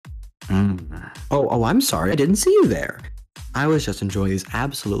Oh, I'm sorry. I didn't see you there. I was just enjoying these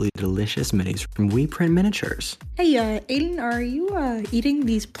absolutely delicious minis from We Print Miniatures. Hey, Aiden, are you, eating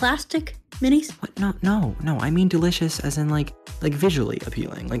these plastic minis? What? No. I mean delicious as in like visually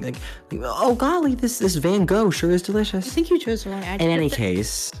appealing. Like oh golly, this Van Gogh sure is delicious. I think you chose the wrong adjective. In any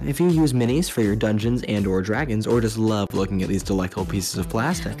case, if you use minis for your Dungeons and or Dragons, or just love looking at these delectable pieces of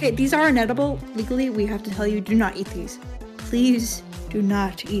plastic. Okay, these are inedible. Legally, we have to tell you, do not eat these. Please do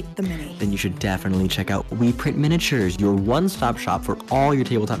not eat the mini. Then you should definitely check out We Print Miniatures, your one-stop shop for all your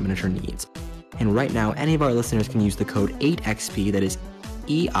tabletop miniature needs. And right now, any of our listeners can use the code 8XP, that is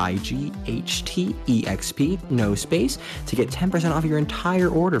EIGHTEXP, no space, to get 10% off your entire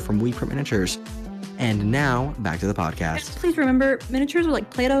order from We Print Miniatures. And now, back to the podcast. Please remember, miniatures are like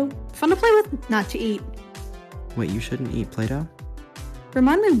Play-Doh. Fun to play with, not to eat. Wait, you shouldn't eat Play-Doh?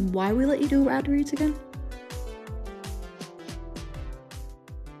 Remind me why we let you do ad reads again?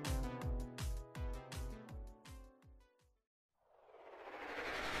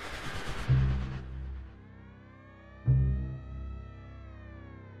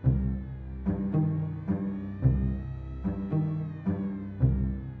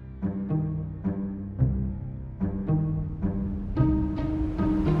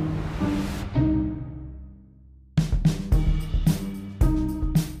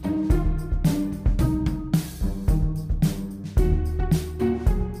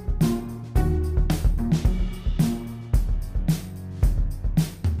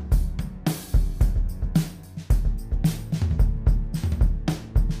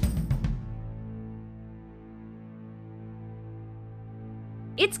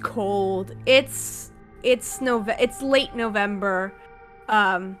 It's cold. It's late November,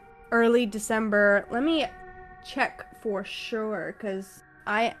 early December. Let me check for sure, because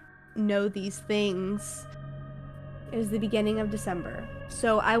I know these things. It is the beginning of December.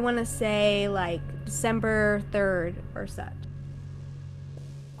 So I want to say like December 3rd or such.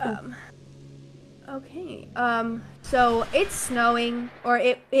 Okay. So it's snowing, or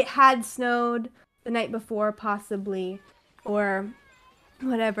it had snowed the night before possibly, or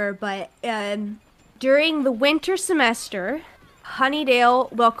whatever, but during the winter semester,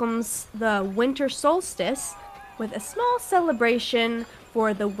 Honeydale welcomes the winter solstice with a small celebration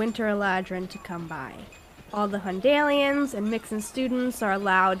for the winter Eladrin to come by. All the Hundalians and Mixon students are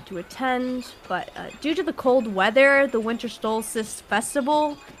allowed to attend, but due to the cold weather, the winter solstice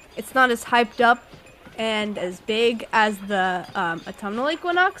festival, it's not as hyped up and as big as the autumnal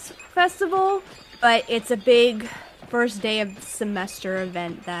equinox festival, but it's a big first day of the semester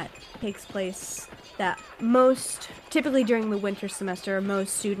event that takes place that typically during the winter semester,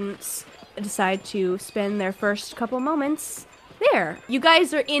 most students decide to spend their first couple moments there. You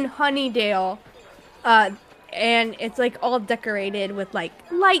guys are in Honeydale, and it's like all decorated with like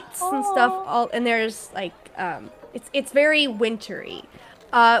lights and stuff, and there's like, it's very wintry.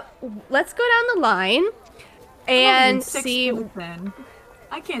 Let's go down the line and see.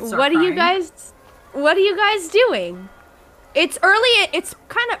 I can't start What crying. What are you guys doing? It's early. It's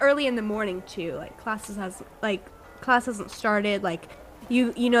kind of early in the morning too. Like class hasn't started. Like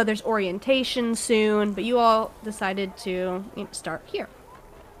you know there's orientation soon, but you all decided to start here.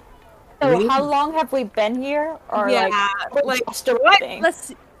 So how long have we been here? Or like just arriving?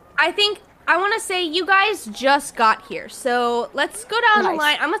 I want to say you guys just got here. So let's go down the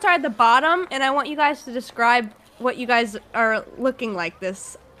line. I'm gonna start at the bottom, and I want you guys to describe what you guys are looking like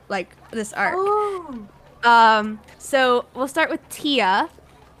this arc. So we'll start with Tia.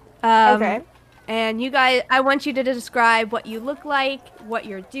 Okay. And you guys, I want you to describe what you look like, what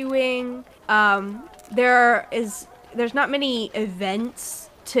you're doing. There's not many events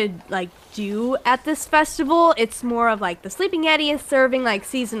to like do at this festival. It's more of like the Sleeping Yeti is serving like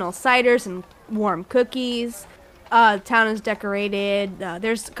seasonal ciders and warm cookies. The town is decorated.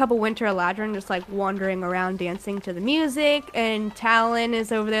 There's a couple winter Eladrin just like wandering around dancing to the music, and Talon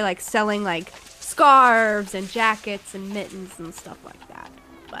is over there like selling like scarves and jackets and mittens and stuff like that.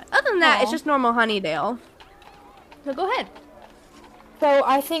 But other than that, it's just normal Honeydale. So go ahead. So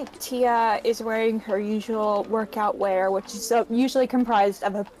I think Tia is wearing her usual workout wear, which is usually comprised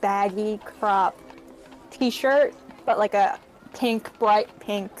of a baggy crop t-shirt, but like a pink, bright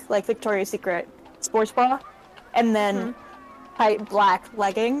pink, like Victoria's Secret sports bra, and then tight black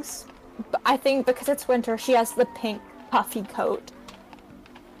leggings. But I think because it's winter, she has the pink puffy coat.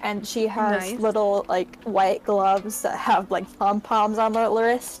 And she has little, like, white gloves that have, like, pom-poms on the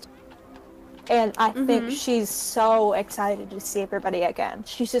wrist. And I think she's so excited to see everybody again.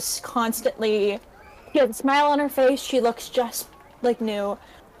 She's just constantly... She has a smile on her face. She looks just, like, new.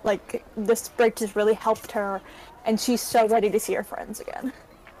 Like, this break just really helped her. And she's so ready to see her friends again.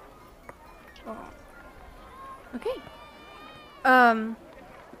 Okay. All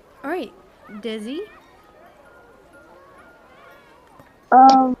right, Dizzy.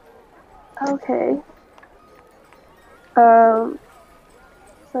 Okay.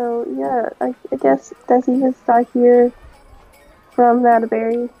 So yeah, I guess Desi just got here from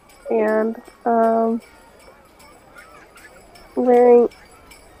Matterbury and wearing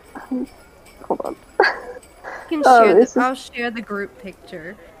hold on. You can share It's just, I'll share the group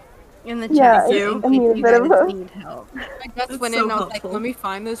picture in the yeah, chat Thank you. in I case need a you bit of guys a need help. I just That's went so in and I was helpful. like, let me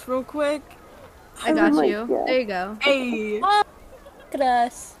find this real quick. I got like, you. yeah. There you go. Hey, Look at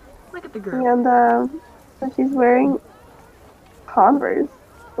us. look at the group. And so she's wearing Converse.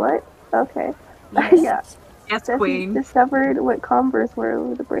 What? Okay. Yes. Yeah. Yes, Desi queen. discovered what Converse were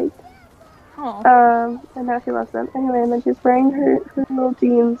over the break. Oh. And now she loves them. Anyway, and then she's wearing her little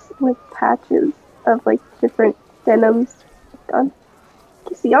jeans with patches of like different denims on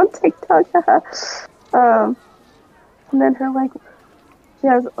you see on TikTok. And then her like she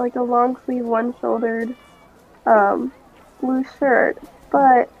has like a long sleeve one shouldered blue shirt.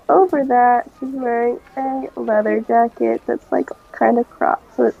 But over that she's wearing a leather jacket that's like kind of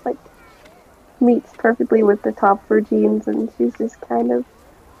cropped, so it's like meets perfectly with the top of her jeans, and she's just kind of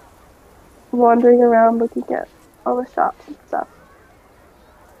wandering around looking at all the shops and stuff.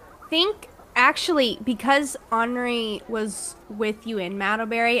 Think actually because Henri was with you in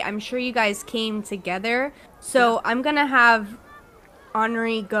Mattleberry, I'm sure you guys came together. So I'm gonna have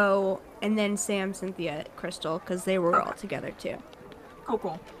Henri go and then Sam, Cynthia, Crystal, because they were all together too.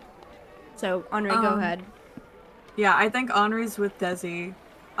 Cool. So Henri, go ahead. Yeah, I think Henri's with Desi.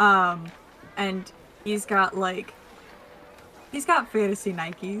 And he's got fantasy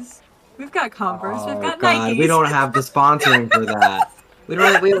Nikes. We've got Converse, we've got God, Nikes. we don't have the sponsoring for that.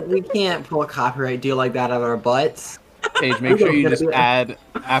 We can't pull a copyright deal like that out of our butts. Paige, make sure you just add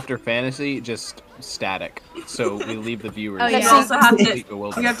after fantasy just static, so we leave the viewers. Oh, You yeah. also have complete to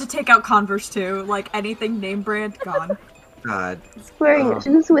bewilderment. you have to take out Converse too. Like anything name brand gone. God. She's wearing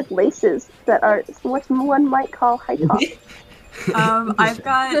shoes with laces that are what one might call high top. I've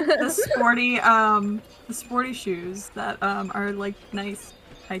got the sporty shoes that are like nice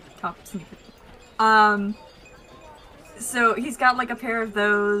high top sneakers. So he's got like a pair of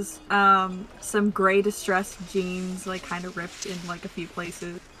those, some gray distressed jeans, like kind of ripped in like a few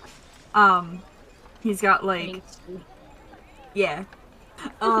places. He's got like, yeah.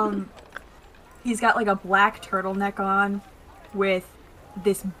 He's got like a black turtleneck on with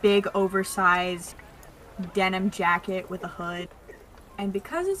this big oversized denim jacket with a hood. And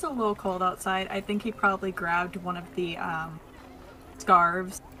because it's a little cold outside, I think he probably grabbed one of the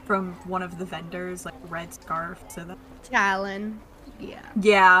scarves from one of the vendors, like a red scarf, so that Talon.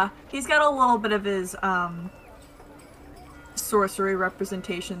 yeah, he's got a little bit of his sorcery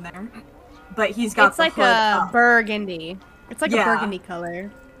representation there, but he's got It's the like hood a up. burgundy. It's like a Yeah. burgundy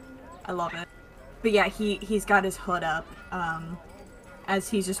color. I love it. But yeah, he's got his hood up as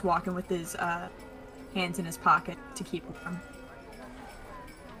he's just walking with his hands in his pocket to keep warm.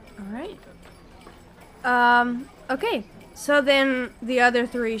 All right. Okay. So then the other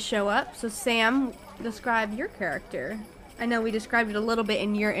three show up. So Sam, describe your character. I know we described it a little bit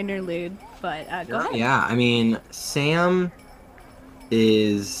in your interlude, but go ahead. Yeah, I mean, Sam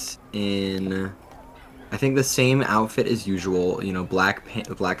is in, I think, the same outfit as usual. You know, black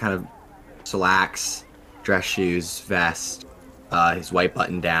kind of slacks, dress shoes, vest, his white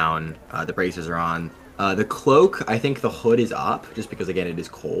button down, the braces are on. The cloak, I think the hood is up, just because, again, it is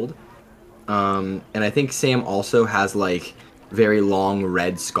cold. And I think Sam also has, like, very long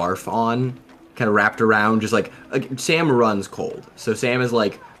red scarf on, kind of wrapped around, just like Sam runs cold. So Sam is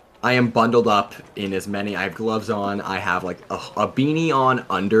like, I am bundled up in as many, I have gloves on, I have, like, a beanie on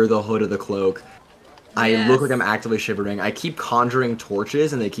under the hood of the cloak. I look like I'm actively shivering. I keep conjuring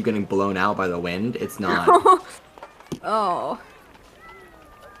torches, and they keep getting blown out by the wind. It's not... Oh.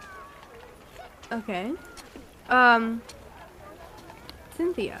 Okay.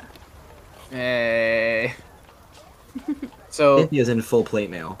 Cynthia. Hey. So Cynthia's in full plate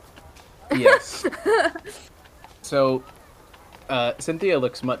mail. yes. So Cynthia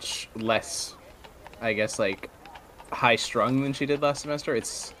looks much less, I guess, like high strung than she did last semester.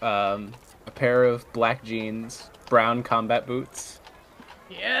 It's a pair of black jeans, brown combat boots,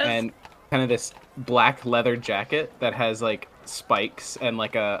 and kind of this black leather jacket that has like spikes and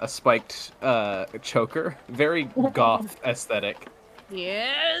like a spiked choker. Very goth aesthetic.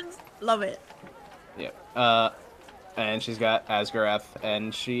 Yes. Love it. Yeah. And she's got Asgarath,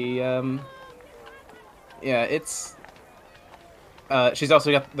 and she it's she's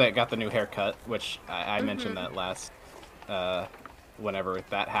also got the new haircut, which I mentioned that last whenever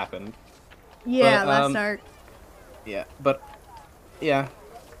that happened. Yeah, But, last arc. Yeah, but yeah,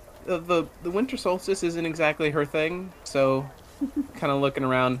 the winter solstice isn't exactly her thing. So, kind of looking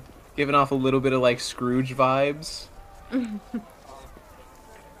around, giving off a little bit of like Scrooge vibes.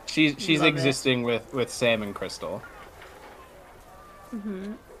 She's Love it. existing with Sam and Crystal.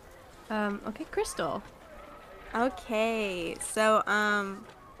 Okay, Crystal. Okay, so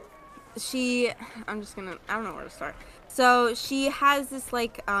she I'm just gonna I don't know where to start. So she has this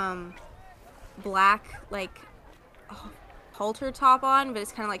like black like halter top on, but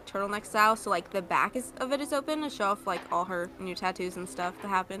it's kind of like turtleneck style, so like the back of it is open to show off like all her new tattoos and stuff that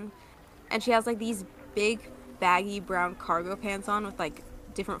happened. And she has like these big baggy brown cargo pants on with like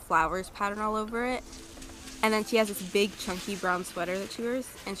different flowers patterned all over it. And then she has this big chunky brown sweater that she wears,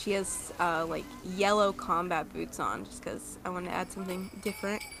 and she has like yellow combat boots on just because I wanted to add something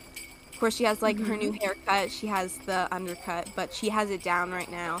different. Of course, she has like her new haircut. She has the undercut, but she has it down right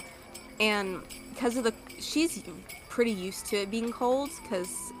now. And because of she's pretty used to it being cold because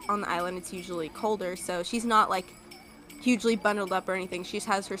on the island it's usually colder, so she's not like hugely bundled up or anything. She just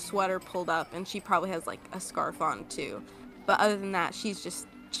has her sweater pulled up, and she probably has like a scarf on too. But other than that, she's just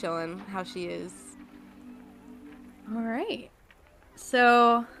chilling how she is. All right.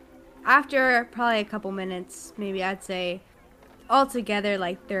 So, after probably a couple minutes, maybe I'd say altogether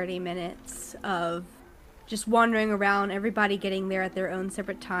like 30 minutes of just wandering around, everybody getting there at their own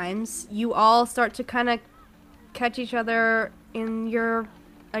separate times, you all start to kind of catch each other in your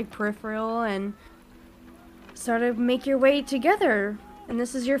like peripheral and sort of make your way together. And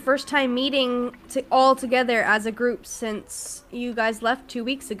this is your first time meeting all together as a group since you guys left 2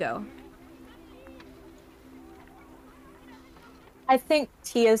 weeks ago. I think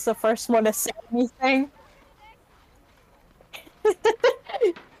Tia's the first one to say anything.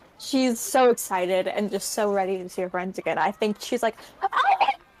 She's so excited and just so ready to see her friends again. I think she's like, "Oh!"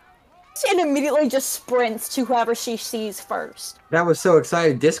 and immediately just sprints to whoever she sees first. That was so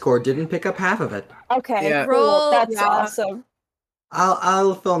exciting. Discord didn't pick up half of it. Okay, Yeah. cool. That's Yeah. awesome.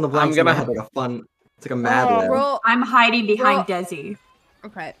 I'll fill in the blanks. I'm gonna- in my head like a fun. It's like a Mad Lib. Roll. I'm hiding behind Roll- Desi.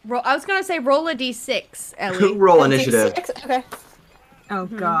 Okay. I was gonna say roll a d6, Ellie. Roll initiative. Okay, Oh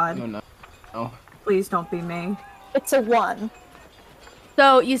God! Oh no. Oh. Please don't be me. it's a 1.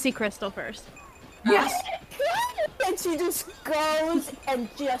 So you see Crystal first. Yes. And she just goes and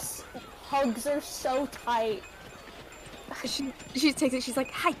just hugs her so tight. She takes it. She's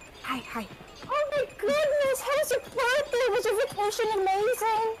like, hi. Oh my goodness, how's your birthday? Was your vacation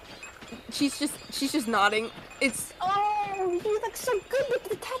amazing? She's just nodding. It's Oh, you look so good with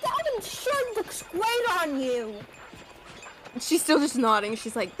the tattoo shirt. Looks great on you. she's still just nodding.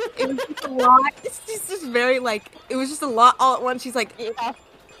 She's like, it was just a lot. It's just very like it was just a lot all at once. She's like Yeah.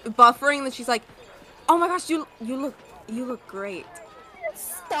 buffering. Then she's like, oh my gosh, you look great.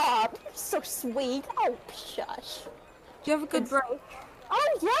 Stop. You're so sweet. Oh, shush. Do you have a good break?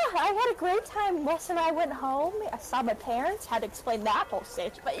 Oh yeah, I had a great time. Wes and I went home. I saw my parents. Had to explain that whole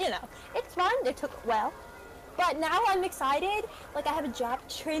stitch, but you know, it's fun. They took it well. But now I'm excited. Like I have a job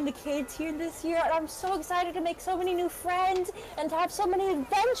to train the kids here this year, and I'm so excited to make so many new friends and to have so many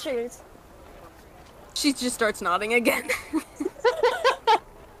adventures. She just starts nodding again.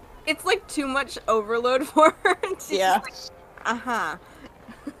 It's like too much overload for her. She's Yeah. just like, uh-huh.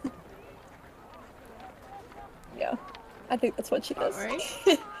 Yeah, I think that's what she does.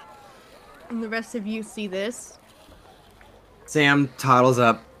 Alright. And the rest of you see this. Sam toddles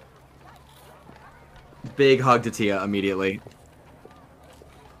up. Big hug to Tia immediately.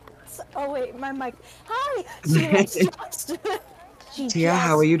 Oh wait, my mic. Hi. She was just. She Tia,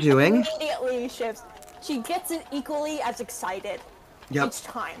 how are you doing? Immediately shifts. She gets it equally as excited Yep. each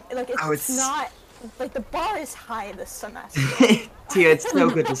time. Like it's, Oh, it's- not like the bar is high this semester. Tia, it's so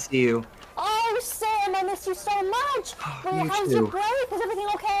good to see you. Oh, Sam, I miss you so much. Me How's your too. break? Is everything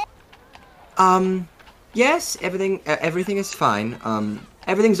okay? Yes, everything is fine.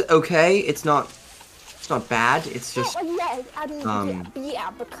 Everything's okay. It's not bad. It's just Oh, yeah, I mean,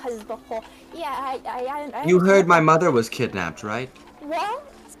 yeah, because the whole, yeah, I you heard my mother was kidnapped, right? What?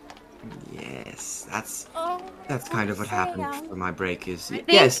 Yes, that's Oh, kind of what happened Sam. for my break. Is think-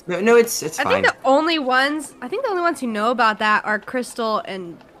 yes, no, it's I fine. think the only ones who know about that are Crystal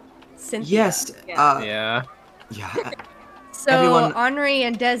and Cynthia. Yes, Yeah. yeah, So everyone- Henri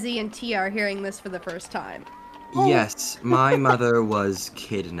and Desi and Tia are hearing this for the first time. yes. My mother was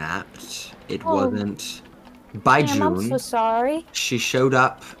kidnapped. It Oh. wasn't by Sam, I'm June. so sorry. She showed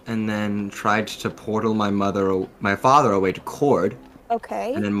up and then tried to portal my father away to Cord,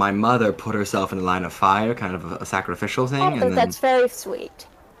 Okay. and then my mother put herself in the line of fire, kind of a sacrificial thing, Oh, and then that's very sweet.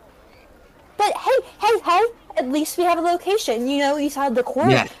 But hey! At least we have a location. You know, you saw the court.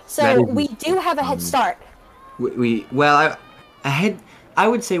 Yeah. That So is we do have a head um, start. well, I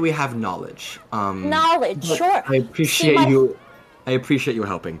would say we have knowledge. Knowledge, But sure. I See, appreciate you. I appreciate you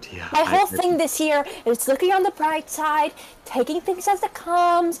helping, Tia. my whole thing this year is looking on the bright side, taking things as it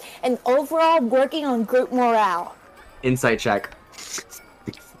comes, and overall working on group morale. Insight check.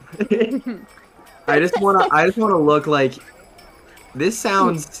 I just wanna look like this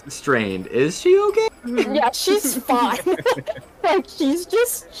sounds strained. Is she okay? Yeah, she's fine. Like, she's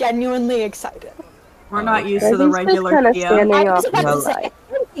just genuinely excited. We're not used Desi's to the just regular kind of Tia. standing I off was to about the to say, side.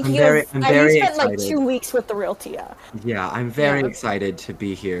 I'm very you spent like excited. 2 weeks with the real Tia. Yeah, I'm very excited to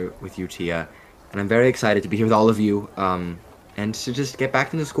be here with you, Tia, and I'm very excited to be here with all of you. And to just get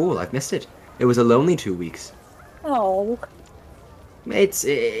back into school. I've missed it. It was a lonely 2 weeks. Oh. It's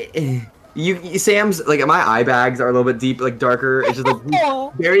Sam's like my eye bags are a little bit deep, like darker. It's just like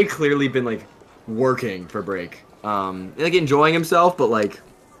he's very clearly been like working for break. Like enjoying himself, but like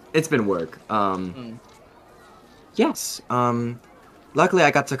it's been work. Yes. Luckily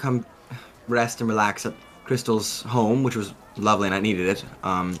I got to come rest and relax at Crystal's home, which was lovely, and I needed it.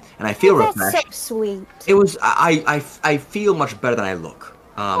 And I feel That's so refreshed. sweet. It was I feel much better than I look.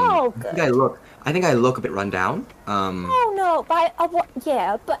 Oh, I think I look a bit run down. Oh no, but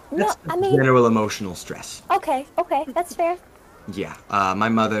yeah, but no, That's I mean, general emotional stress. okay, that's fair. Yeah. My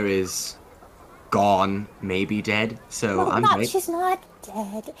mother is gone, maybe dead. So No, I'm not, right. she's not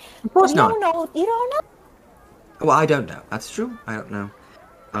dead. Of course you not. don't know. You don't know. Well, I don't know. That's true. I don't know.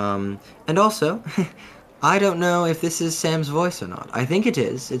 And also, I don't know if this is Sam's voice or not. I think it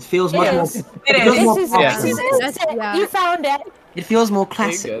is. It feels much more. is. It feels is. more This is classy. this is That's- it. yeah. You found it. It feels more Very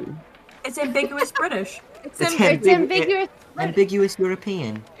classy. good. It's ambiguous British. It's It's ambiguous. Ambiguous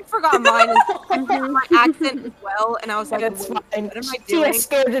European. I forgot mine. My accent as well, and I was like, It's "Wait, fine. what am I Tia doing?"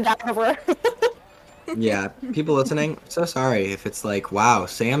 scared it out of her. Yeah, people listening, so sorry if it's like, wow,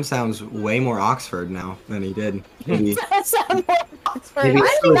 Sam sounds way more Oxford now than he did. Maybe. That sounds more Oxford. Maybe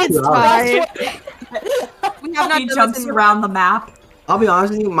I think it's it's fine. We have not He done jumps this in around the map. I'll be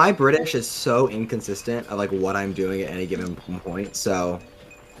honest with you, my British is so inconsistent of like what I'm doing at any given point. So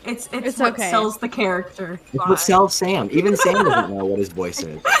It's It's what okay. sells the character. it's what sells Sam. Even Sam doesn't know what his voice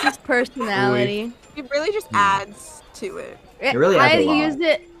is. His personality. It really just adds to it. It really adds I a lot. use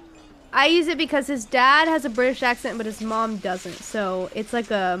it because his dad has a British accent, but his mom doesn't. So it's like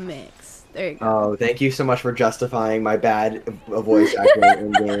a mix. There you go. Oh, thank you so much for justifying my bad voice acting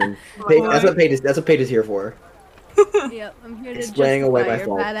in game. That's what Paige is here for. Yep, I'm here to Explaining away justify my your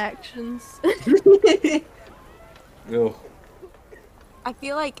fault. bad actions. Oh. I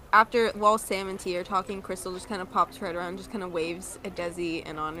feel like while Sam and T are talking, Crystal just kind of pops her head around, just kind of waves at Desi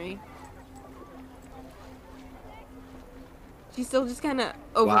and Henri. She's still just kind of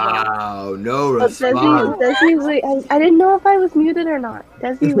overwhelmed. Wow, no But response. Desi, wait, I didn't know if I was muted or not.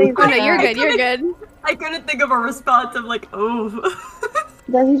 Desi waved Oh no, back. you're good. You're good. I couldn't think of a response. I'm like, oh.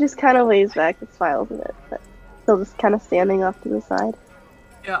 Desi just kind of waves back and smiles a bit, but still just kind of standing off to the side.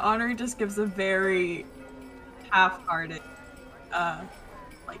 Yeah, Honor just gives a very half-hearted,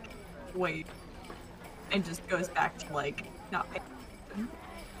 like, wait, and just goes back to, like, not paying attention.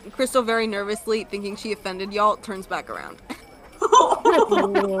 Crystal, very nervously, thinking she offended y'all, turns back around.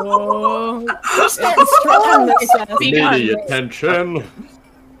 Whoa. We're starting strong this Begun. attention.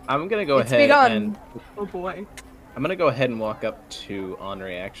 I'm gonna go It's ahead begun. and Oh boy. I'm gonna go ahead and walk up to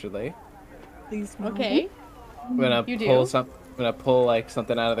Henri. Actually, Please no. Okay. I'm gonna You pull do? I'm gonna pull like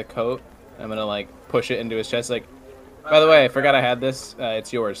something out of the coat. I'm gonna like push it into his chest. Like, by the way, I forgot I had this.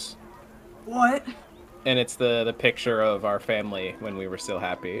 It's yours, What? and it's the picture of our family when we were still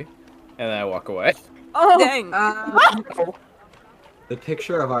happy. And then I walk away. Oh, Dang. The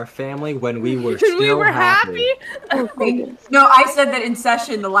picture of our family when we were when still we were happy. Oh, goodness. No, I said that in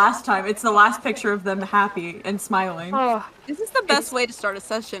session the last time. It's the last picture of them happy and smiling. Oh, This is the best way to start a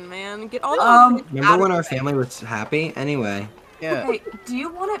session, man. Get all the Remember when our family was happy? Anyway. Yeah. Hey, do you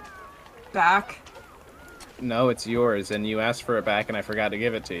want it back? No, it's yours, and you asked for it back, and I forgot to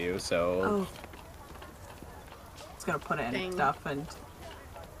give it to you. So Oh. It's gonna put it in Dang. stuff and.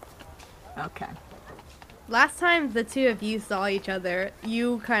 Okay. Last time the two of you saw each other,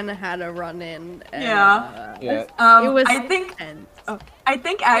 you kind of had a run-in. And, Yeah. yeah. It was I think tense.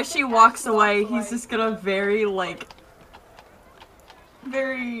 as she walks away, he's just gonna very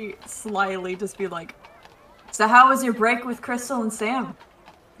slyly just be like, "So how was your break with Crystal and Sam?"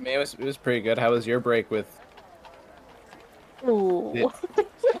 I mean, it was pretty good. How was your break with? ooh.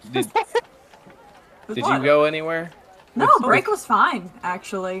 Did, did what? you go anywhere? No, With- break was fine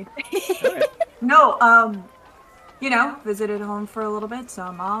actually. Alright. No, visited home for a little bit,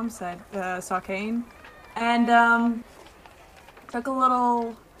 saw Mom, saw Kane, and took a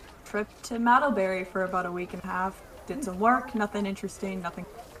little trip to Mattleberry for about a week and a half. Did some work, nothing interesting, nothing.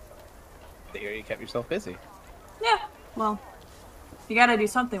 I hear you kept yourself busy. Yeah, well, you gotta do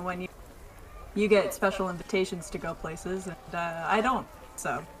something when you get special invitations to go places, and I don't,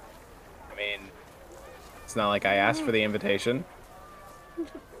 so. I mean, it's not like I asked for the invitation.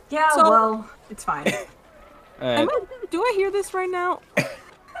 Yeah, So- well, it's fine. Do I hear this right now?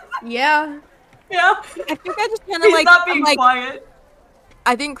 Yeah. Yeah, I think I just kind of he's like, not I'm being like, quiet.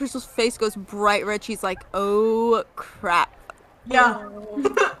 I think Crystal's face goes bright red. She's like, oh crap. Yeah.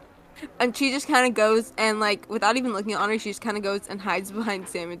 And she just kind of goes and like, without even looking at Honor, she just kind of goes and hides behind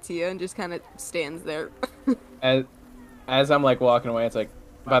Sam and Tia and just kind of stands there. As I'm like walking away, it's like,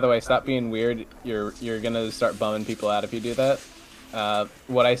 by the way, stop being weird. You're gonna start bumming people out if you do that.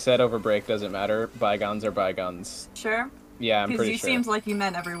 What I said over break doesn't matter. Bygones are bygones. Sure. Yeah, I'm Because pretty you sure. seems like you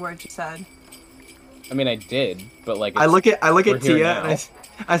meant every word you said. I mean, I did, but like I look at we're here Tia now. and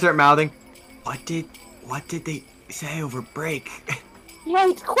I start mouthing. What did they say over break?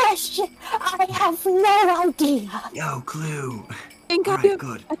 Great question. I have no idea. No clue. think I, Alright,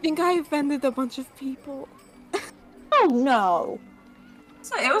 good. I think I offended a bunch of people. Oh no.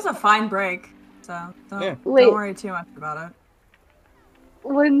 So it was a fine break, so Yeah. Wait. don't worry too much about it.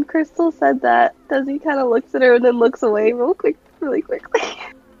 When Crystal said that, Desi kind of looks at her and then looks away really quickly.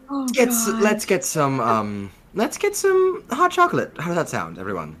 Oh, Let's get some hot chocolate. How does that sound,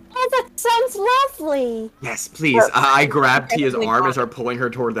 everyone? Oh, that sounds lovely. Yes, please. I grab Tia's Definitely arm not. and start pulling her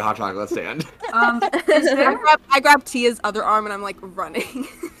toward the hot chocolate stand. Is there? I grab Tia's other arm and I'm like running.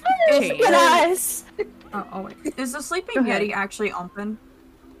 Look at us. Oh wait. Is the Sleeping Go ahead. Yeti actually open?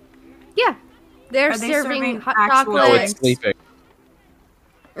 Yeah. They're Are they serving serving hot actual No, chocolate. it's sleeping.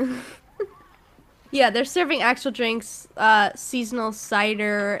 Yeah, they're serving actual drinks, seasonal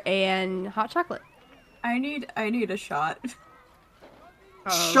cider and hot chocolate. I need a shot.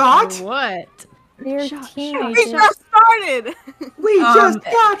 Shot? What? They're Shut- We teenagers. just started! We Um, just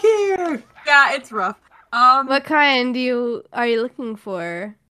got here. Yeah, it's rough. What kind are you looking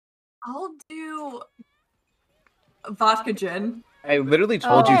for? I'll do vodka gin. I literally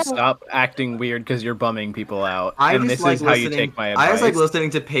told you Oh. stop acting weird because you're bumming people out, I and just this like is how you listening. take my advice. I just like listening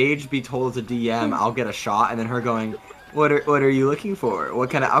to Paige be told to DM, "I'll get a shot," and then her going, "What are you looking for?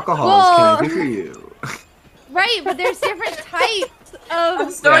 What kind of alcohols can I do for you?" Right, but there's different types I'm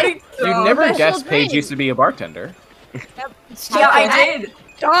of starting to You'd throw. never special guess Paige drink. used to be a bartender. Yeah, I did.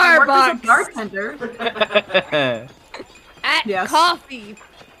 I worked as a Starbucks bartender. at Yes. coffee.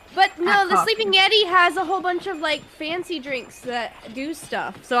 But no, At the coffee. Sleeping Yeti has a whole bunch of like fancy drinks that do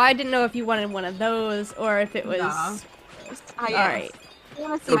stuff. So I didn't know if you wanted one of those or if it was. Nah. I All right, I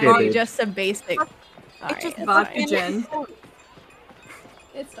wanna see Okay, my- maybe babe. just some basic. All It's right, just that's vodka fine. gin.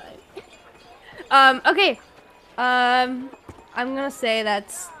 It's fine. Okay. I'm gonna say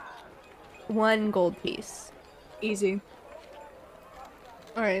that's 1 gold piece. Easy.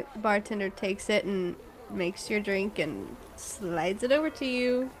 All right, bartender takes it and makes your drink and slides it over to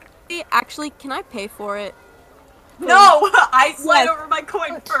you. See, actually, can I pay for it? No, I slide Yes. over my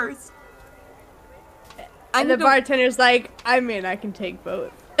coin first. And the need to- bartender's like, I mean, I can take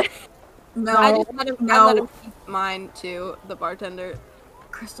both. No, I just let him, I no. let him keep mine to the bartender.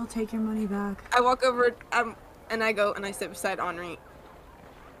 Crystal, take your money back. I walk over and I go and I sit beside Henri.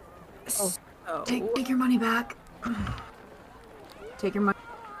 Oh. So, Take your money back. Take your money.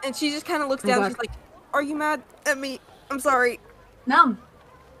 and she just kind of looks Money down. back. She's like, "Are you mad at me? I'm sorry." No,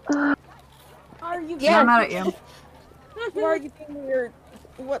 Are you? yeah, I'm mad at you. Why are you being weird?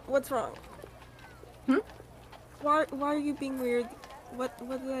 What's wrong? Hmm? Why are you being weird? What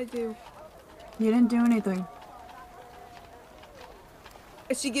did I do? You didn't do anything.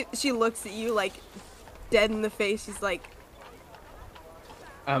 And she looks at you like dead in the face. She's like,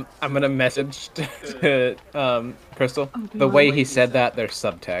 I'm gonna message to Crystal. Oh, The God. way he said that, there's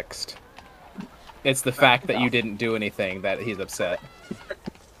subtext. It's the fact that you didn't do anything that he's upset.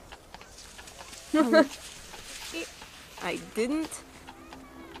 I didn't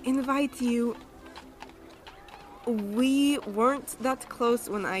invite you. We weren't that close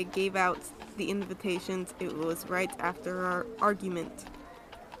when I gave out the invitations. It was right after our argument.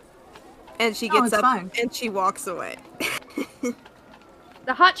 And she No, gets it's up fine. and she walks away.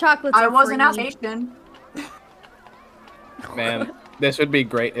 The hot chocolates I are wasn't free. asking. Man, this would be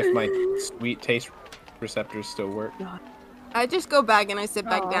great if my sweet taste receptors still work. I just go back and I sit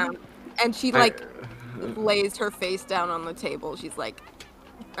back Aw. down. And she like lays her face down on the table. She's like,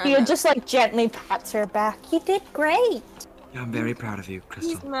 He just like gently pats her back. You did great. I'm very proud of you,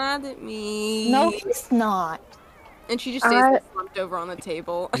 he's Crystal. mad at me. No, he's not. And she just stays I- slumped over on the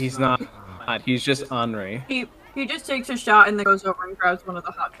table. He's not. He's just Henri. He just takes a shot and then goes over and grabs one of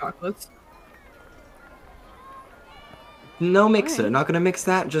the hot chocolates. No mixer. Not gonna mix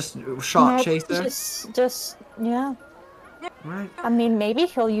that. Just shot No, chaser. just yeah. Right. I mean, maybe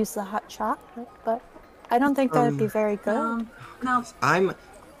he'll use the hot chocolate, but I don't think that'd be very good. No. I'm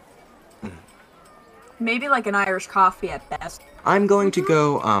Irish coffee at best. I'm going to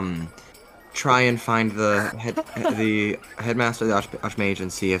go try and find the headmaster of the Archmage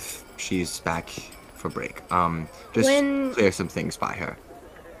and see if she's back for break. Just clear some things by her.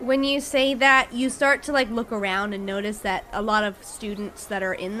 When you say that, you start to like look around and notice that a lot of students that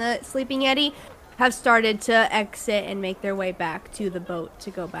are in the Sleeping Yeti have started to exit and make their way back to the boat to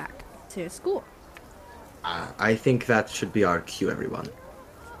go back to school. I think that should be our cue, everyone.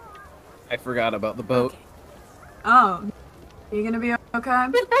 I forgot about the boat. Okay. Oh, you gonna be okay?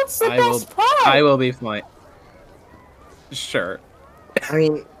 That's the best part. I will be fine. Sure. I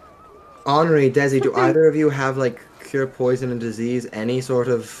mean, Henri, Desi, do either of you have like cure poison and disease? Any sort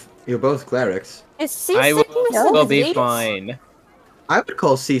of? You're both clerics. Is I will, seasickness a will be disease? fine. I would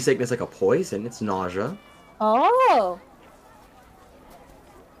call seasickness like a poison. It's nausea. Oh.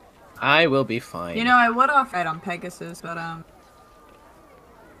 I will be fine. You know, I would offer it on Pegasus, but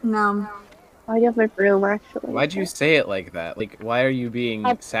no. I have my broom actually. Why'd you say it like that? Like, why are you being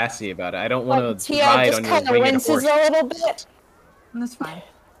sassy about it? I don't want to Tia ride just on your kind of winged winces horse. a little bit. That's fine.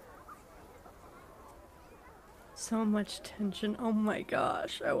 So much tension. Oh my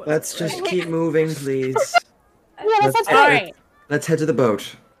gosh. Let's just keep moving, please. Yes, that's All right. right. Let's head to the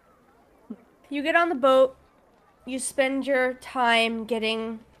boat. You get on the boat. You spend your time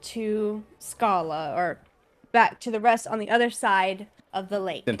getting to Scala or back to the rest on the other side of the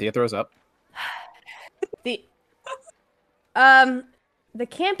lake. Cynthia throws up. The the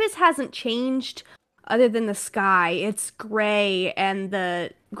campus hasn't changed other than the sky. It's gray and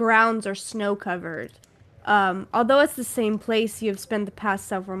the grounds are snow covered. Although it's the same place you've spent the past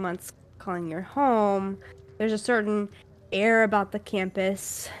several months calling your home, there's a certain air about the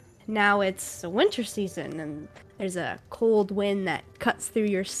campus. Now it's a winter season and there's a cold wind that cuts through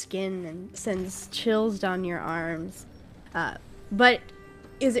your skin and sends chills down your arms. But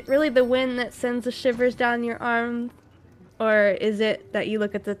is it really the wind that sends the shivers down your arms? Or is it that you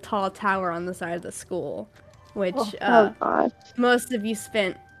look at the tall tower on the side of the school, which Oh gosh. most of you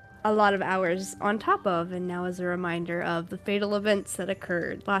spent a lot of hours on top of, and now is a reminder of the fatal events that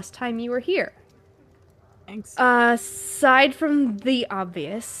occurred last time you were here. Thanks. Aside from the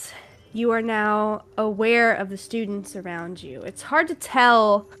obvious, you are now aware of the students around you. It's hard to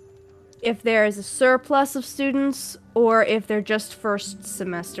tell if there is a surplus of students or if they're just first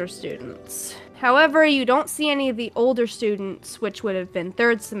semester students. However, you don't see any of the older students, which would have been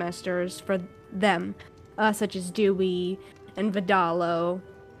third semesters for them, such as Dewey and Vidalo.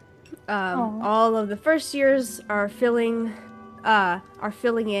 All of the first years are filling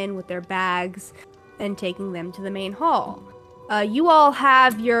in with their bags and taking them to the main hall. You all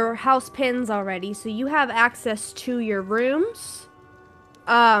have your house pins already, so you have access to your rooms.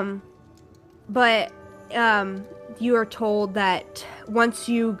 But you are told that once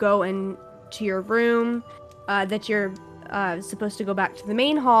you go into your room, that you're supposed to go back to the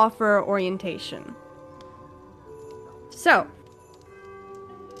main hall for orientation. So,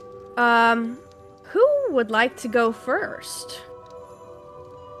 who would like to go first?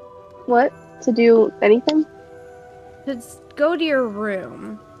 What? To do anything? Just go to your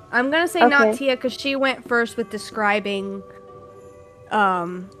room. I'm gonna say Okay. not Tia because she went first with describing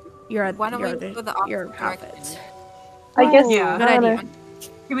your Why don't we go the opposite your direction? outfits. I guess. Yeah. Good idea.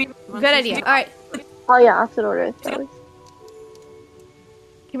 Can we? Good idea. All right. Oh yeah, opposite order. Sorry.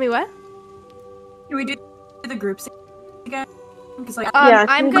 Give me what? Can we do the groups again? Because like, Yeah,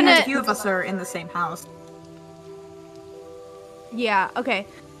 I'm can we- gonna. a few of us are in the same house. Yeah. Okay.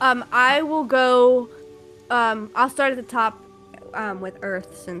 I will go. I'll start at the top. With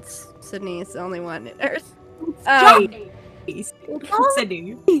Earth since Sydney is the only one at Earth.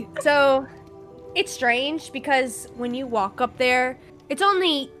 Sydney. So, it's strange because when you walk up there, it's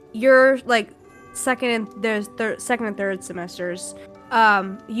only your like second and third semesters.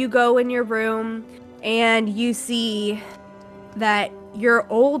 You go in your room and you see that your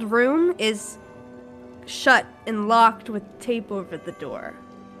old room is shut and locked with tape over the door.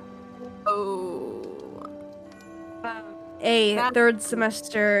 Oh. A third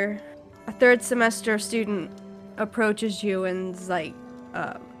semester student approaches you and is like,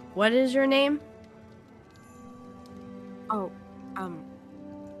 what is your name? Oh.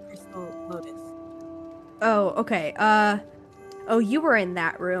 Crystal Lotus. Oh, okay. Oh, you were in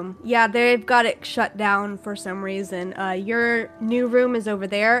that room. Yeah, they've got it shut down for some reason. Your new room is over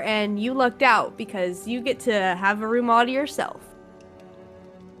there, and you lucked out because you get to have a room all to yourself.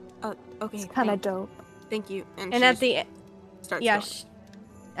 Oh, okay. It's kind of dope. Thank you. And she at just the starts yeah, going.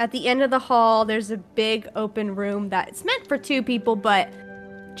 at the end of the hall, there's a big open room that's meant for 2 people, but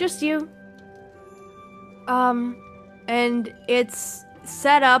just you. And it's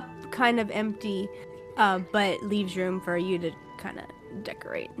set up kind of empty, but leaves room for you to kind of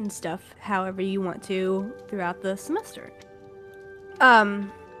decorate and stuff however you want to throughout the semester.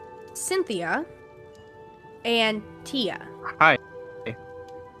 Cynthia and Tia. Hi.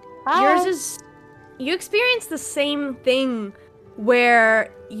 Yours is you experience the same thing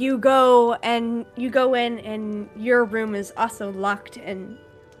where you go in and your room is also locked and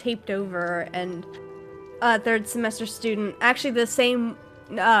taped over, and a 3rd semester student, actually the same,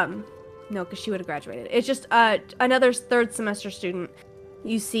 no, because she would have graduated. It's just another 3rd semester student.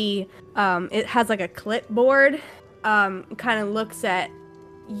 You see, it has like a clipboard, kind of looks at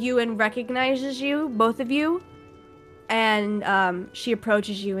you and recognizes you, both of you, and she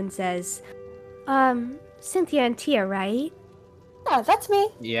approaches you and says, Cynthia and Tia, right? Yeah, that's me.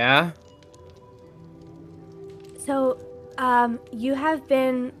 Yeah. So, you have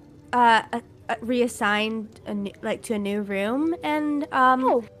been reassigned to a new room, and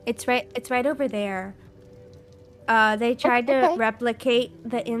it's right over there. They tried to replicate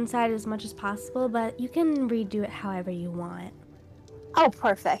the inside as much as possible, but you can redo it however you want. Oh,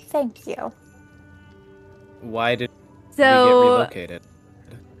 perfect. Thank you. Why did we get So, relocated?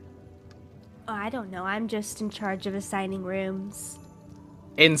 I don't know. I'm just in charge of assigning rooms.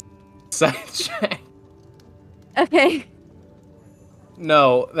 Inside check. Okay.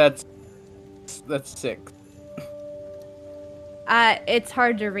 No, that's sick. It's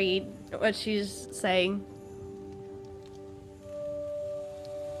hard to read what she's saying.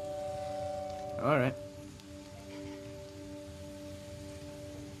 All right.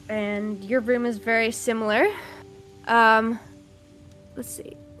 And your room is very similar. Let's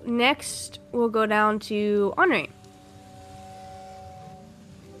see. Next, we'll go down to Henri.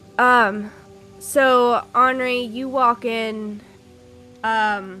 So Henri, you walk in.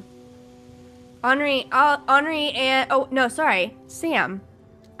 Henri and Sam.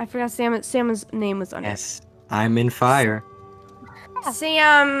 I forgot Sam's name was on it. Yes, I'm in fire.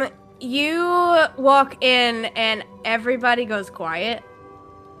 Sam, you walk in and everybody goes quiet.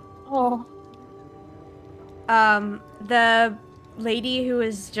 Oh. The lady who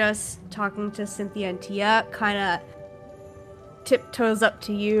was just talking to Cynthia and Tia kind of tiptoes up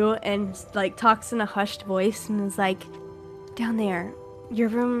to you and like talks in a hushed voice and is like, "Down there, your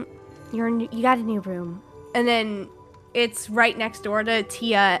room, you got a new room." And then it's right next door to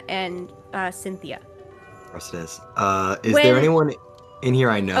Tia and Cynthia. Of course it is. Is there anyone in here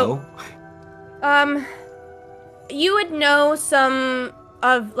I know? You would know some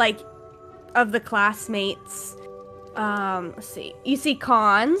of the classmates. Let's see. You see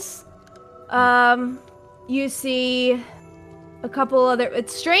Cons. You see a couple other.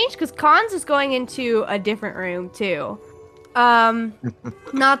 It's strange because Cons is going into a different room too.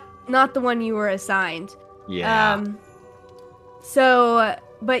 Not the one you were assigned. Yeah.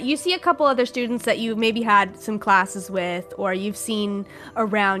 But you see a couple other students that you maybe had some classes with, or you've seen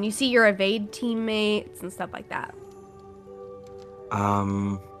around. You see your evade teammates and stuff like that.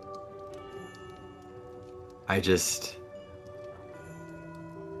 I just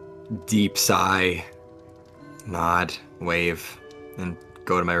deep sigh, nod, wave, and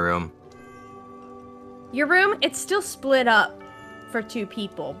go to my room. Your room, it's still split up for 2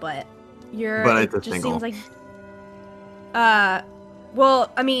 people, but it's a just single. seems like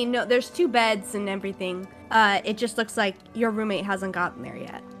well, I mean, no, there's 2 beds and everything. It just looks like your roommate hasn't gotten there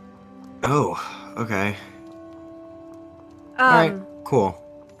yet. Oh, okay. Alright, cool.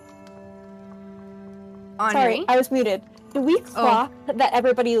 Henri? Sorry, I was muted. Do we clock that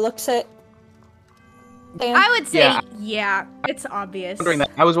everybody looks at Dan? I would say, Yeah. yeah, it's obvious. Wondering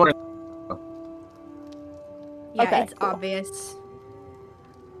that. I was wondering. Yeah, Okay, it's cool. obvious.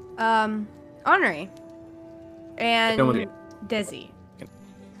 Henri. And No one- Desi.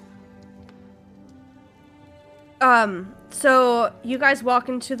 So you guys walk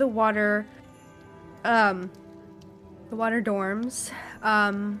into the water dorms.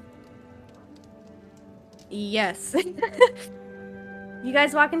 Yes. You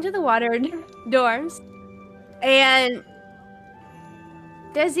guys walk into the water dorms, and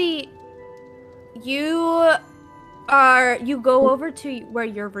Desi, you go over to where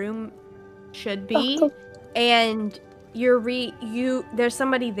your room should be, and there's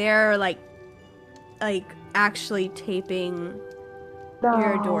somebody there like actually taping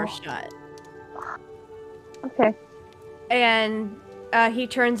your door No. shut. Okay. And he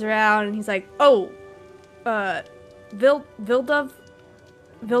turns around and he's like, "Oh, Vildov,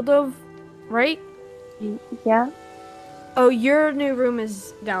 right? Yeah. Oh, your new room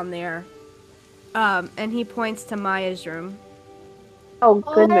is down there." And he points to Maya's room. Oh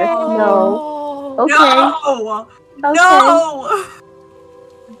goodness, no. Oh. Okay. No! Okay. No!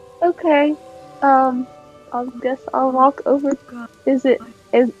 Okay. I guess I'll walk over. Is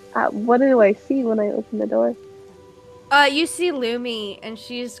what do I see when I open the door? You see Lumi, and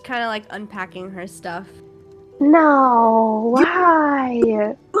she's kind of like unpacking her stuff. No, why?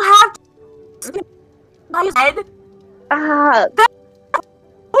 You have to my head. Ah,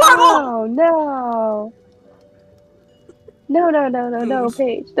 Horrible! oh no. No,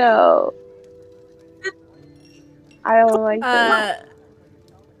 Paige, no. I don't like this.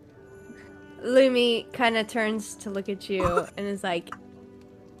 Lumi kind of turns to look at you and is like,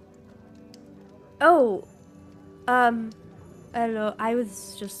 "Oh, hello. I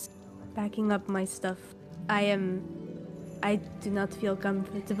was just packing up my stuff. I do not feel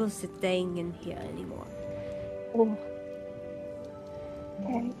comfortable staying in here anymore. Oh.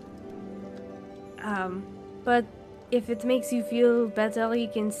 Okay. But if it makes you feel better, you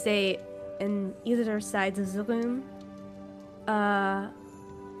can stay in either side of the room.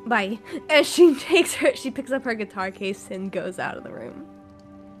 Bye." And she picks up her guitar case and goes out of the room.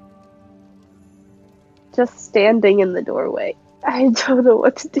 Just standing in the doorway. I don't know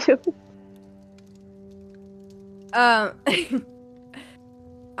what to do.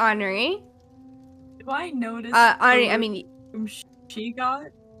 Honorary. Do I notice? Honorary, the I mean, room she got.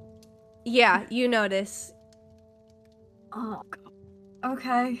 yeah, you notice. Oh god.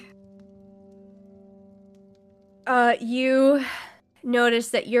 Okay. You notice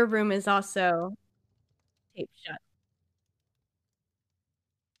that your room is also taped shut.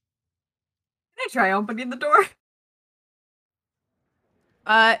 Can I try opening the door?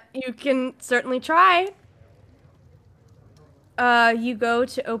 You can certainly try. You go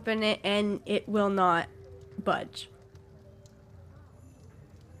to open it and it will not budge.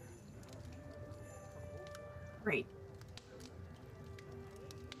 Great.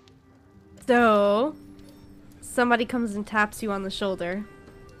 So, somebody comes and taps you on the shoulder.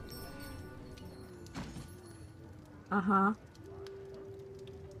 Uh-huh.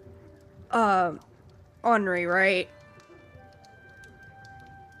 Ornery, right?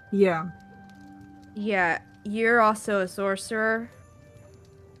 Yeah. Yeah, you're also a sorcerer.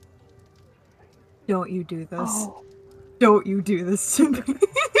 Don't you do this. Oh. Don't you do this to me.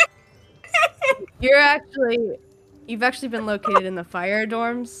 You've actually been located in the fire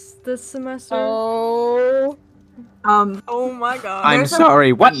dorms this semester. Oh. Oh my god. I'm There's a-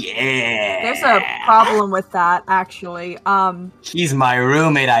 sorry. What? Yeah. There's a problem with that, actually. She's my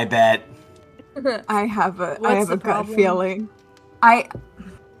roommate, I bet. I have a What's the gut problem? feeling.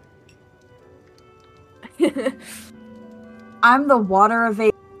 I'm the water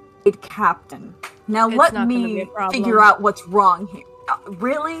evade captain. Now It's let not gonna be me a problem. figure out what's wrong here.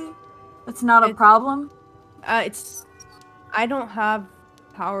 Really? That's not a problem? I don't have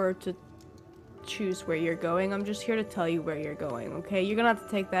power to choose where you're going. I'm just here to tell you where you're going, okay? You're gonna have to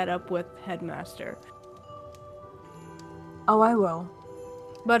take that up with Headmaster. Oh, I will.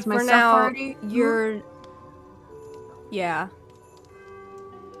 But my for stuff now, already you're... Yeah.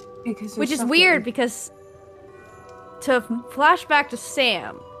 Because Which is weird because... To flash back to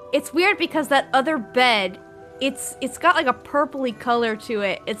Sam, it's weird because that other bed, it's got like a purpley color to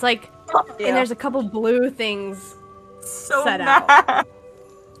it. It's like... And there's a couple blue things so set mad. out.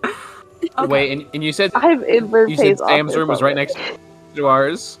 Okay. Wait, and you said I'm in you said Verpay's Sam's office room was right already. next to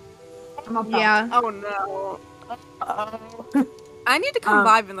ours. I'm about Yeah. Oh no. I need to come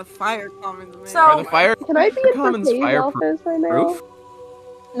vibe in the fire commons, man. So- Are the fire Can I be in commons Verpay's fireproof? office right now?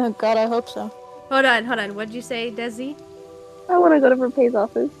 Oh god, I hope so. Hold on. What'd you say, Desi? I want to go to Verpay's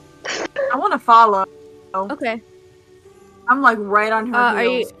office. I want to follow. Okay. I'm like right on her Are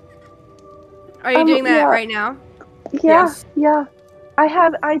you heels. doing that yeah. right now? Yeah, Yes. yeah.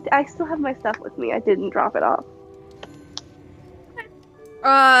 I still have my stuff with me. I didn't drop it off.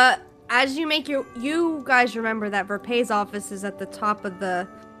 As you make you guys remember that Verpay's office is at the top of the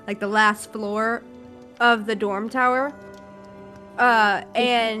last floor of the dorm tower.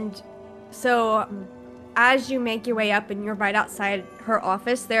 And so as you make your way up and you're right outside her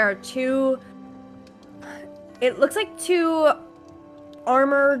office, there are it looks like two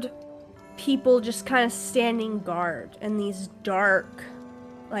armored people just kind of standing guard in these dark,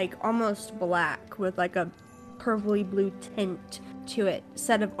 like almost black with like a purpley blue tint to it,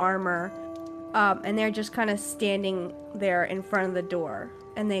 set of armor. and they're just kind of standing there in front of the door,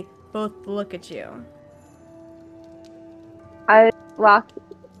 and they both look at you. I walk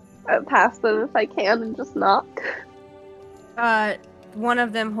past them if I can and just knock. One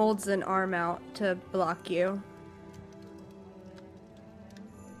of them holds an arm out to block you.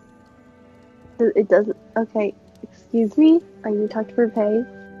 It doesn't. Okay, excuse me. I need to talk to Pay.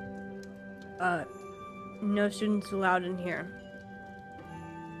 No students allowed in here.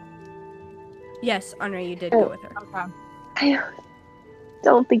 Yes, Honor, you did go with her. Okay. I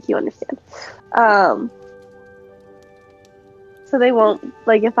don't think you understand. So they won't,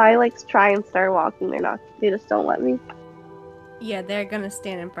 like, if I, like, try and start walking, they just don't let me. Yeah, they're gonna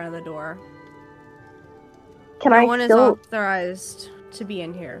stand in front of the door. Can No I one is still... authorized to be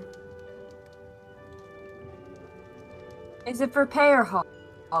in here. Is it for Pay or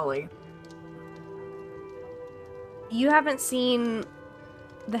Holly? You haven't seen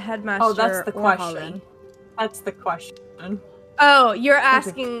the headmaster. Oh, that's the or question. Holly. That's the question. Oh, you're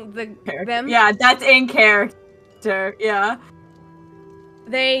asking them? Yeah, that's in character. Yeah.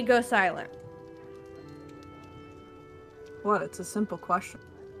 They go silent. What? It's a simple question.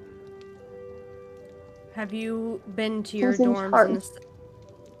 Have you been to your Who's in dorms? charge?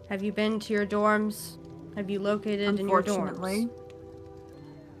 Have you been to your dorms? Have you located in your dorms? Unfortunately.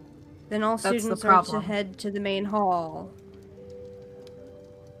 Then all That's the students are to problem. head to the main hall.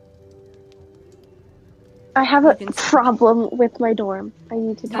 I have You a can- problem with my dorm. I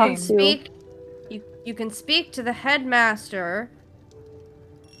need to You talk can to... speak. You can speak to the headmaster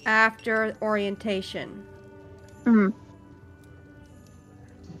after orientation. Mm.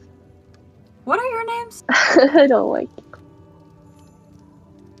 What are your names? I don't like it.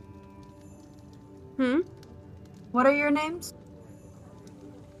 What are your names?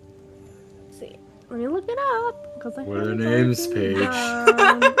 Let's see. Let me look it up. Because I What are have their names, everything Paige?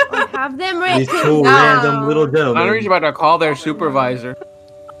 down. I have them written These two down. random little Honor's gentlemen. about to call their supervisor.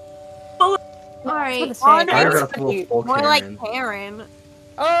 Alright. Paragraph full full More like Karen. Karen.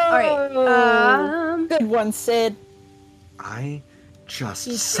 Alright. Good one, Sid. I just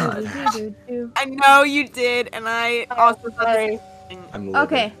saw that. I know you did, and I also thought Sorry. I'm livid.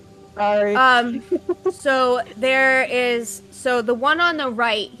 Okay. Sorry. So there is, so the one on the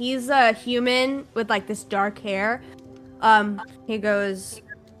right, he's a human with like this dark hair. He goes,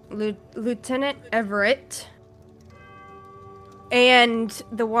 Lieutenant Everett. And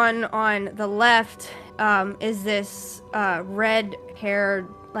the one on the left, is this, red-haired,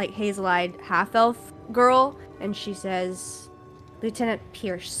 like hazel-eyed half-elf girl, and she says, Lieutenant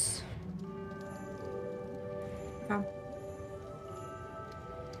Pierce.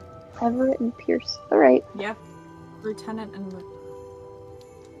 Everett and Pierce. Alright. Yep. Lieutenant and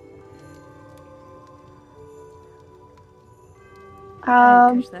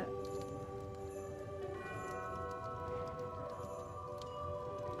I didn't catch that.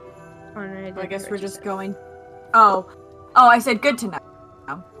 Oh, no, I I didn't guess hear we're what you just said. going. Oh, I said good to know.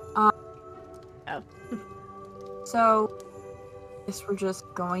 Oh. So, I guess we're just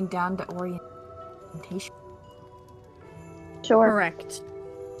going down to orientation. Sure. Correct.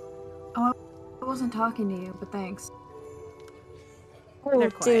 I wasn't talking to you, but thanks. Oh,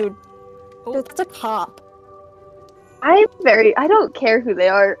 They're quiet. dude. That's a cop. I don't care who they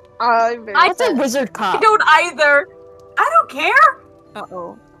are. I'm very... That's a wizard I cop. don't either. I don't care.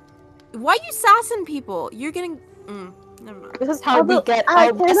 Uh-oh. Why you sassing people? You're getting. Never mind. This is how we Although, get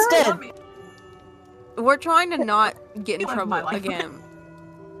I cannot- arrested. We're trying to not get in Live trouble my life. again.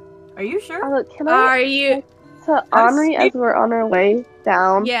 Are you sure? Can I... Are you? To Henri, as we're on our way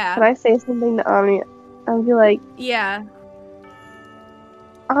down, Yeah. can I say something to Henri? I'll be like, Yeah.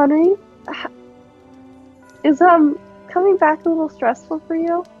 Henri, is coming back a little stressful for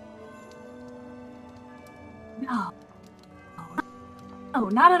you? No. No,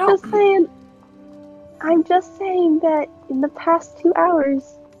 not at all. Just saying. I'm just saying that in the past 2 hours,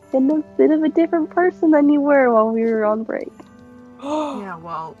 you've been a bit of a different person than you were while we were on break. Yeah,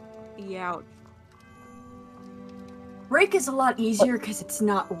 well, Yeah. break is a lot easier because it's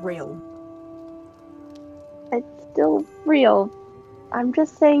not real. It's still real. I'm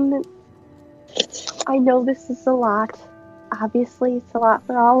just saying that I know this is a lot. Obviously, it's a lot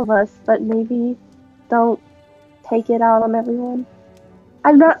for all of us, but maybe don't take it out on everyone.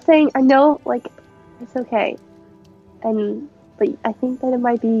 I'm not saying, I know, like, it's okay. But I think that it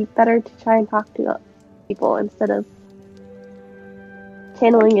might be better to try and talk to people instead of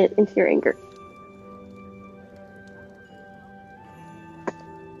channeling it into your anger.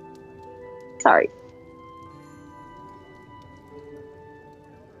 Sorry.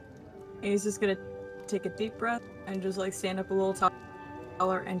 He's just gonna take a deep breath and just like stand up a little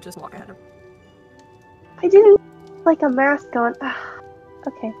taller and just walk ahead of him. I didn't like a mask on.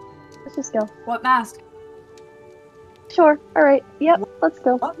 Okay, let's just go. What mask? Sure. All right. Yep. Let's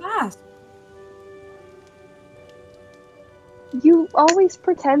go. What mask? You always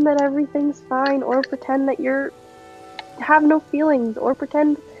pretend that everything's fine, or pretend that you're have no feelings, or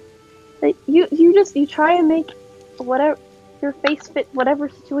pretend that you try and make whatever your face fit whatever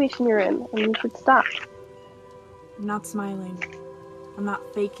situation you're in, and you should stop. I'm not smiling. I'm not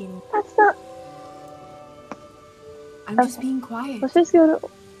faking. That's not. I'm just Okay. being quiet. Let's just go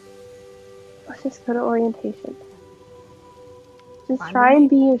to orientation. Just Fine try with and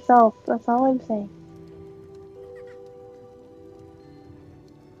be yourself. That's all I'm saying.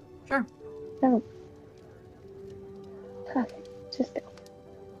 Sure. No. Okay, just go.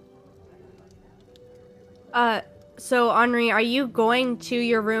 So Henri, are you going to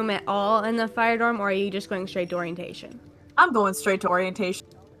your room at all in the fire dorm, or are you just going straight to orientation? I'm going straight to orientation.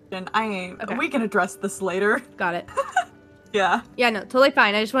 I ain't. Okay. We can address this later. Got it. Yeah. Yeah, no, totally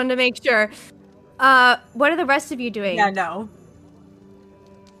fine. I just wanted to make sure. What are the rest of you doing? Yeah. No.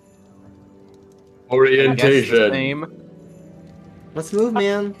 I guess the same. Let's move,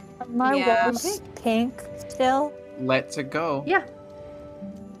 man. My Yeah. walls pink still. Let's go. Yeah.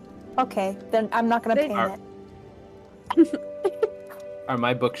 Okay, then I'm not gonna They paint are- it. Are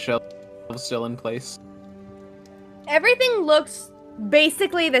my bookshelves still in place? Everything looks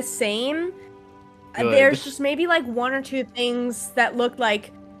basically the same. Good. There's just maybe like one or two things that looked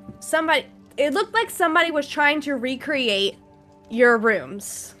like somebody. It looked like somebody was trying to recreate your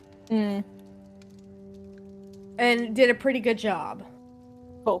rooms Mm. and did a pretty good job.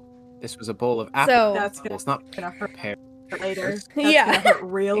 This was a bowl of So- apples. That's gonna, It's not gonna hurt prepared. later. That's Yeah. gonna hurt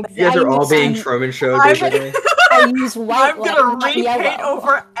real. You guys are all being I'm- Truman Showed, I'm- basically. I use white I'm light, gonna not repaint yellow.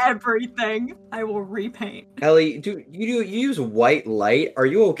 over everything. I will repaint. Ellie, you use white light? Are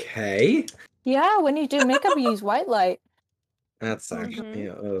you okay? Yeah, when you do makeup, you use white light. That's actually, Mhm.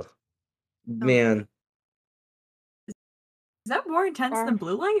 yeah, ugh. Man, Is that more intense than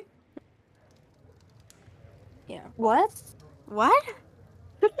blue light? Yeah. What? What?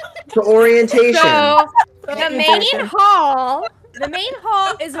 for orientation. So the Thank you, main Jason. hall,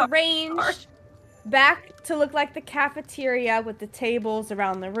 is arranged back to look like the cafeteria with the tables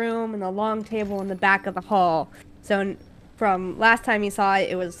around the room and the long table in the back of the hall. So from last time you saw it,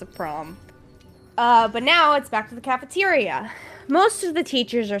 it was the prom. But now it's back to the cafeteria. Most of the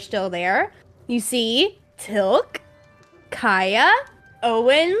teachers are still there. You see Tilk, Kaya,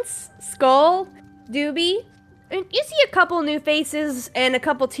 Owens, Skull, Doobie. And you see a couple new faces and a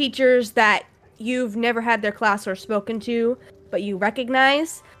couple teachers that you've never had their class or spoken to, but you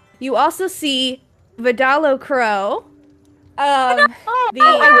recognize. You also see Vidalo Crow. I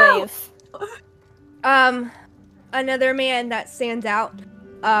wave. Another man that stands out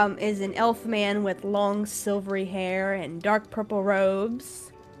is an elf man with long silvery hair and dark purple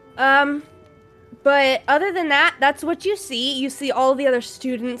robes. But other than that, that's what you see. You see all the other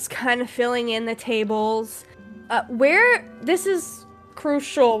students kind of filling in the tables. This is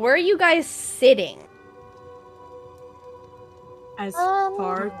crucial. Where are you guys sitting? As Um,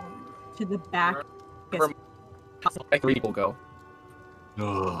 far to the back as From- Like 3 people go.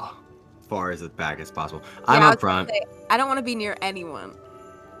 Ugh, as far as back as possible. Yeah, I'm I up was gonna front. say, I don't want to be near anyone.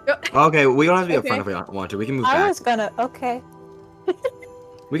 Okay, we don't have to be up Okay. front if we don't want to. We can move I back. was gonna. Okay.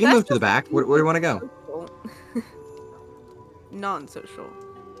 We can That's move to the back. Where do you want to go? Non-social.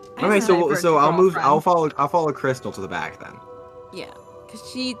 Okay, a so favorite I'll move. girlfriend. I'll follow Crystal to the back then. Yeah, because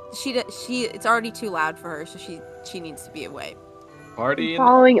she it's already too loud for her, so she needs to be away. Party in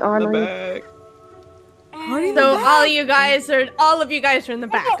Following the Henri. back. So all of you guys are in the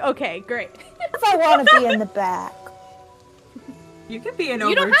back. Okay, great. If I want to be in the back. You can be an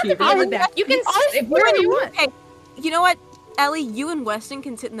You don't have to be overachiever. in the back. You can I sit wherever you want. Hey, you know what, Ellie? You and Weston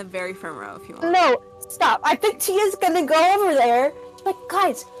can sit in the very front row if you want. No, stop. I think Tia's gonna go over there. Like,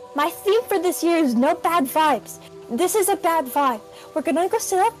 guys, my theme for this year is no bad vibes. This is a bad vibe. We're gonna go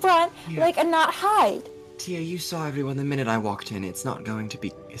sit up front, Yeah. and not hide. Tia, you saw everyone the minute I walked in. It's not going to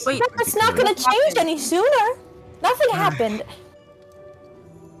be. Wait, It's not gonna change any sooner. Nothing happened.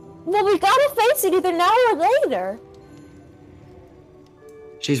 Well, we gotta face it either now or later.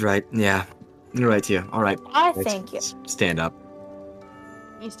 She's right. Yeah, you're right, Tia. All right. I Let's thank you. Stand up.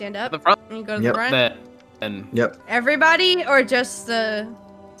 You stand up The front. and you go to Yep. the front. That and Yep. Everybody or just the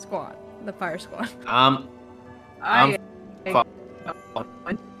squad, the fire squad? I,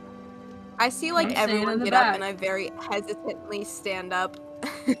 I see like I'm staying everyone in the get up, back. and I very hesitantly stand up.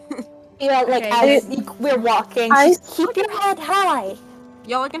 Yeah, like Okay, as we're walking, I- just keep your head high.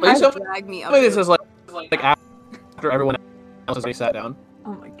 Y'all are gonna Wait, have so- to drag me up. Wait, this is like after everyone else has sat down.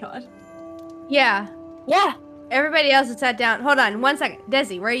 oh my god. Yeah. Yeah. Everybody else has sat down. Hold on, 1 second.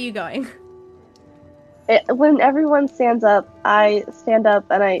 Desi, where are you going? When everyone stands up, I stand up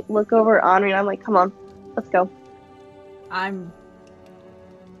and I look over at Henri and I'm like, come on, let's go. I'm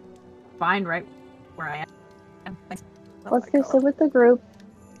fine right where I am. Let's go sit with the group.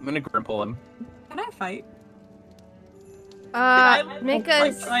 I'm gonna grapple him. Can I fight? Make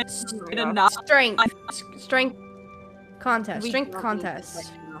like, a try to not- strength contest. We Strength don't contest. need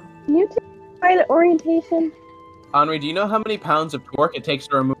this right now. Can you take fight orientation? Henri, do you know how many pounds of torque it takes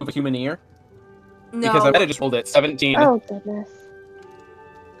to remove a human ear? No. Because I might have just rolled it. 17. Oh, goodness.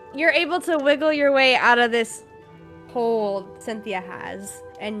 You're able to wiggle your way out of this hold Cynthia has,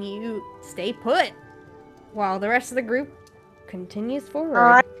 and you stay put while the rest of the group continues forward.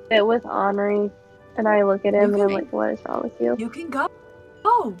 I sit with Henri and I look at him You and I'm can- like, what is wrong with you? You can go.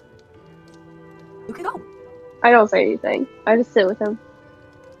 Oh. You can go. I don't say anything. I just sit with him.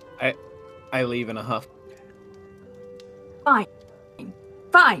 I leave in a huff. Fine.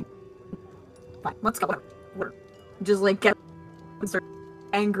 Fine. Fine. Let's go. We're just like get and start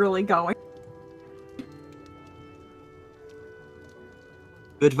angrily going.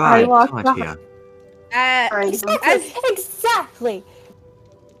 Good I vibe. walk Come on, behind- Tia. Exactly. Exactly.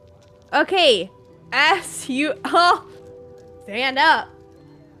 Okay, as you all stand up,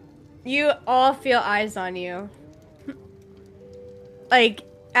 you all feel eyes on you. Like,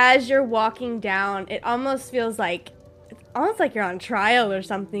 as you're walking down, it almost feels like you're on trial or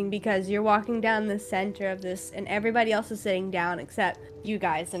something, because you're walking down the center of this and everybody else is sitting down except you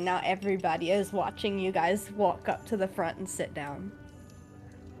guys, and now everybody is watching you guys walk up to the front and sit down.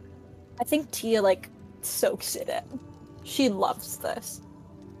 I think Tia like soaks it in. She loves this.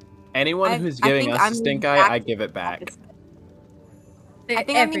 Anyone who's giving us a stink eye, I give it back. I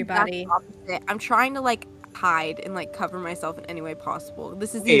think Everybody. I'm the exact opposite. I'm trying to like hide and like cover myself in any way possible.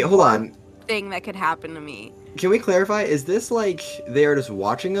 This is the Hey, hold on. thing that could happen to me. Can we clarify? Is this like they're just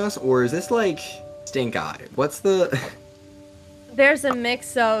watching us, or is this like stink eye? What's the? There's a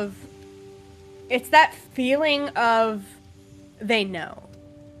mix of, it's that feeling of they know.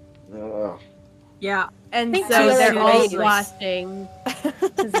 Yeah. And Think so Tia they're all knows. watching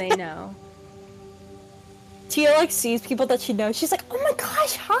because they know. Tia like sees people that she knows. She's like, "Oh my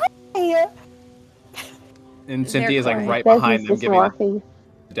gosh, hi!" And They're Cynthia's like quiet. right Desi's behind them, just giving walking.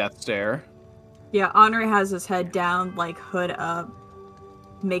 a death stare. Yeah, Henri has his head down, like hood up,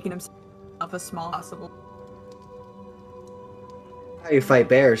 making himself as small as possible. How you fight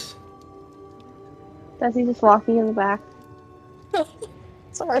bears? Desi's just walking in the back.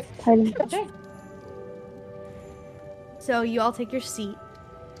 Sorry. Tiny. Okay. So you all take your seat,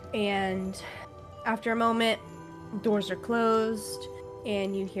 and after a moment, doors are closed,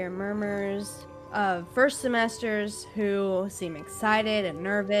 and you hear murmurs of first semesters who seem excited and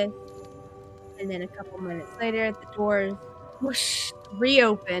nervous. And then a couple minutes later, the doors whoosh,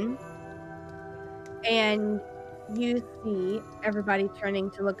 reopen, and you see everybody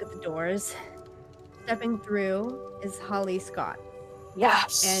turning to look at the doors. Stepping through is Holly Scott,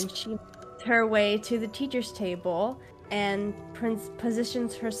 Yes. and she makes her way to the teacher's table and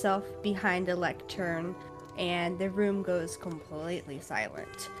positions herself behind a lectern, and the room goes completely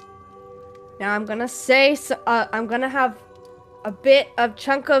silent. Now I'm gonna say, I'm gonna have a bit of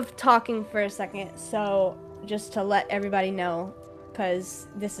chunk of talking for a second, so just to let everybody know, because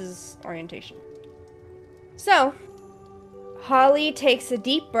this is orientation. So, Holly takes a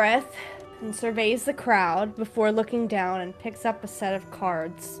deep breath and surveys the crowd before looking down and picks up a set of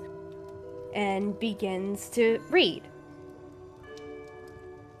cards and begins to read.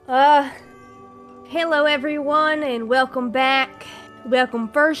 Hello everyone and welcome back. Welcome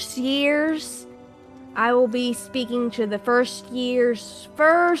first years. I will be speaking to the first years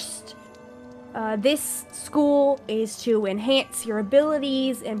first. This school is to enhance your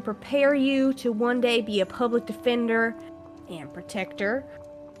abilities and prepare you to one day be a public defender and protector.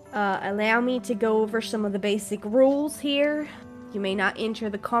 Allow me to go over some of the basic rules here. You may not enter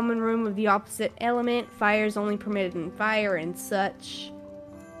the common room of the opposite element. Fire is only permitted in fire and such.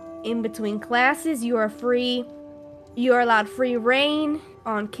 In between classes, you are allowed free reign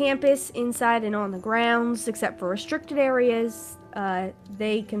on campus, inside and on the grounds, except for restricted areas.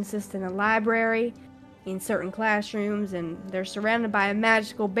 They consist in a library, in certain classrooms, and they're surrounded by a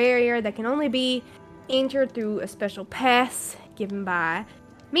magical barrier that can only be entered through a special pass given by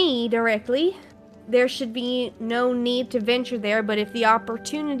me directly. There should be no need to venture there, but if the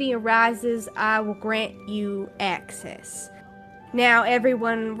opportunity arises, I will grant you access. Now,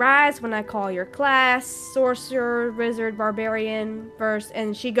 everyone rise when I call your class. Sorcerer, Wizard, Barbarian, first,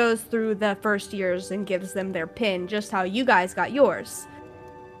 and she goes through the first years and gives them their pin, just how you guys got yours.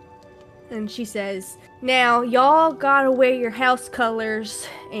 And she says, now, y'all gotta wear your house colors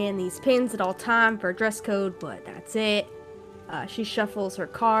and these pins at all time for a dress code, but that's it. She shuffles her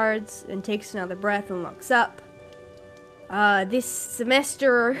cards and takes another breath and looks up. This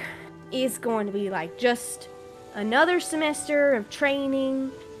semester is going to be like just another semester of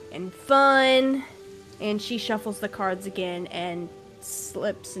training and fun. And she shuffles the cards again and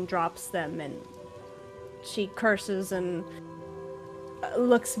slips and drops them, and she curses and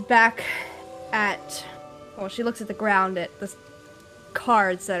looks back at, well, she looks at the ground at the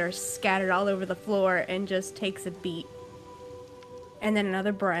cards that are scattered all over the floor and just takes a beat. And then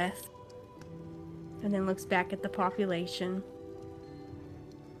another breath. And then looks back at the population.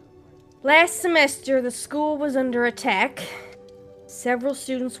 Last semester, the school was under attack. Several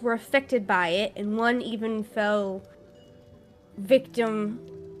students were affected by it, and one even fell victim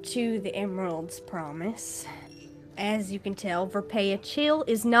to the Emerald's promise. As you can tell, Verpeia Chill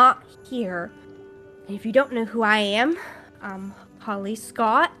is not here. And if you don't know who I am, I'm Holly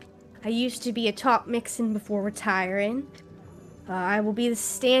Scott. I used to be a top Mixon before retiring. I will be the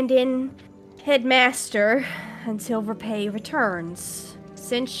stand-in headmaster until Verpeia returns.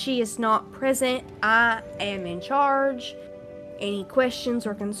 Since she is not present, I am in charge. Any questions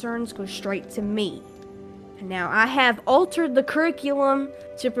or concerns go straight to me. And now I have altered the curriculum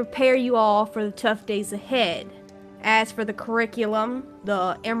to prepare you all for the tough days ahead. As for the curriculum,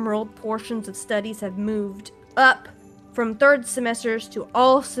 the Emerald portions of studies have moved up from third semesters to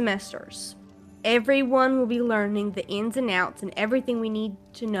all semesters. Everyone will be learning the ins and outs and everything we need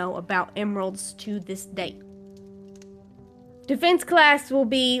to know about Emeralds to this date. Defense class will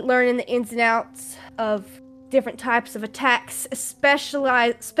be learning the ins and outs of different types of attacks,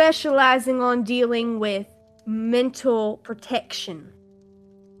 specializing on dealing with mental protection.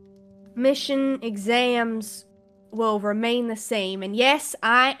 Mission exams will remain the same, and yes,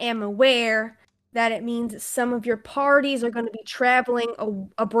 I am aware that it means that some of your parties are going to be traveling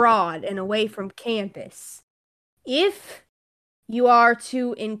abroad and away from campus. If you are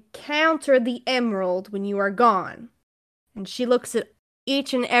to encounter the Emerald when you are gone, and she looks at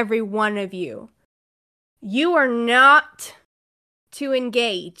each and every one of you, you are not to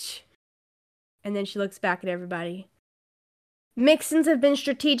engage. And then she looks back at everybody. Mixons have been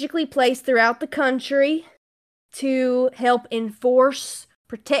strategically placed throughout the country to help enforce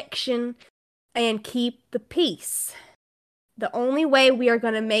protection and keep the peace. The only way we are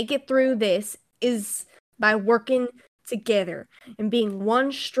going to make it through this is by working together and being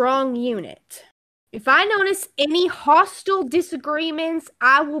one strong unit. If I notice any hostile disagreements,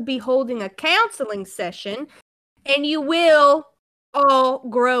 I will be holding a counseling session, and you will all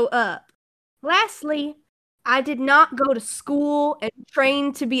grow up. Lastly, I did not go to school and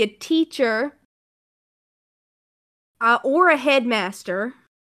train to be a teacher or a headmaster.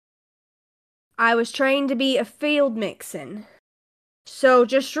 I was trained to be a field Mixon. So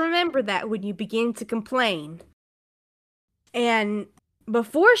just remember that when you begin to complain. And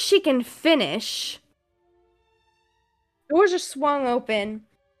before she can finish, doors are swung open,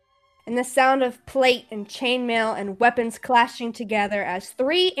 and the sound of plate and chainmail and weapons clashing together as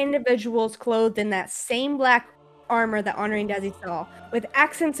three individuals clothed in that same black armor that Honoring Desi saw, with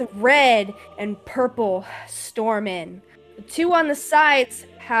accents of red and purple, storm in. The two on the sides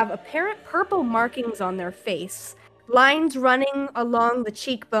have apparent purple markings on their face, lines running along the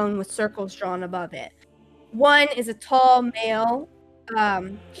cheekbone with circles drawn above it. One is a tall male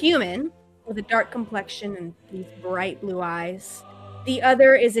human with a dark complexion and these bright blue eyes. The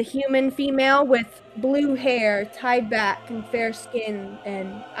other is a human female with blue hair tied back and fair skin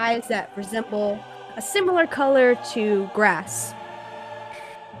and eyes that resemble a similar color to grass.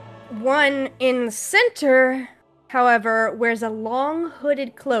 One in the center, however, wears a long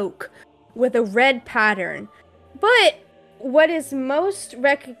hooded cloak with a red pattern. But what is most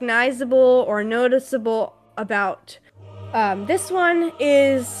recognizable or noticeable about this one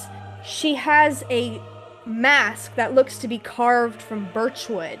is she has a mask that looks to be carved from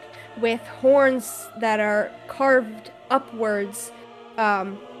birchwood with horns that are carved upwards,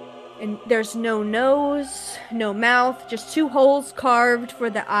 and there's no nose, no mouth, just two holes carved for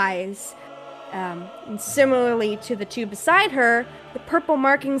the eyes. And similarly to the two beside her, the purple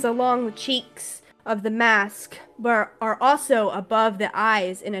markings along the cheeks of the mask are also above the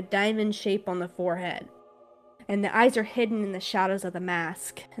eyes in a diamond shape on the forehead. And the eyes are hidden in the shadows of the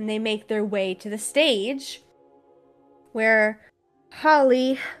mask, and they make their way to the stage, where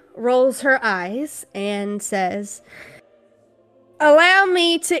Holly rolls her eyes and says, "Allow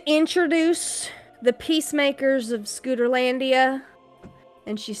me to introduce the peacemakers of Scooterlandia,"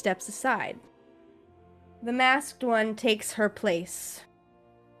 and she steps aside. The masked one takes her place.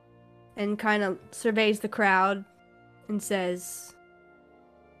 and kind of surveys the crowd and says,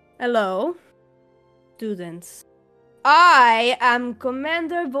 "Hello, students. I am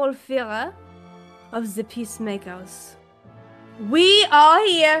Commander Volfira of the Peacemakers. We are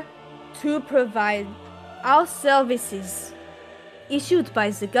here to provide our services issued by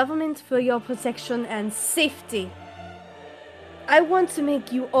the government for your protection and safety. I want to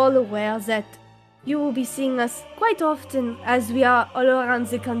make you all aware that you will be seeing us quite often as we are all around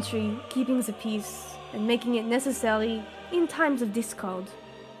the country, keeping the peace and making it necessary in times of discord.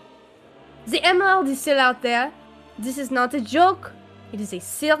 The Emerald is still out there. This is not a joke. It is a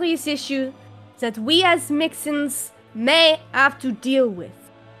serious issue that we as Mixons may have to deal with.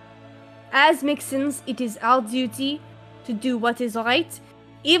 As Mixons, it is our duty to do what is right,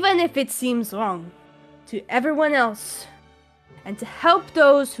 even if it seems wrong, to everyone else, and to help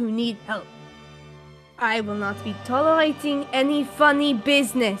those who need help. I will not be tolerating any funny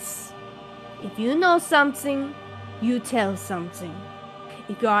business. If you know something, you tell something.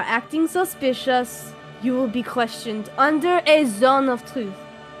 If you are acting suspicious, you will be questioned under a zone of truth.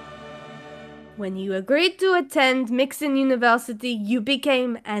 When you agreed to attend Mixon University, you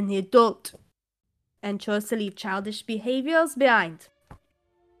became an adult and chose to leave childish behaviors behind.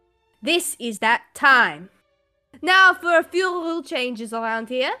 This is that time. Now for a few rule changes around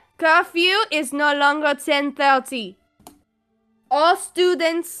here. Curfew is no longer 10:30. All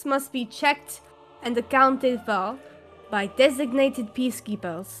students must be checked and accounted for by designated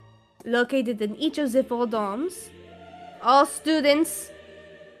peacekeepers located in each of the 4 dorms. All students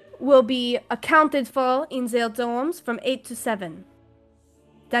will be accounted for in their dorms from 8 to 7.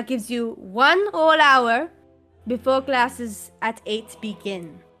 That gives you 1 whole hour before classes at 8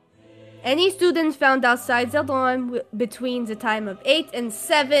 begin. Any student found outside their dorm between the time of 8 and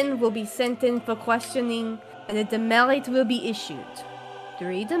 7 will be sent in for questioning, and a demerit will be issued.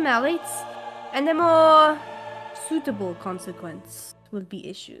 3 demerits, and a more suitable consequence will be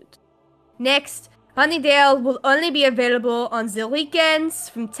issued. Next, Honeydale will only be available on the weekends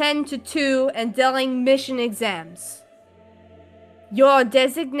from 10 to 2 and during mission exams. Your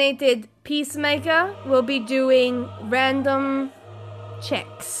designated peacemaker will be doing random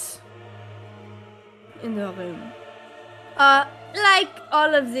checks in the room. Like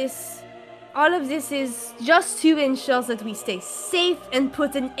all of this is just to ensure that we stay safe and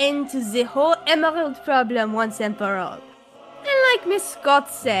put an end to the whole Emerald problem once and for all. And like Miss Scott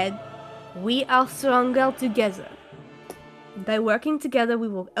said, we are stronger together. By working together, we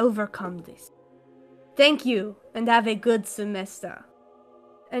will overcome this. Thank you, and have a good semester.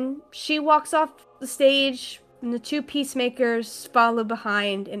 And she walks off the stage, and the 2 peacemakers follow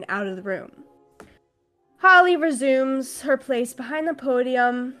behind and out of the room. Holly resumes her place behind the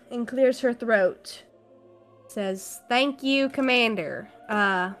podium and clears her throat. Says, "Thank you, Commander.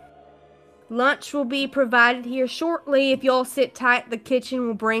 Lunch will be provided here shortly. If y'all sit tight, the kitchen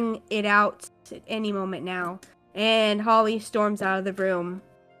will bring it out at any moment now." And Holly storms out of the room.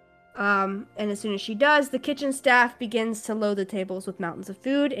 And as soon as she does, the kitchen staff begins to load the tables with mountains of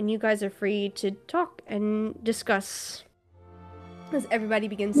food, and you guys are free to talk and discuss as everybody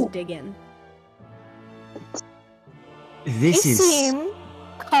begins to dig in. This They is seem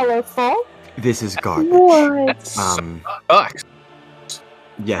colorful. this is garbage. What? Sucks.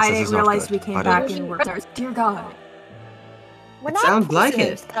 Yes, I this didn't is not realize good, we came but back it- and were stars. Dear God. We're It not sounds like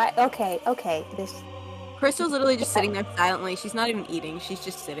prisoners, it. Okay. This. Crystal's literally just sitting there silently. She's not even eating. She's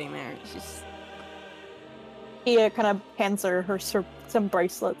just sitting there. She's Tia kind of hands her some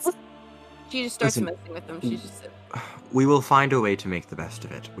bracelets. She just starts Listen. messing with them. She's just We will find a way to make the best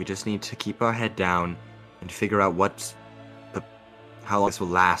of it. We just need to keep our head down and figure out how long this will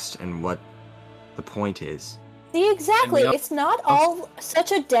last and what the point is. See, exactly. And we It's not all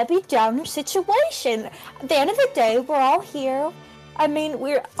such a Debbie Downer situation. At the end of the day, we're all here. I mean,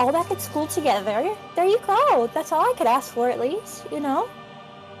 we're all back at school together. There you go. That's all I could ask for, at least, you know?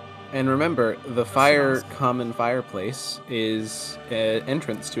 And remember, the common fireplace is an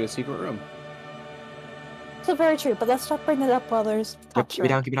entrance to a secret room. So very true, but let's not bring that up while there's Yep, top keep it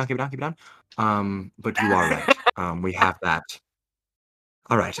down, keep it down, keep it down, keep it down. But you are right. We have that.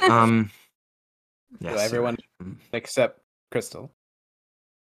 All right. Yes. So everyone you're right. except Crystal.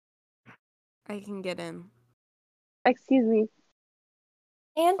 I can get in. Excuse me.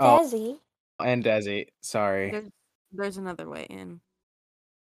 And Oh. Desi. And Desi. Sorry. There's another way in.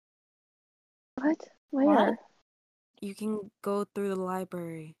 What? Where? What? You can go through the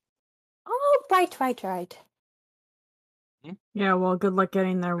library. Oh, right. Yeah, well, good luck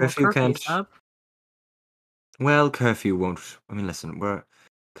getting there while Curfew curfew's can't- up. Well, curfew won't. I mean, listen,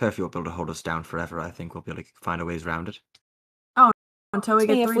 curfew won't be able to hold us down forever. I think we'll be able to find a ways around it. until we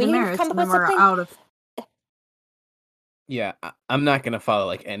Hey, get if 3 we need to demerits, come and up then with we're something- out of. Yeah, I'm not gonna follow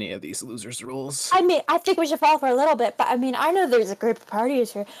like any of these losers' rules. I mean, I think we should follow for a little bit, but I mean, I know there's a group of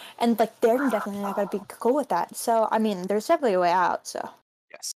parties here, and like they're definitely not gonna be cool with that. So I mean, there's definitely a way out. So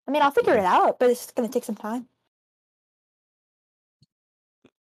Yes. I mean, I'll figure it out, but it's gonna take some time.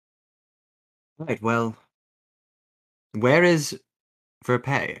 Right. Well, where is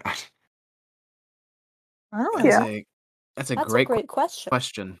Verpay? Oh, That's Yeah. that's a that's great a great question.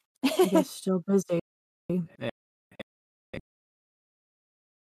 question. I guess still busy.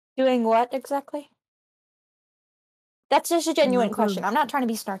 Doing what exactly? That's just a genuine clue. question. I'm not trying to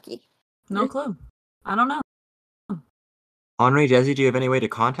be snarky. No clue. I don't know. Henri, Desi, do you have any way to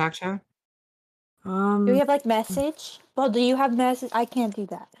contact her? Do we have like message? Well, do you have message? I can't do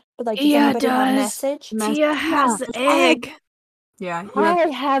that. But like, does Tia anybody have does. message? Tia has the egg. Yeah. I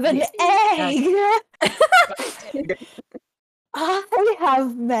have an egg. I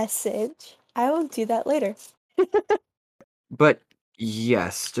have message. I will do that later. But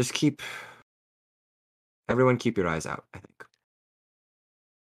yes, just everyone keep your eyes out, I think.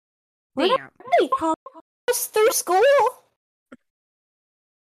 Damn. Hey, us through school.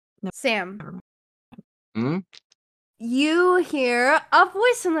 Sam, Hmm? you hear a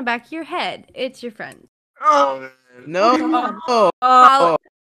voice in the back of your head. It's your friend. Oh No. Follow-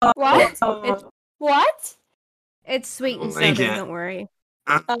 What? It's, What? it's sweet and Thank sober, you. don't worry.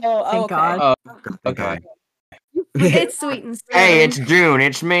 Oh, Thank okay. God. Okay. It's sweet and sober. Hey, it's June.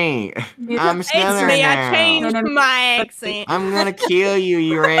 It's me. I'm It's Sneller me, I now. changed my accent. I'm gonna kill you,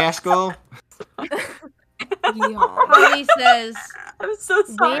 you rascal. Holly says, I'm so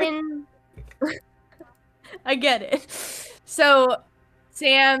sorry. when... I get it. So,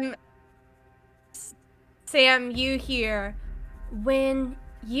 Sam, you hear, when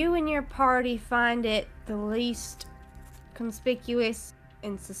you and your party find it the least conspicuous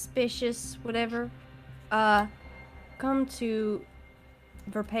and suspicious, whatever, come to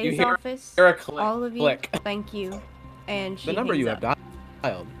Verpay's hear- office. Hear a click. All of you, Click. thank you. And she The number hangs you up. have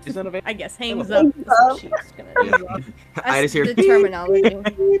dialed is unavailable. I guess hangs Hello. up. Is what she's gonna do. I just hear the terminology.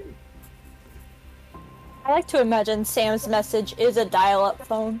 I like to imagine Sam's message is a dial-up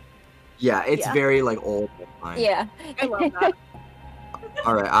phone. Yeah, it's Yeah. very like old. Yeah. I love that.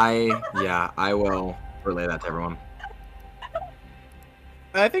 All right, I will relay that to everyone.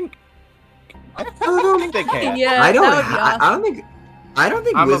 I think they can. Yeah, I don't. that would be awesome. I don't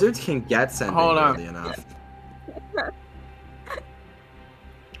think I'm a- wizards can get sending Hold on. early enough.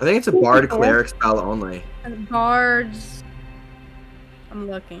 I think it's a bard cleric spell only. And bards. I'm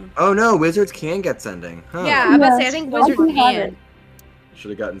looking. Oh no, wizards can get sending. Huh. Yeah, I was about to say, I Yes, think I wizards do have can. it. Should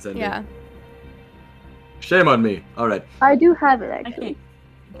have gotten sending. Yeah. Shame on me. All right. I do have it I actually.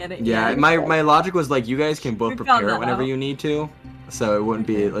 can't get it. Yeah, yet. my logic was like you guys can both We found prepare that it whenever out. you need to, so it wouldn't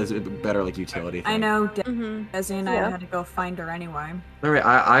be it's a better like utility thing. I know Mm-hmm. Desi and I Yeah. had to go find her anyway. All right,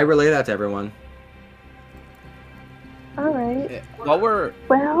 I relay that to everyone. Alright. While we're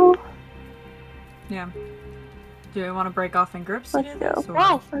Well, Yeah. Do we want to break off in groups to Let's do go. this? Or...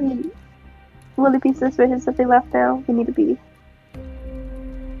 Right. I mean, will it be suspicious if they left now? We need to be.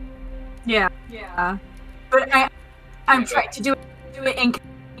 Yeah. Yeah. But I'm trying to do it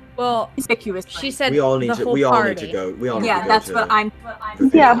Well, inconspicuously. she said We all need the to. whole We all party. need to go. We all need Yeah, to go that's to what I'm.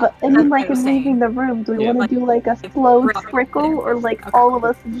 Yeah, but I mean, like, That's in what I'm leaving the room, do we Yeah. want to do like a slow trickle or like all of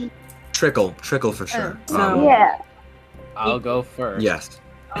us? trickle for sure. So- Yeah. I'll go first. Yes.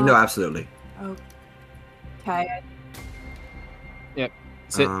 No, absolutely. Okay.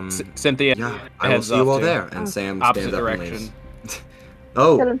 Cynthia. Yeah, I will heads see you off all to there, and Sam opposite stands up and direction. leaves.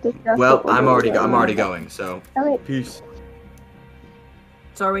 Oh, Could have discussed well, what we're I'm doing. already going. So Alright. peace.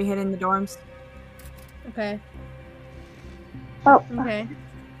 So are we hitting the dorms? Okay. Oh, Okay.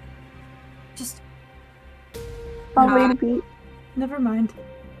 Just I'll wait a beat. never mind.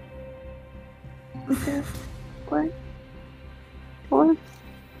 Okay. What? What?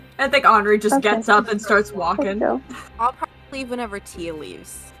 I think Henri just Okay. gets up and starts Let's walking. go. I'll probably leave whenever Tia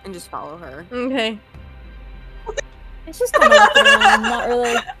leaves and just follow her. Okay. It's just kind of looking around, not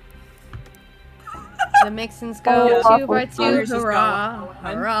really. The Mixons go Oh, 2 by awful. 2. Just go. Hurrah!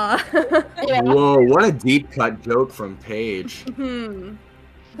 Hurrah! Yeah. Whoa, what a deep cut joke from Paige. Hmm.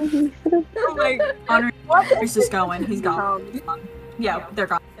 Maybe we should've- Oh my Henri is just going. He's gone. He's gone. Yeah, they're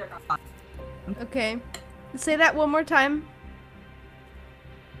gone. They're gone. Okay. Say that one more time.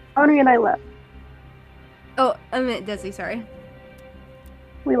 Henri and I left. Oh, I meant Desi, sorry.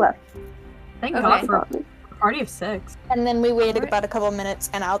 We left. Thank Okay. God for Probably. a party of 6. And then we waited Alright. about a couple minutes,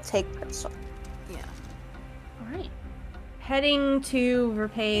 and I'll take this one. Alright. Heading to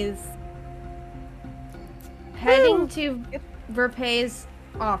Verpay's. Heading to Verpay's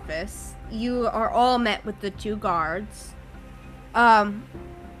office, you are all met with the 2 guards.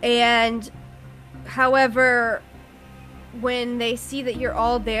 And however, when they see that you're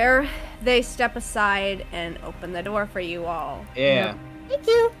all there, they step aside and open the door for you all. Yeah. Thank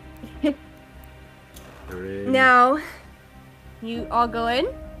you. Now, you all go in?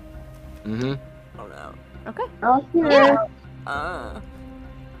 Mm-hmm. Oh no. Okay. I'll hear.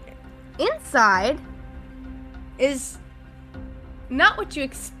 Inside is not what you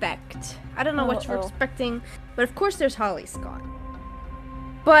expect. I don't know what you're expecting, but of course there's Holly Scott.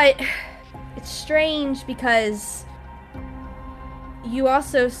 But it's strange because you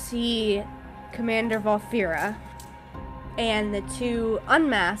also see Commander Volfira and the 2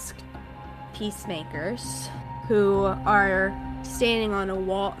 unmasked peacemakers who are standing by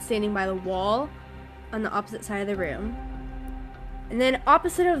the wall on the opposite side of the room. And then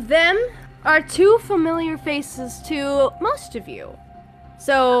opposite of them are 2 familiar faces to most of you.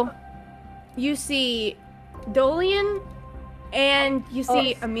 So you see Dolian and you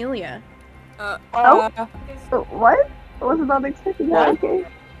see Amelia. What? I was not expecting that. Okay.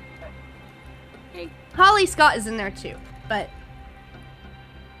 Holly Scott is in there too, but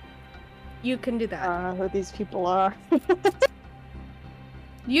you can do that. I don't know who these people are.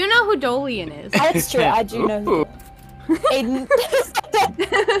 You know who Dolian is. That's true. I do know who. Aiden.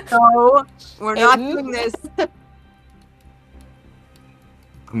 No, we're not Aiden? doing this.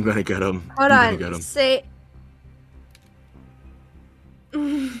 I'm gonna get him. Hold I'm gonna get on. him. Say.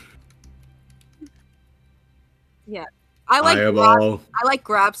 Yeah, I like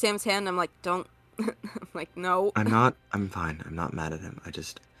grab Sam's hand. I'm like, don't. I'm like, no. I'm fine. I'm not mad at him. I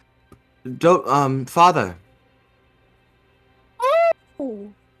just don't. Father.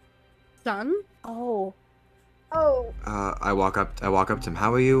 Oh. Son? Oh. I walk up to him.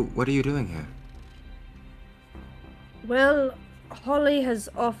 How are you? What are you doing here? Well, Holly has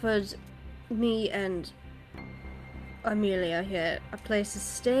offered me and Amelia here a place to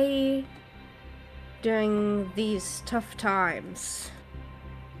stay during these tough times.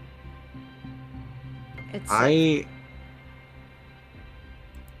 I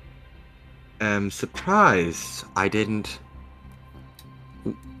am surprised. I didn't.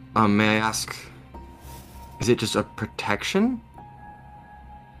 May I ask? Is it just a protection?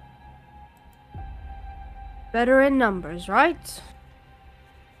 Better in numbers, right?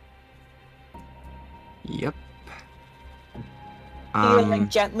 Yep. He like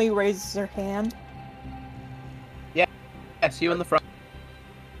gently raises her hand. Yes, you in the front.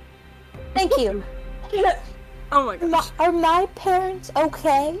 Thank you. Oh my gosh. Are my parents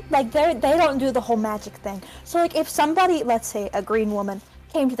okay? Like they don't do the whole magic thing. So like if somebody, let's say a green woman,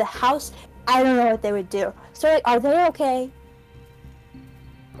 came to the house, I don't know what they would do. So like, are they okay?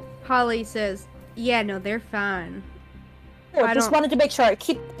 Holly says, yeah, no, they're fine. I just wanted to make sure.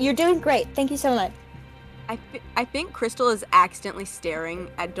 You're doing great. Thank you so much. I think Crystal is accidentally staring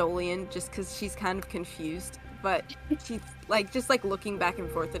at Dolian just because she's kind of confused. But she's like just like looking back and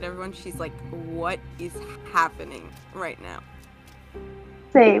forth at everyone. She's like, what is happening right now?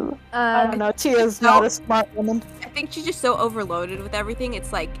 Same. I don't know. Tia's not a smart woman. I think she's just so overloaded with everything.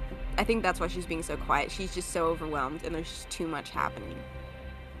 It's like, I think that's why she's being so quiet. She's just so overwhelmed and there's just too much happening.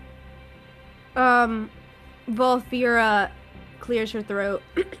 Volfira clears her throat.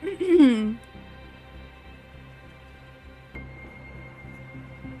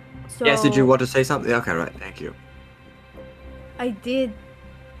 So, yes, did you want to say something? Okay, right, thank you. I did.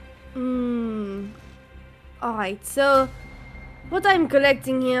 Alright, so what I'm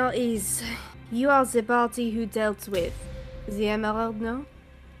collecting here is you are the party who dealt with the Emerald, no?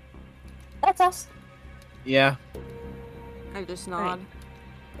 That's us. Yeah. I just nod.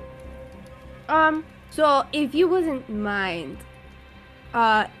 Right. So if you wouldn't mind,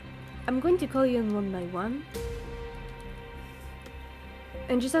 I'm going to call you in one by one.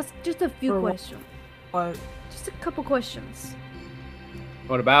 And just ask just a few questions. What? Just a couple questions.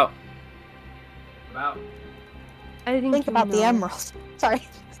 What about? I Think about the emerald. Sorry.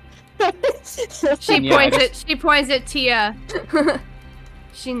 She points at Tia.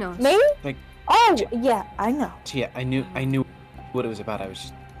 She knows. Me? Like, oh, yeah, I know. Yeah, I knew what it was about. I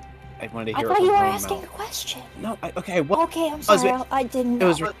wanted to I hear. thought it you were from her asking mouth. a question. No, okay. What? Okay, I'm sorry. I didn't know. It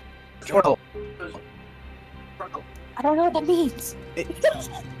was rhetorical. I don't know what that means.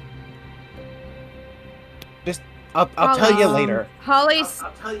 Just, I'll tell you later. Holly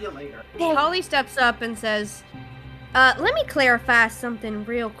steps up and says, let me clarify something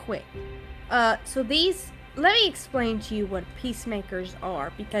real quick. So let me explain to you what peacemakers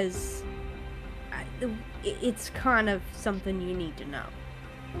are, because it's kind of something you need to know.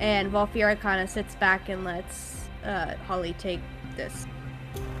 And Volfira kind of sits back and lets Holly take this.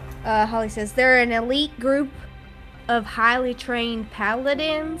 Holly says, they're an elite group of highly trained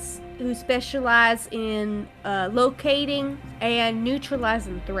paladins who specialize in locating and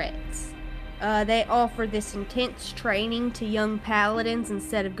neutralizing threats. They offer this intense training to young paladins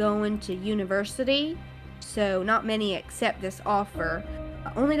instead of going to university, so not many accept this offer.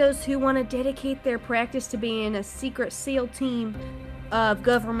 Only those who want to dedicate their practice to being a secret SEAL team of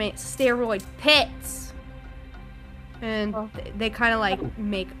government steroid pets. And they kind of like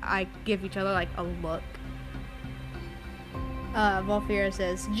give each other like a look. Volfira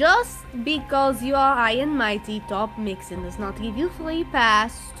says, just because you are high and mighty, top Mixon does not give you free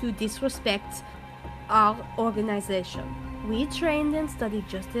pass to disrespect our organization. We trained and studied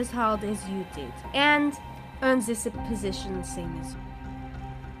just as hard as you did, and earned this position same as you.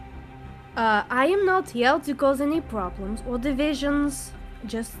 I am not here to cause any problems or divisions.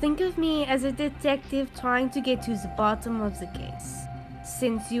 Just think of me as a detective trying to get to the bottom of the case.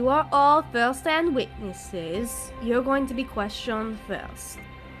 Since you are all first-hand witnesses, you're going to be questioned first.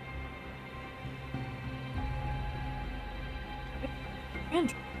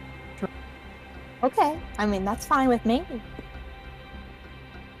 Okay, I mean, that's fine with me.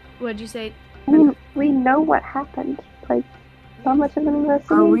 What'd you say? I mean, we know what happened. Like, how much of an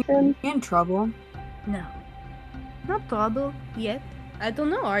investigation? In trouble. No. Not trouble yet. I don't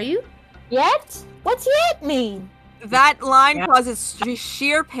know, are you? Yet? What's yet mean? That line causes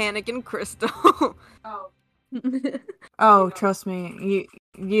sheer panic in Crystal. Oh, trust me,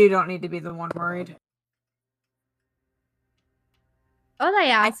 you don't need to be the one worried. All I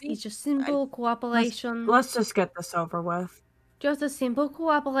ask is just simple cooperation. Let's just get this over with. Just a simple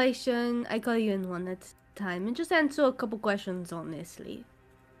cooperation. I call you in one at a time and just answer a couple questions honestly.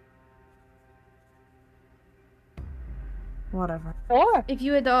 Whatever. Sure. If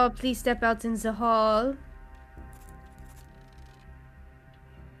you would all please step out in the hall.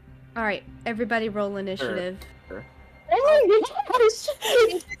 Alright, everybody roll initiative. Sure. Oh my gosh!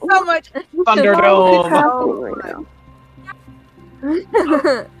 So much. What's Thunderdome. happening right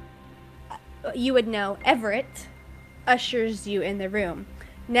now? You would know Everett ushers you in the room.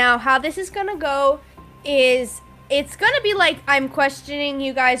 Now, how this is gonna go is it's gonna be like I'm questioning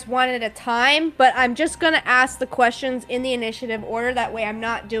you guys one at a time, but I'm just gonna ask the questions in the initiative order. That way I'm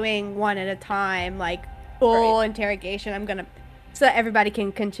not doing one at a time, like full interrogation. I'm gonna, so that everybody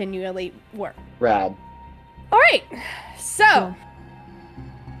can continually work. Rad. Alright, so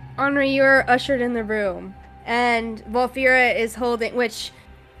Henri, you're ushered in the room, and Volfira is holding, which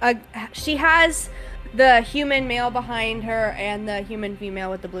she has the human male behind her and the human female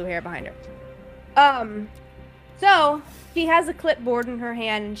with the blue hair behind her. So she has a clipboard in her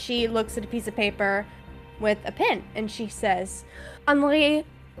hand, and she looks at a piece of paper with a pen, and she says, Henri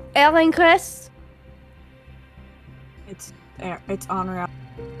Ehrencrest? It's Honor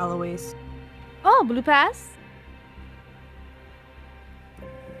Eloise. Oh, Blue Pass?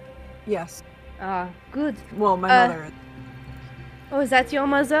 Yes. Good. Well, my mother. Oh, is that your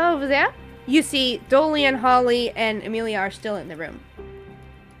mother over there? You see, Dolian, Holly, and Amelia are still in the room.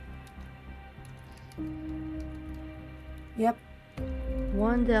 Yep.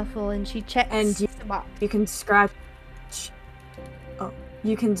 Wonderful, and she checks And the box. you can scratch. Oh,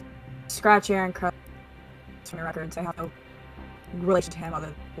 you can scratch Aaron Crest from your records. I have no relation to him other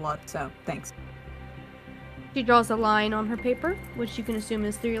than blood, so thanks. She draws a line on her paper, which you can assume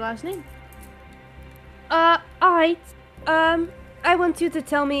is through your last name. Alright. I want you to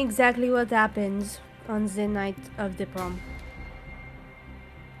tell me exactly what happened on the night of the prom.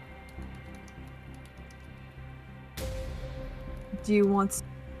 Do you want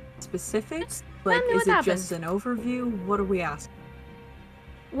specifics? Like, tell me is what it just an overview? What are we asking?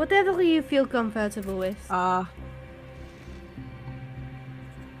 Whatever you feel comfortable with.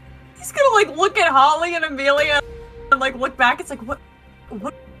 He's gonna like look at Holly and Amelia and like look back. It's like, what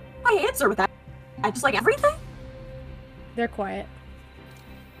my answer with that? I just like everything? They're quiet.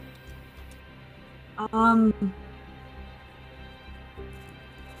 Oh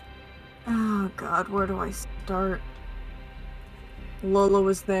god, where do I start? Lola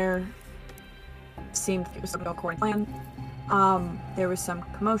was there. Seemed it was something according to plan. There was some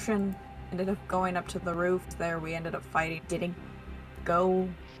commotion. Ended up going up to the roof there. We ended up fighting. Didn't go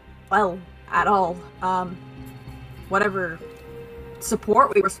well at all. Whatever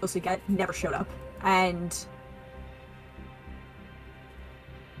support we were supposed to get never showed up. And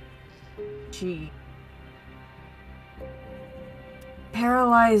she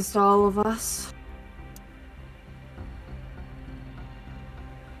paralyzed all of us.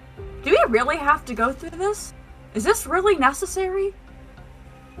 Do we really have to go through this? Is this really necessary?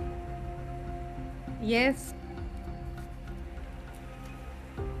 Yes.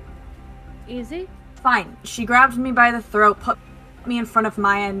 easy? Fine. She grabbed me by the throat, put me in front of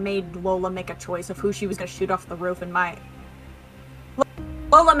Maya, and made Lola make a choice of who she was going to shoot off the roof, and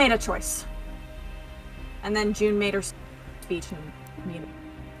Lola made a choice. And then June made her speech, and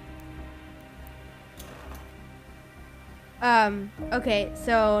Okay,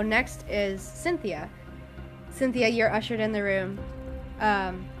 so next is Cynthia. Cynthia, you're ushered in the room.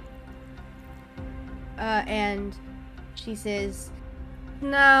 And she says,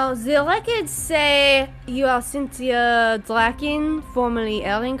 "Now, the records say you are Cynthia Draken, formerly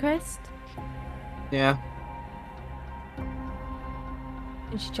Erlingcrest." Yeah.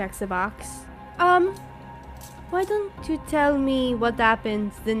 And she checks the box. Why don't you tell me what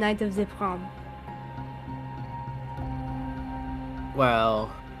happened the night of the prom?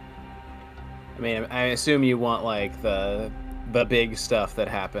 Well, I mean, I assume you want like the big stuff that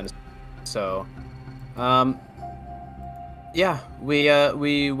happened. So, yeah,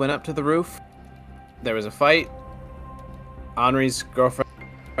 we went up to the roof. There was a fight. Henri's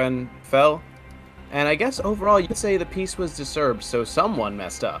girlfriend fell, and I guess overall you could say the peace was disturbed. So someone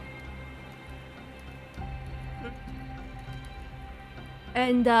messed up.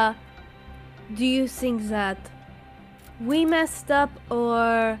 And do you think that we messed up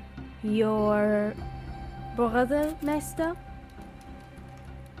or your brother messed up?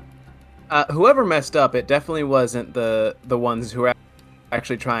 Whoever messed up, it definitely wasn't the ones who were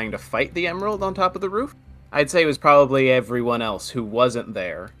actually trying to fight the emerald on top of the roof. I'd say it was probably everyone else who wasn't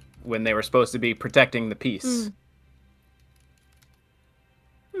there when they were supposed to be protecting the peace.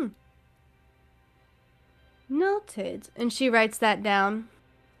 Noted. And she writes that down.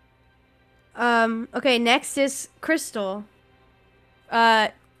 Okay, next is Crystal.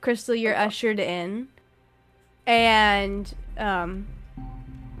 Crystal, you're ushered in. And,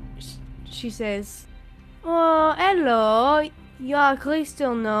 she says, "Oh, hello. You are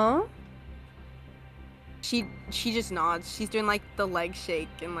Crystal, no?" She just nods. She's doing like the leg shake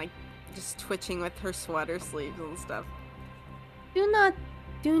and like just twitching with her sweater sleeves and stuff. Do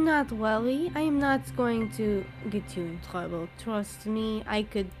not worry. I am not going to get you in trouble. Trust me. I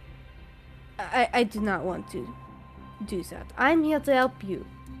do not want to do that. I'm here to help you.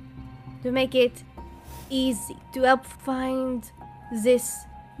 To make it easy. To help find this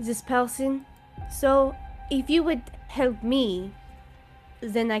person. So, if you would help me,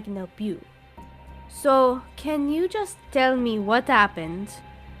 then I can help you. So, can you just tell me what happened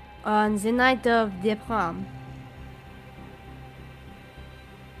on the night of the prom?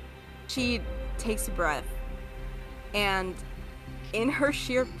 She takes a breath, and in her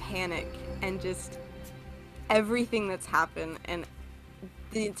sheer panic and just everything that's happened and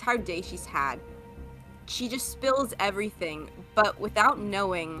the entire day she's had, she just spills everything, but without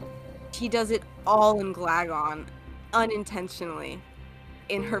knowing, she does it all in Glagon, unintentionally,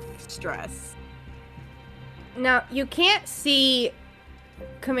 in her stress. Now, you can't see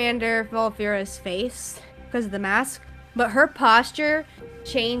Commander Volvira's face because of the mask, but her posture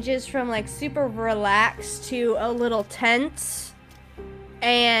changes from like super relaxed to a little tense,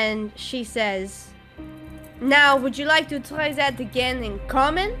 and she says, "Now, would you like to try that again in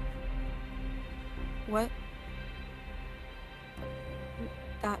common?" What?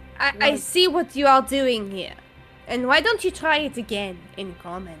 I see what you are doing here, and why don't you try it again in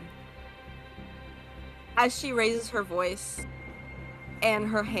common? As she raises her voice and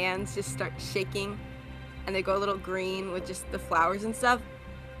her hands just start shaking and they go a little green with just the flowers and stuff,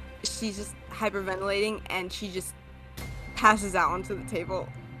 she's just hyperventilating and she just passes out onto the table.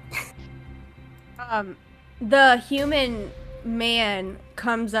 The human man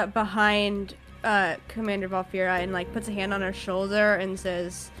comes up behind Commander Valfira and like puts a hand on her shoulder and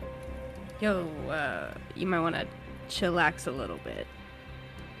says, "Yo, you might want to chillax a little bit."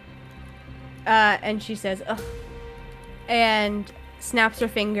 And she says, "Ugh," and snaps her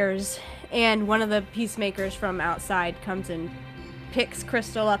fingers, and one of the peacemakers from outside comes and picks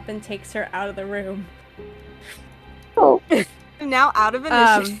Crystal up and takes her out of the room. Oh. I'm now out of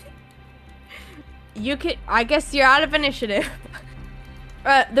initiative. I guess you're out of initiative.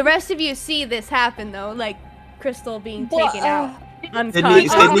 The rest of you see this happen though, like Crystal being taken out.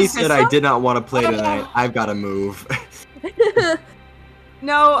 Sydney said, "I did not want to play tonight. I've got to move."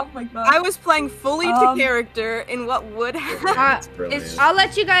 No, Oh my god. I was playing fully to character in what would happen. I'll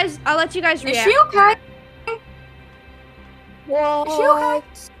let you guys react. Is she okay? What?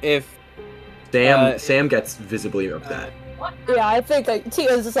 If Sam gets visibly upset. Yeah, I think like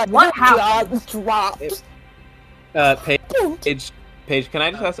Tia's just like, What jaw dropped. Paige, can I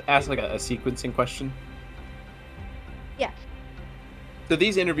just ask like a sequencing question? Yeah. So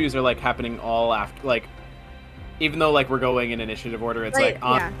these interviews are like happening all after, like, even though like we're going in initiative order, it's like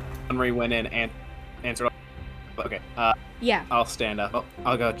on. Yeah. Henry went in and answered. Okay. Yeah. I'll stand up.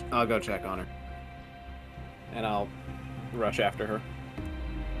 I'll go check on her. And I'll rush after her.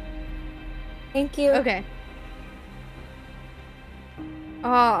 Thank you. Okay.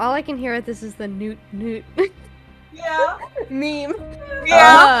 All I can hear at this is the newt Yeah. meme.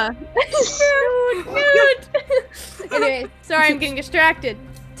 Yeah. Newt. Anyway, sorry, I'm getting distracted.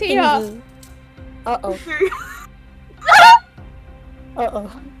 Tia. Uh-oh.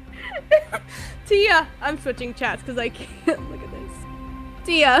 Uh-oh. Tia. I'm switching chats because I can't look at this.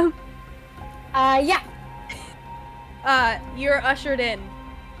 Tia. Yeah. You're ushered in.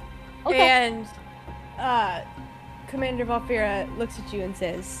 Okay. And Commander Valfira looks at you and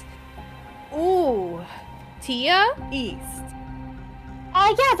says, "Ooh, Tia East."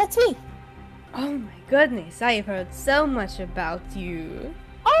 Yeah, that's me. Oh my goodness, I have heard so much about you.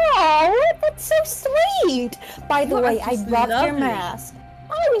 Oh, that's so sweet. By the You are way, I just love your lovely. mask.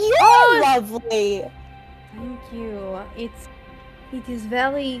 Oh, you're lovely. Thank you. It is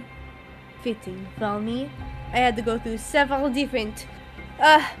very fitting for me. I had to go through several different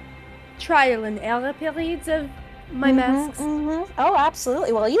trial and error periods of my masks. Oh,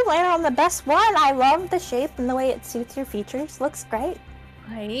 absolutely. Well, you landed on the best one. I love the shape and the way it suits your features. Looks great.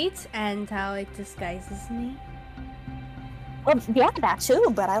 Right, and how it disguises me. Well, yeah, that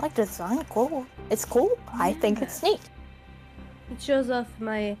too, but I like the design. Cool. It's cool. I think it's neat. It shows off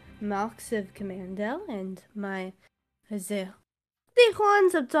my marks of commander and my the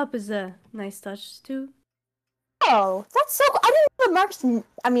horns up top is a nice touch too. Oh, that's so. I didn't know the marks.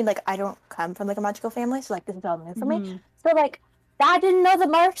 I mean, like, I don't come from like a magical family, so like this is all new for me. So like, I didn't know the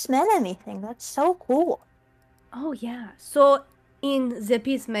marks meant anything. That's so cool. Oh yeah. So in the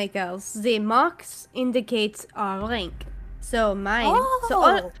peacemakers, the marks indicate our rank. So mine. So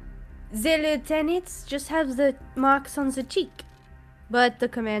all, the lieutenants just have the marks on the cheek, but the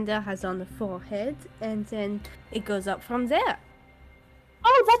commander has on the forehead, and then it goes up from there.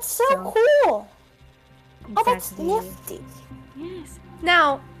 Oh, that's so cool. Oh, that's Exactly. nifty. Yes.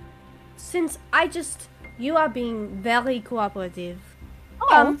 Now, since you are being very cooperative.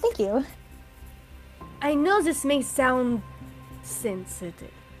 Oh, thank you. I know this may sound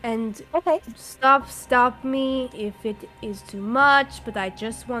sensitive, and Okay. stop me if it is too much, but I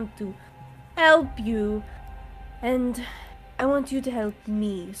just want to help you, and I want you to help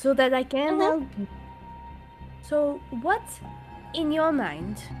me so that I can help you. So, what, in your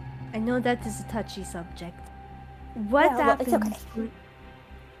mind, I know that is a touchy subject, what Yeah, well, it's happened okay.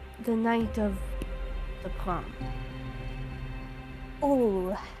 the night of the prom?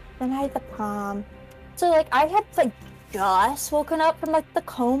 Ooh, the night of the prom. So like I had like just woken up from like the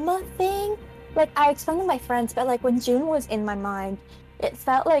coma thing. Like I explained to my friends, but like when June was in my mind, it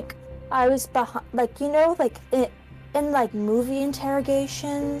felt like I was behind. Like like in like movie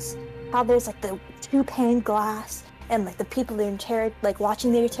interrogations, how there's like the two pane glass and like the people that like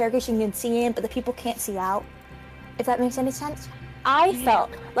watching the interrogation you can see in, but the people can't see out. If that makes any sense. I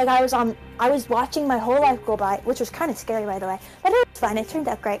felt like I was watching my whole life go by, which was kind of scary, by the way. But it was fine. It turned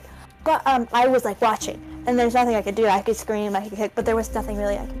out great. But I was like watching, and there's nothing I could do. I could scream, I could kick, but there was nothing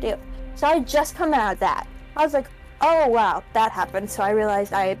really I could do. So I just come out of that. I was like, oh wow, that happened. So I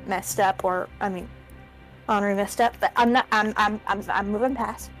realized I messed up, Honor messed up. But I'm not. I'm moving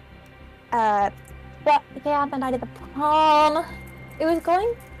past. But yeah, the night of the prom, it was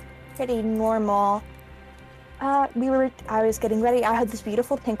going pretty normal. I was getting ready. I had this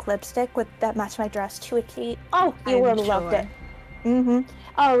beautiful pink lipstick that matched my dress to a T. Oh, you would have loved it.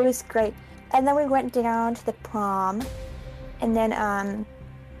 Oh, it was great. And then we went down to the prom, and then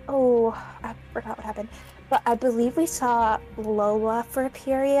oh, I forgot what happened. But I believe we saw Lola for a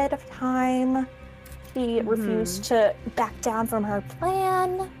period of time. She refused to back down from her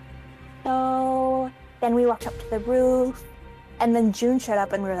plan. So then we walked up to the roof, and then June showed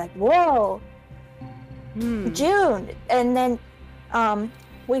up, and we were like, whoa. June, and then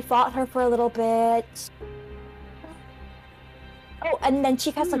we fought her for a little bit. Oh, and then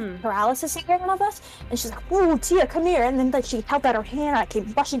she has like paralysis in front of us, and she's like, "Whoa, Tia, come here!" And then like she held out her hand, I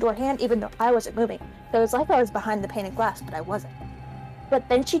came rushing to her hand, even though I wasn't moving. So it was like I was behind the painted glass, but I wasn't. But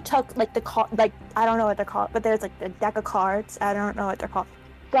then she took like the I don't know what they're called, but there's like the deck of cards. I don't know what they're called.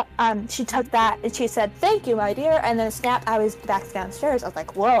 But she took that and she said, "Thank you, my dear." And then snap, I was back downstairs. I was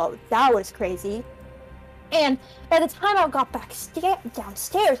like, "Whoa, that was crazy." And by the time I got back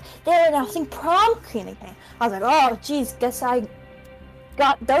downstairs, they were announcing prom queen again. I was like, oh, geez, guess I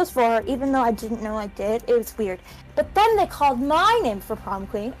got those for her, even though I didn't know I did. It was weird. But then they called my name for prom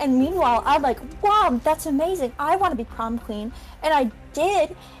queen, and meanwhile, I'm like, wow, that's amazing. I want to be prom queen, and I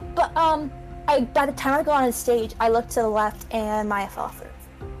did. But by the time I got on stage, I looked to the left, and Maya fell off the roof.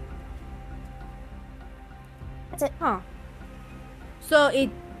 That's it. Huh. So it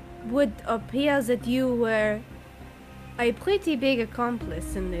would appear that you were a pretty big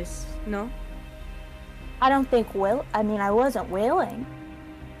accomplice in this, no? I don't think I wasn't willing.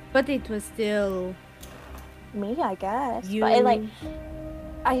 But it was still Me, I guess. you. But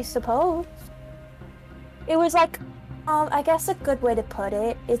I suppose. It was like, I guess a good way to put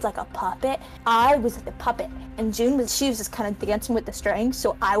it is like a puppet. I was the puppet, and she was just kind of dancing with the strings,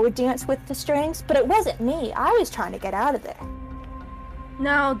 so I would dance with the strings, but it wasn't me. I was trying to get out of there.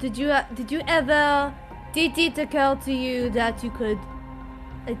 Now, did it occur to you that you could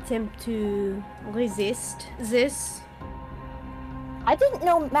attempt to resist this? I didn't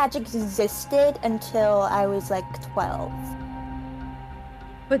know magic existed until I was like 12.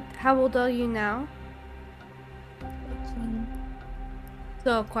 But how old are you now?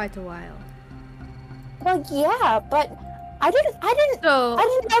 So quite a while. Well, yeah, but I didn't So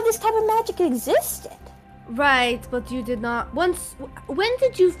know this type of magic existed. right, but you did not. When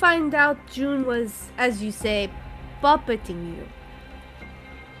did you find out June was, as you say, puppeting you?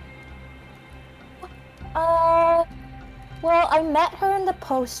 Well, I met her in the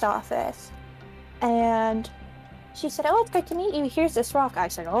post office, and she said, "Oh, it's great to meet you. Here's this rock." I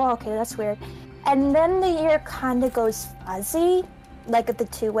said, "Oh, okay, that's weird." And then the year kind of goes fuzzy, like at the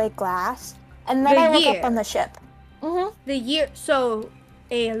two-way glass, and then The I woke year? up on the ship. The year, so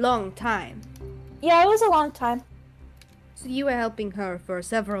a long time. Yeah, it was a long time. So you were helping her for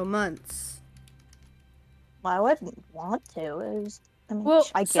several months. Well, I wouldn't want to. It was, Well,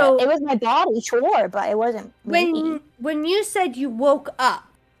 I guess so- it was my daddy, sure, but it wasn't me. When you said you woke up,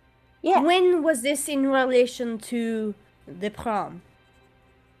 Yeah. when was this in relation to the prom?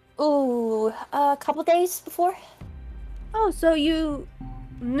 Ooh, a couple days before. Oh, so you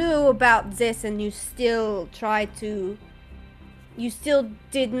knew about this and you still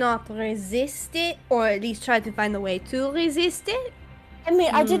did not resist it, or at least tried to find a way to resist it? I mean,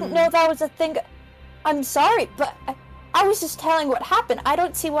 I didn't know that was a thing. I'm sorry, but I was just telling what happened. I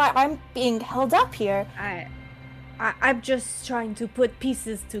don't see why I'm being held up here. I'm just trying to put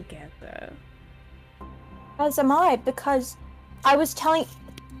pieces together. As am I, because I was telling.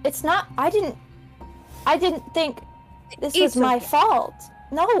 It's not. I didn't think this was It's my okay. fault.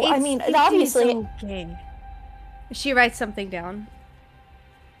 No, I mean, It obviously. is okay. She writes something down.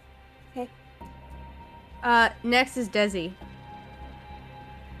 Okay. Next is Desi.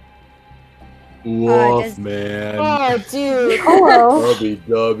 Woof, Des- man. Oh, dude. Hello.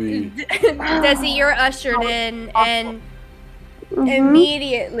 Dubby. Desi, you're ushered in, and Mhm.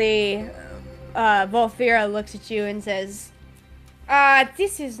 immediately, Volfira looks at you and says,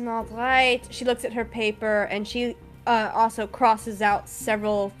 this is not right. She looks at her paper, and she also crosses out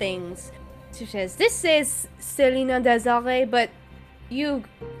several things. She says, this is Selena Desare, but you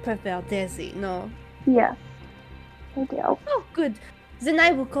prefer Desi, no? Yes, I do. Oh, good. Then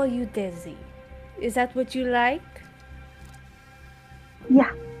I will call you Desi. Is that what you like?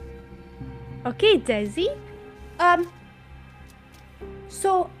 Yeah. Okay, Desi.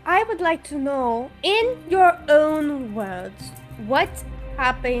 So I would like to know, in your own words, what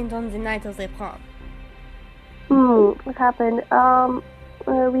happened on the night of the prom? What happened?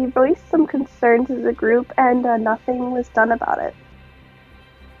 We voiced some concerns as a group, and nothing was done about it.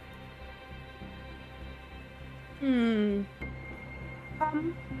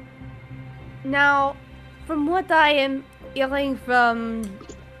 Now, from what I am hearing from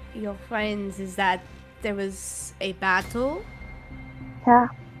your friends is that there was a battle. Yeah,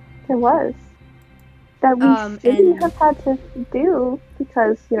 there was. That we shouldn't have had to do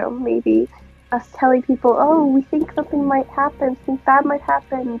because, maybe us telling people, oh, we think something might happen, something bad might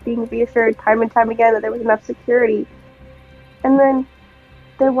happen, being reassured time and time again that there was enough security. And then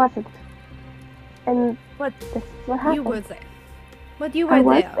there wasn't. And But this is what happened. you were there. But you were I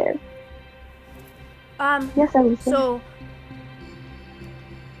was there. there. Yes, I was there. So,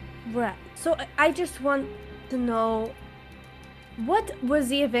 right. So I just want to know, what was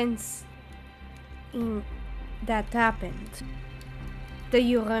the events that happened? Do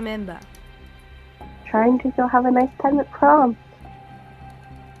you remember? Trying to go have a nice time at prom.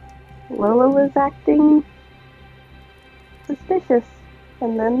 Lola was acting suspicious,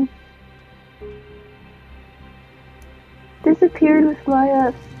 and then disappeared with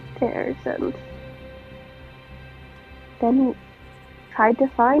my stairs, and then tried to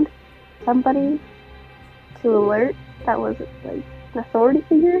find somebody to alert that was like an authority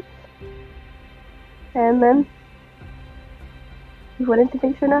figure, and then we wanted to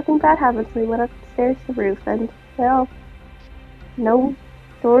make sure nothing bad happened, so we went upstairs to the roof, and well, no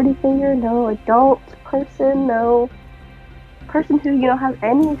authority figure, no adult person, no person who, has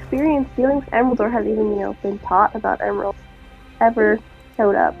any experience dealing with emeralds or has even, been taught about emeralds ever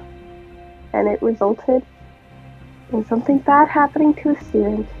showed up. And it resulted in something bad happening to a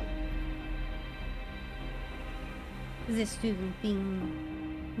student. The student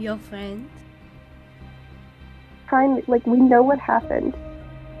being your friend? We know what happened.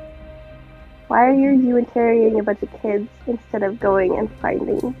 Why are you interrogating a bunch of kids instead of going and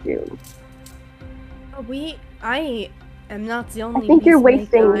finding June? I am not the only I think you're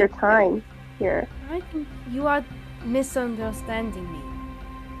peacemaker. wasting your time here. I think you are misunderstanding me.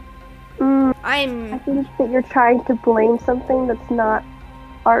 I think that you're trying to blame something that's not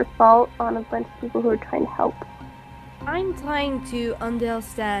our fault on a bunch of people who are trying to help. I'm trying to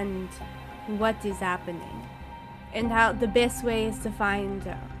understand what is happening and how the best way is to find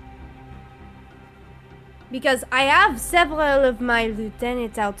her. Because I have several of my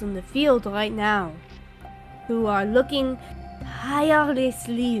lieutenants out on the field right now who are looking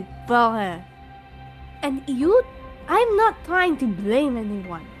tirelessly for her. And I'm not trying to blame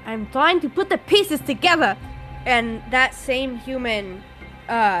anyone. I'm trying to put the pieces together. And that same human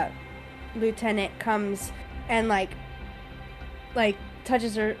lieutenant comes and like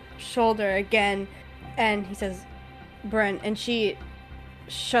touches her shoulder again, and he says, Brent, and she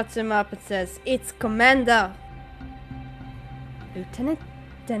shuts him up and says, "It's Commander. Lieutenant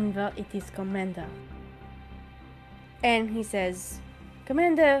Denver, it is Commander." And he says,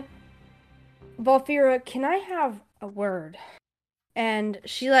 "Commander Volfira, can I have a word?" And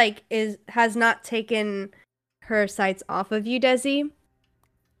she has not taken her sights off of you, Desi.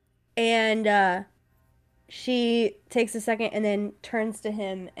 And she takes a second and then turns to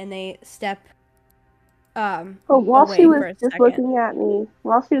him, and they step while away she was for a just second. looking at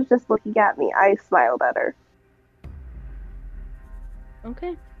me, I smiled at her.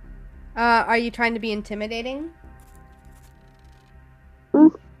 Okay. Are you trying to be intimidating?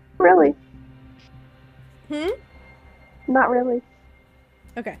 Really? Not really.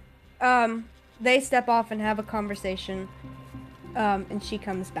 Okay. They step off and have a conversation, and she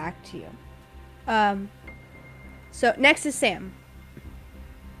comes back to you. So next is Sam.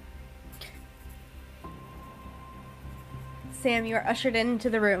 Sam, you are ushered into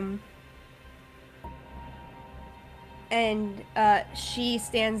the room. And she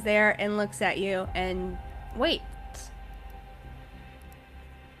stands there and looks at you and waits.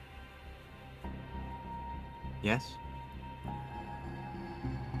 Yes?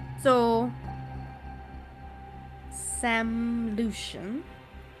 So, Sam Lucian.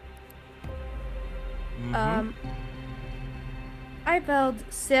 I've heard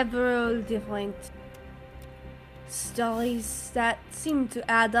several different stories that seem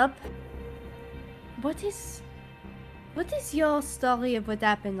to add up. What is your story of what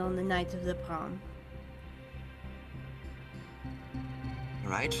happened on the night of the prom?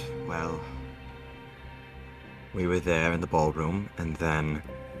 Right, well, we were there in the ballroom, and then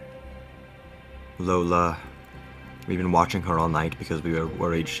Lola, we've been watching her all night because we were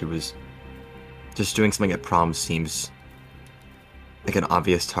worried she was just doing something at prom. Seems like an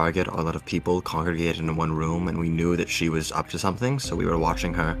obvious target. A lot of people congregated in one room, and we knew that she was up to something, so we were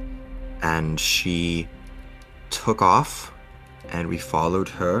watching her, and she took off, and we followed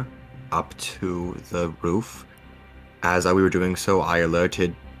her up to the roof. As we were doing so, I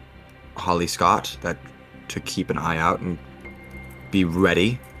alerted Holly Scott to keep an eye out and be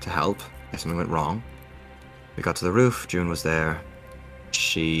ready to help if something went wrong. We got to the roof, June was there.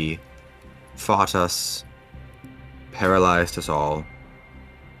 She fought us, paralyzed us all,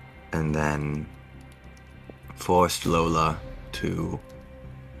 and then forced Lola to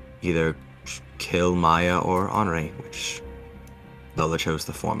either kill Maya or Henri, which Lola chose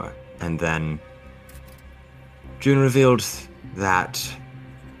the former. And then June revealed that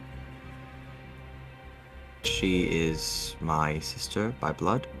she is my sister by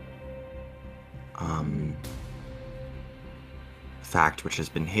blood. Fact which has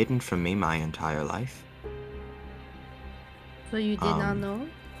been hidden from me my entire life. So you did not know?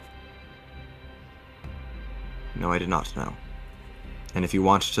 No, I did not know. And if you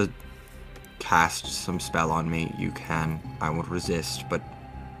want to cast some spell on me, you can. I won't resist, but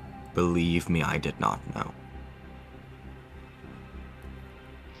believe me, I did not know.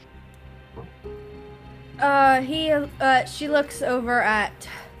 She looks over at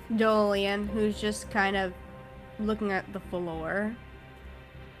Dolian, who's just kind of looking at the floor.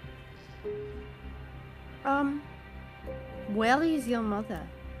 Where is your mother?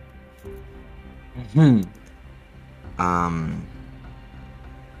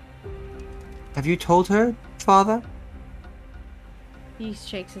 Have you told her, father? He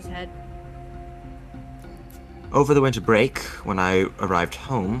shakes his head. Over the winter break, when I arrived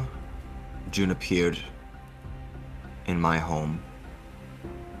home, June appeared in my home,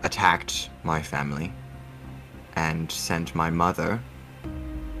 attacked my family, and sent my mother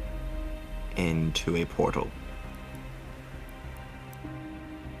into a portal.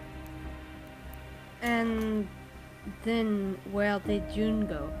 And then where did June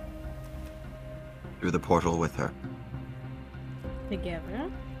go? Through the portal with her.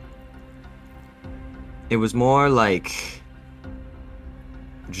 Together? It was more like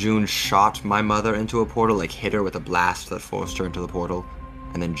June shot my mother into a portal, like hit her with a blast that forced her into the portal,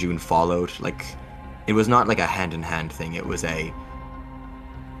 and then June followed. Like, it was not like a hand-in-hand thing, it was a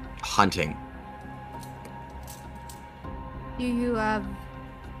hunting. Do you have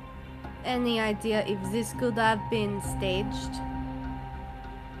any idea if this could have been staged?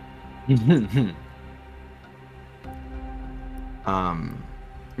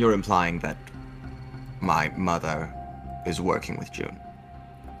 You're implying that my mother is working with June.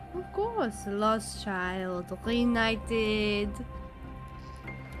 Of course, lost child, reunited,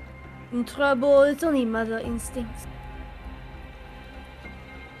 in trouble. It's only mother instincts.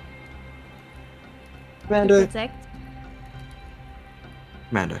 To Commander, protect.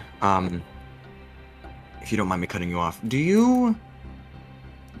 if you don't mind me cutting you off, do you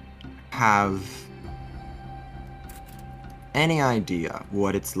have any idea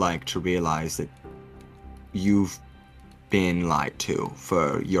what it's like to realize that you've been lied to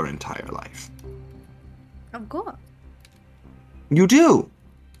for your entire life? Of course. You do?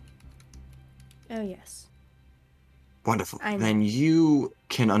 Oh, yes. Wonderful. I know. Then you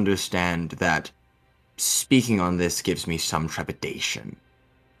can understand that speaking on this gives me some trepidation.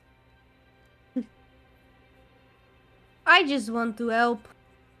 I just want to help.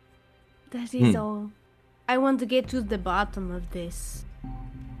 That is all. I want to get to the bottom of this.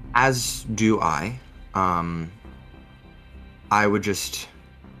 As do I. I would just...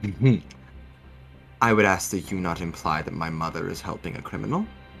 I would ask that you not imply that my mother is helping a criminal.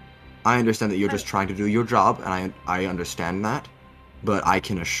 I understand that you're just trying to do your job, and I understand that. But I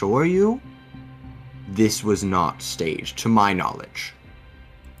can assure you, this was not staged, to my knowledge.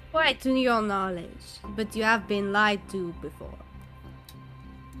 Quite to your knowledge, but you have been lied to before.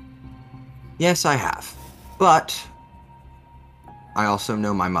 Yes, I have. But I also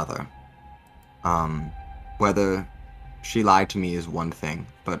know my mother. Whether she lied to me is one thing,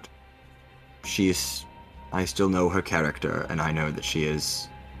 but I still know her character, and I know that she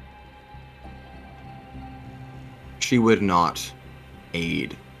would not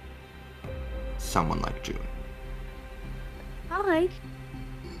aid someone like June. Alright.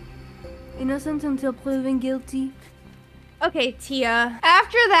 Innocent until proven guilty. Okay, Tia.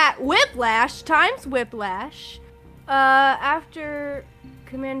 After that whiplash, times whiplash, after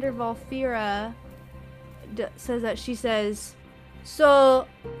Commander Volfira says that, she says, so,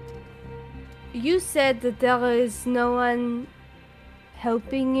 you said that there is no one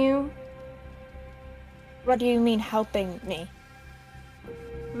helping you? What do you mean helping me?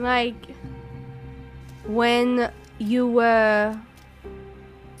 Like, when you were,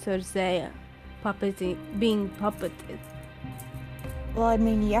 so to say, being puppeted. Well, I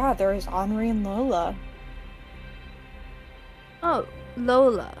mean, yeah, there's Henri and Lola. Oh,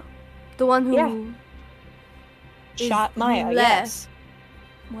 Lola. The one who Yeah. Shot who Maya, left. yes.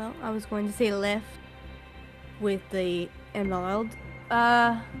 Well, I was going to say left with the emerald.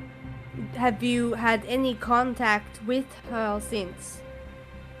 Have you had any contact with her since?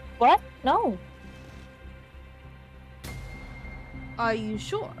 What? No. Are you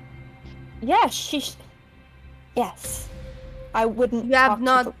sure? Yes, Yes. I wouldn't You have talk to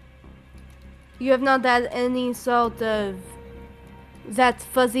not. the- You have not had any sort of that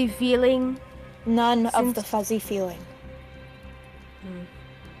fuzzy feeling. None of Since- the fuzzy feeling.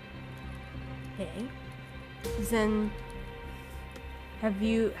 Okay. Then, have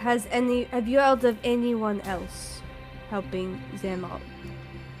you heard of anyone else helping them out?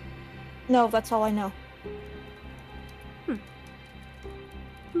 No, that's all I know.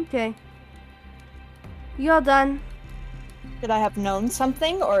 Okay. You're done. Should I have known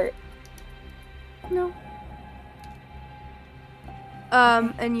something, or No.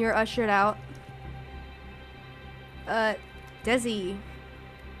 And you're ushered out. Desi.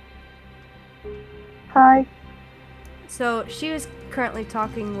 Hi. So she was currently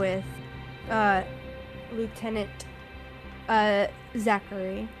talking with, Lieutenant,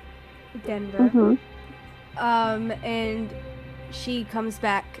 Zachary Denver. Mm-hmm. And she comes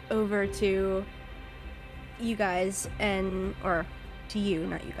back over to you guys or to you,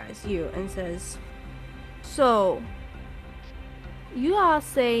 not you guys, you, and says, so, you are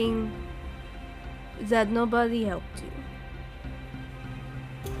saying that nobody helped you.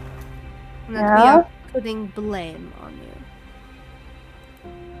 And that we Yeah? are putting blame on you.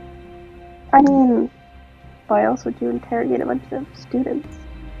 I mean, why else would you interrogate a bunch of students?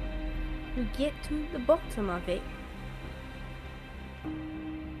 To get to the bottom of it.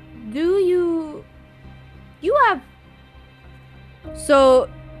 You have... So,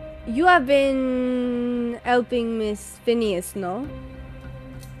 you have been helping Miss Phineas, no?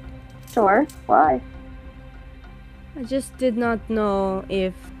 Sure. Why? I just did not know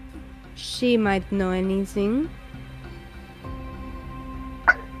if she might know anything.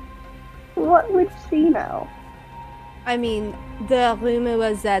 What would she know? I mean, the rumor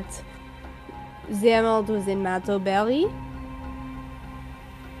was that the emerald was in Matterbury.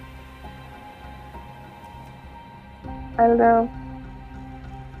 I don't know.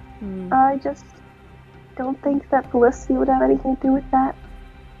 Hmm. I just don't think that Felicity would have anything to do with that.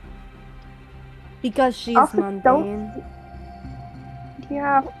 Because she's Also, mundane.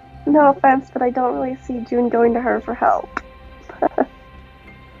 Yeah, no offense, but I don't really see June going to her for help.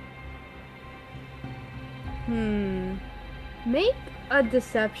 Make a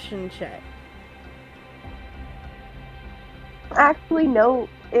deception check. Actually, no,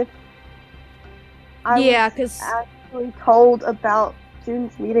 if I Yeah, was 'cause- actually told about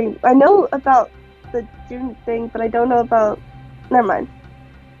June's meeting. I know about the June thing, but I don't know about... Never mind.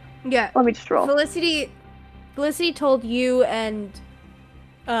 Yeah. Let me just roll. Felicity told you and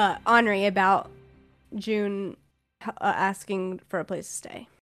Henri about June asking for a place to stay.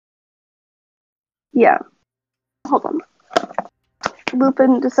 Yeah. Hold on.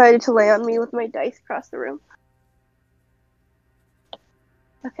 Lupin decided to lay on me with my dice across the room.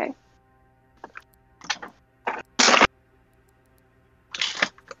 Okay.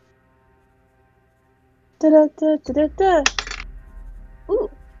 Da-da-da-da-da-da. Ooh.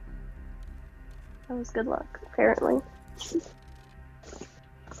 That was good luck, apparently.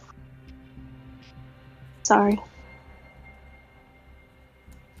 Sorry.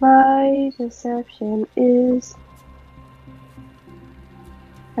 My deception is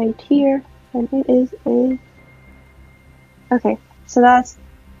right here, and it is a... Okay, so that's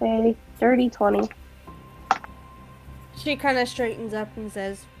a dirty 20. She kind of straightens up and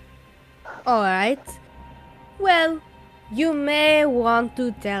says, "Alright. Well, you may want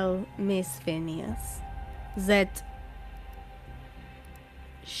to tell Miss Phineas that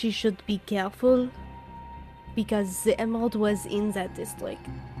she should be careful because the emerald was in that district."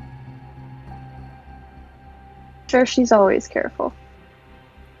 Sure, she's always careful.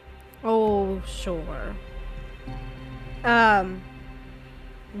 Oh, sure.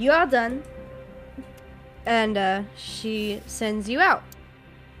 You are done. And, she sends you out.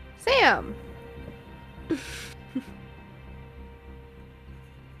 Sam!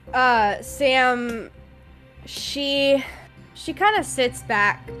 Sam, she kind of sits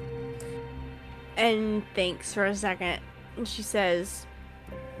back and thinks for a second. And she says,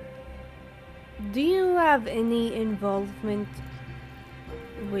 "Do you have any involvement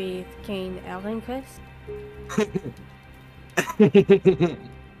with Kane Ehrenquist?"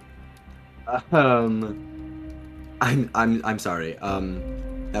 I'm sorry.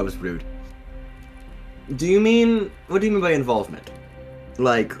 That was rude. What do you mean by involvement?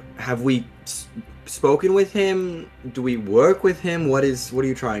 Like, have we spoken with him? Do we work with him? What are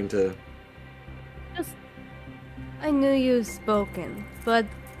you trying to... Just, I knew you've spoken, but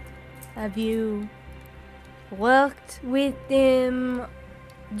have you worked with him?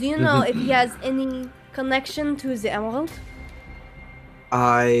 Do you know if he has any connection to the emerald?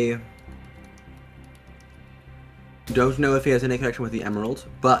 I don't know if he has any connection with the emerald,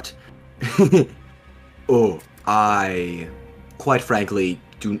 but I quite frankly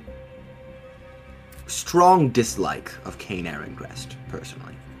do strong dislike of Kane Ehrenquist,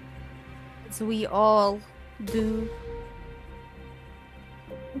 personally. As we all do.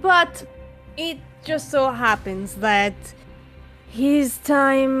 But it just so happens that his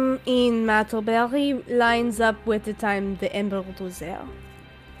time in Matterbury lines up with the time the emerald was there.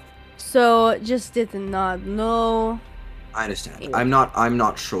 So just did not know. I understand. I'm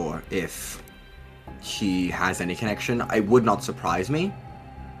not sure if he has any connection. It would not surprise me.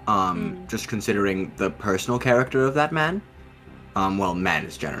 Just considering the personal character of that man. Well, man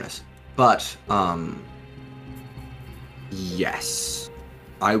is generous. But, yes.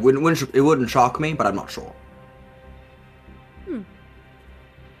 It wouldn't shock me, but I'm not sure.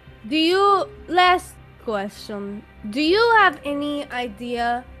 Last question. Do you have any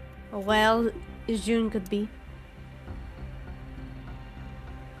idea where June could be?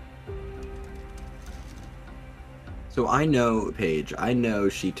 So So I know, Paige, I know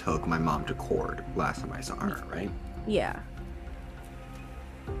she took my mom to court last time I saw her, right? Yeah.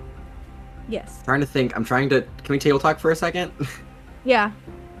 Yes. Trying to think. Can we table talk for a second? Yeah.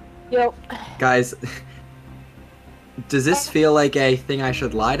 Yep. Guys, does this feel like a thing I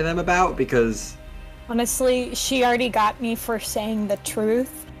should lie to them about? Because Honestly, she already got me for saying the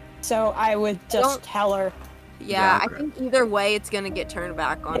truth, so I would just tell her. Yeah, I okay. think either way it's gonna get turned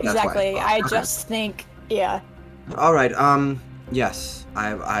back on. That's what I Exactly. thought. I Okay. just think, yeah. All right. Yes,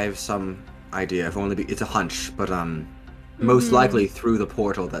 I have some idea. If only it's a hunch, but most likely through the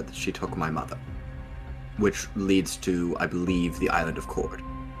portal that she took my mother, which leads to, I believe, the island of Cord.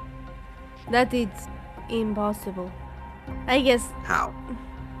 That is impossible. I guess. How?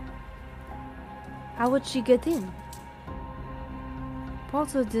 How would she get in?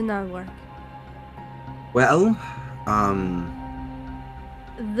 Portal did not work. Well,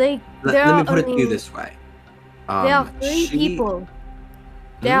 There let are me put it to only, you this way. There are three she- people.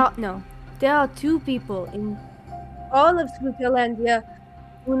 There are two people in all of Switzerland here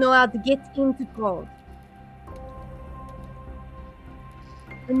who know how to get into gold.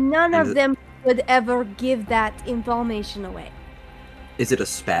 And none And of them would ever give that information away. Is it a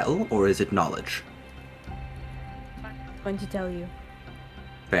spell or is it knowledge? I'm going to tell you.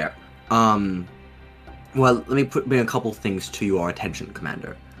 Fair. Well, let me bring a couple things to your attention,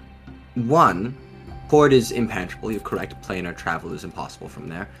 Commander. One, Cord is impenetrable. You're correct. Planar travel is impossible from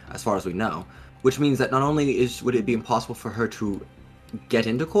there, as far as we know. Which means that not only would it be impossible for her to get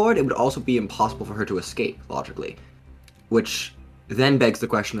into Cord, it would also be impossible for her to escape, logically. Which then begs the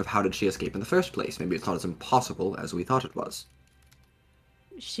question of how did she escape in the first place? Maybe it's not as impossible as we thought it was.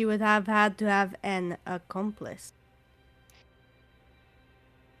 She would have had to have an accomplice.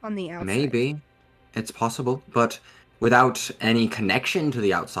 On the outside. Maybe. It's possible. But without any connection to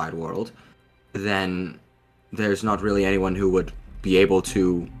the outside world, then there's not really anyone who would be able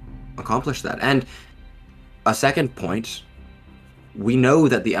to accomplish that. And a second point, we know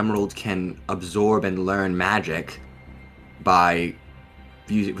that the Emerald can absorb and learn magic by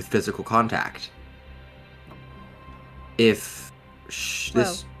using with physical contact. If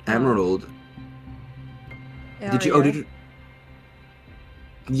this Emerald... Did you... Oh, did you...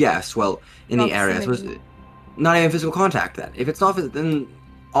 Yes, well, in the area. So it's not even physical contact then. If it's not, then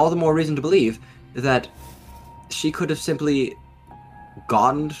all the more reason to believe that she could have simply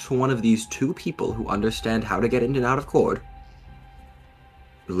gotten to one of these two people who understand how to get in and out of Cord,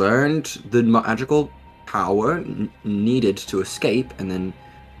 learned the magical power needed to escape, and then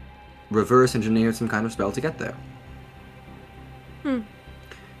reverse engineered some kind of spell to get there.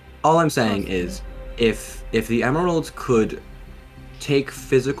 All I'm saying is, if the Emeralds could take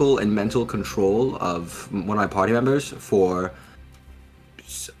physical and mental control of one of my party members for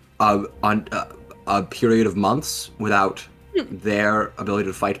a period of months without their ability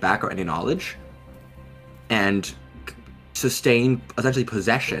to fight back or any knowledge, and sustain essentially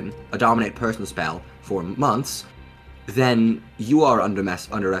possession, a dominate person spell for months, then you are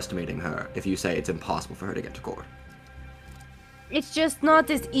underestimating her if you say it's impossible for her to get to Cord. It's just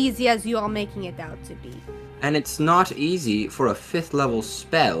not as easy as you are making it out to be. And it's not easy for a 5th level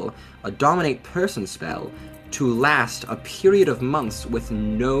spell, a dominate person spell, to last a period of months with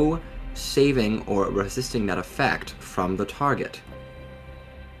no saving or resisting that effect from the target.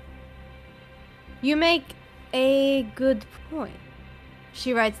 You make a good point.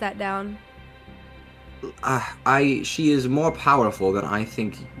 She writes that down. She is more powerful than I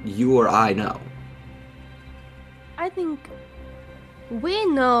think you or I know. I think we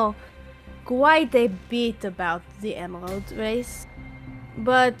know quite a bit about the Emerald race,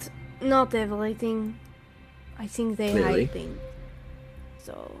 but not everything. I think they Really? hide things.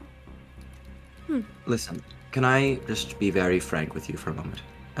 So, Listen, can I just be very frank with you for a moment?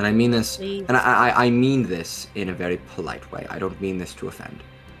 And I mean this, Please. and I mean this in a very polite way. I don't mean this to offend.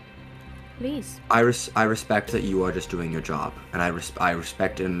 please. I respect that you are just doing your job, and I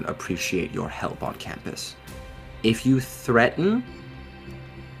respect and appreciate your help on campus. If you threaten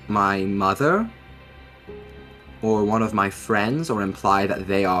my mother or one of my friends or imply that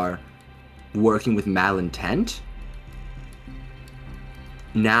they are working with malintent,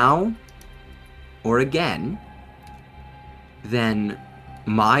 now or again, then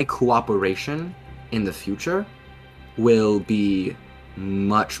my cooperation in the future will be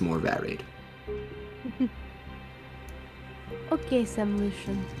much more varied. Okay, Sam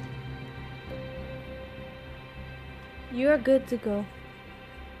Lucian. You're good to go.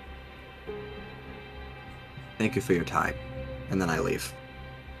 Thank you for your time. And then I leave.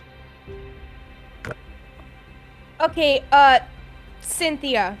 Okay,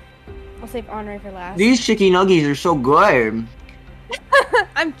 Cynthia. I'll save Honor for last. These chicken nuggies are so good.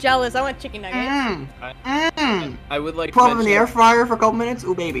 I'm jealous. I want chicken nuggets. I would like Put to them in the mention. air fryer for a couple minutes.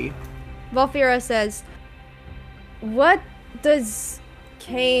 Ooh, baby. Volfira says, "What does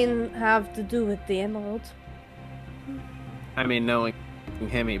Kane have to do with the emerald?" I mean, knowing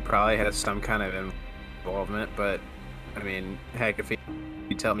him, he probably has some kind of involvement. But I mean, heck, if he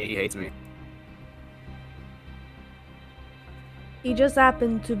tell me he hates me, He just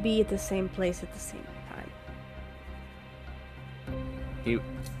happened to be at the same place at the same time. he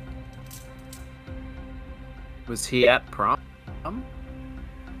was he at prom?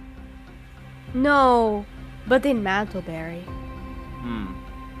 No, but in Mantleberry.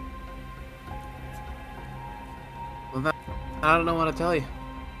 Well, I don't know what to tell you.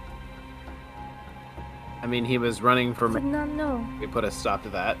 I mean, he was running for. Did not know. We put a stop to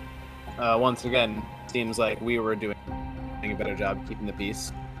that. Once again, seems like we were doing a better job keeping the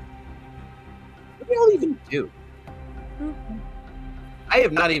peace. What do y'all even do? Mhm. I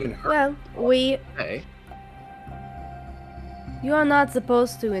have not even heard. Well, Hey, you are not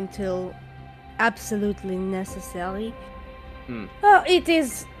supposed to until absolutely necessary. Well, it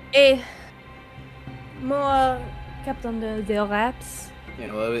is a more kept under the wraps. you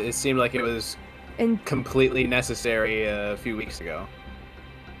know, it seemed like it was And completely necessary a few weeks ago.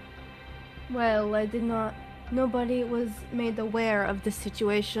 well, I did not. Nobody was made aware of the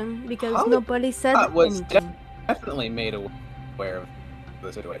situation because Holly nobody said was anything. definitely made aware of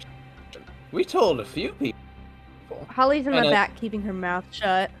the situation. We told a few people. Holly's in the And back, keeping her mouth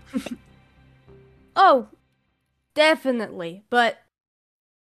shut. Oh, definitely. But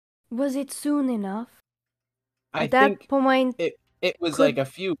was it soon enough? I At that think point, it was could- like a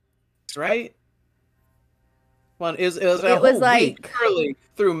few weeks, right? Well, it was a It was whole like- week. Surely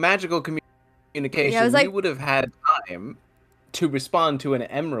through magical communication, Yeah, it was like- you would have had time to respond to an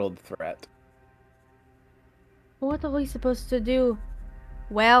emerald threat. what are we supposed to do?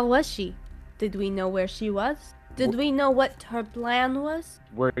 Where was she? Did we know where she was? Did we know what her plan was?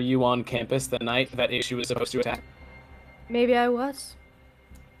 Were you on campus the night that issue was supposed to attack? Maybe I was.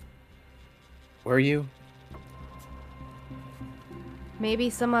 Were you? Maybe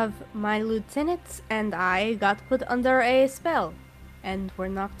some of my lieutenants and I got put under a spell and were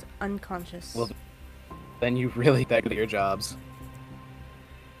knocked unconscious. Well, then you really begged at your jobs.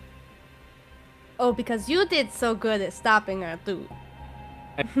 Oh, because you did so good at stopping her too.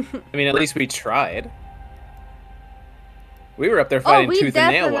 I mean, at least we tried. We were up there fighting we tooth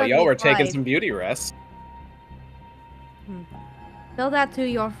and nail while y'all definitely were taking tried. some beauty rests. Tell that to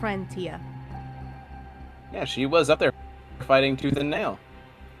your friend Tia. Yeah, she was up there fighting tooth and nail.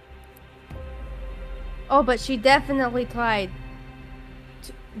 Oh, but she definitely tried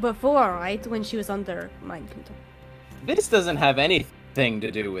before, right? When she was under mind control. This doesn't have anything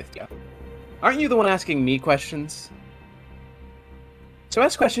to do with you. Aren't you the one asking me questions? So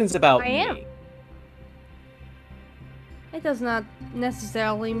ask questions about I me. am. It does not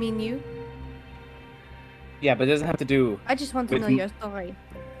necessarily mean you. Yeah, but it doesn't have to do. I just want to With know m- your story.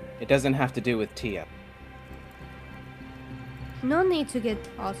 It doesn't have to do with Tia. No need to get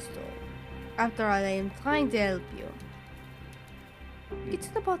hostile. After all, I am trying to help you. Get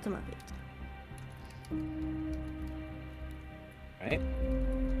to the bottom of it. Right?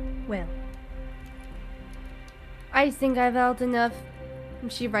 Well, I think I've held enough.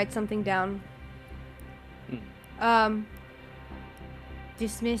 She writes something down.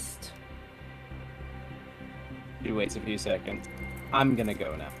 Dismissed. She waits a few seconds. I'm gonna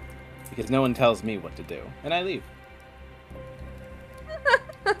go now. Because no one tells me what to do. And I leave.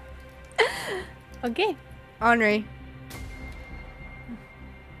 Okay, Henri.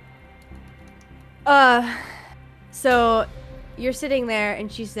 So you're sitting there,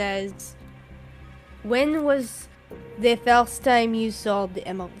 and she says, "When was the first time you saw the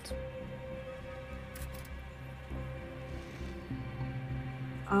emerald?"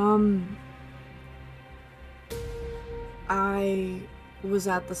 I was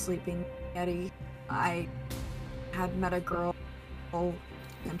at the Sleeping Yeti. I had met a girl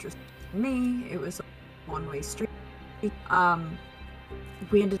interested in me. It was a one-way street. We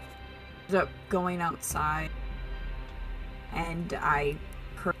ended up going outside, and I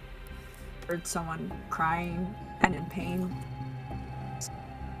heard someone crying and in pain.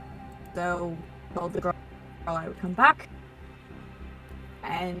 So I told the girl I would come back,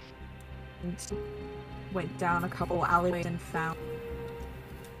 and went down a couple alleyways and found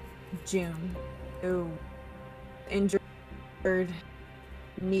June, who injured,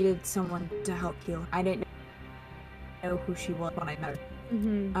 needed someone to help heal. I didn't know who she was when I met her.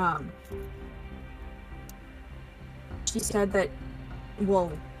 Mm-hmm. She said that,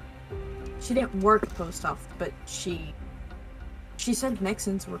 well, She didn't work at the post office, but she said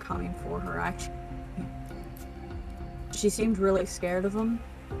Mixons were coming for her, actually. She seemed really scared of them.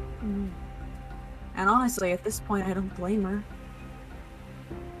 And honestly, at this point, I don't blame her.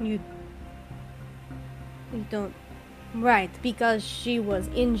 You don't. Right, because she was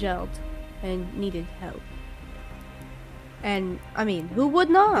injured and needed help. And, I mean, who would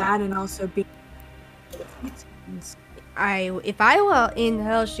not? That and also be... If I were in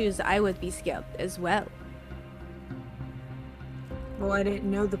her shoes, I would be scared as well. Well, I didn't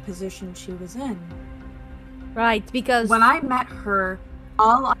know the position she was in. Right, because... When I met her,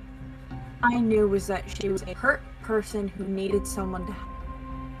 all I knew was that she was a hurt person who needed someone to help.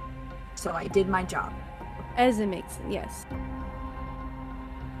 So I did my job. As a Mixon, yes.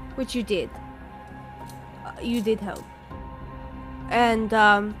 Which you did. You did help. And,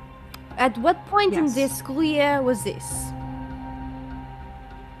 at what point in Yes. this school year was this?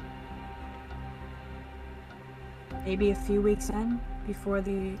 Maybe a few weeks in, before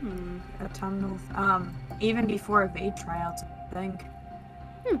the autumnal, even before evade tryouts, I think.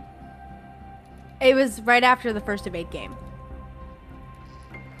 It was right after the first debate game.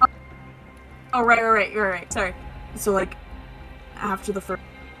 Oh, right. Sorry. So, like, after the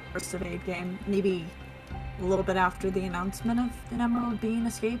first evade game, maybe a little bit after the announcement of an emerald being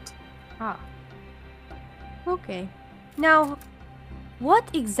escaped. Ah. Okay. Now, what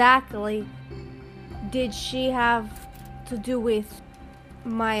exactly did she have to do with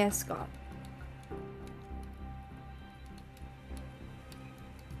Maya Scott?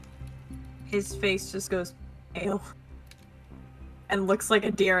 His face just goes pale and looks like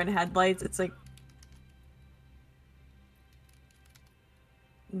a deer in headlights. It's like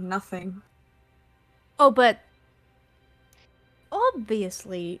nothing. Oh, but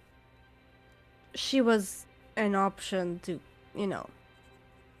obviously she was an option to,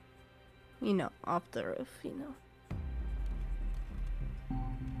 off the roof,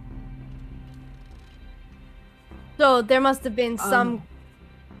 So there must have been some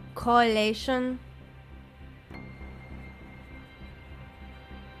correlation.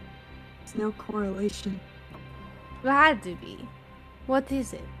 There's no correlation. There had to be. What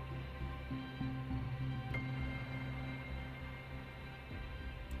is it?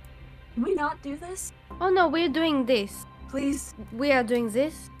 Can we not do this? Oh no, we're doing this. Please, We are doing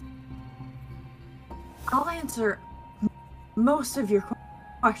this. I'll answer most of your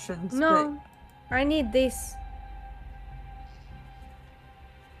questions. No, I need this.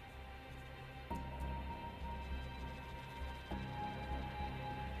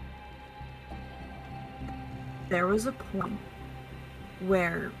 But there was a point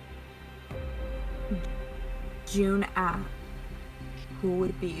where June asked who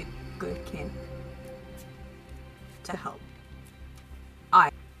would be a good candidate to help. I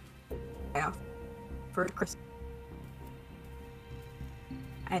offered Chris,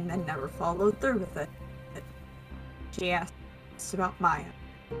 and then never followed through with it. She asked about Maya,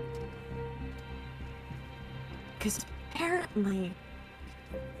 because apparently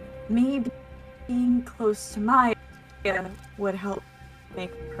me being close to Maya would help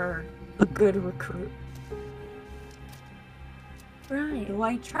make her a good recruit. Right. So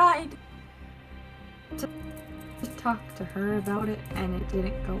I tried to talk to her about it, and it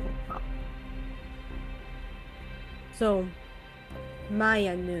didn't go well. So,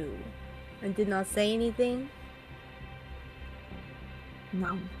 Maya knew and did not say anything?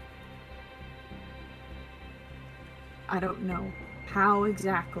 No. I don't know how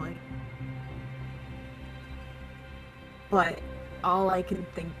exactly. But all I can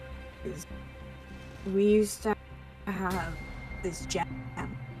think is we used to have this gem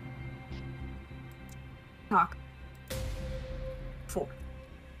talk for.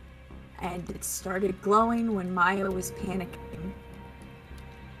 And it started glowing when Maya was panicking.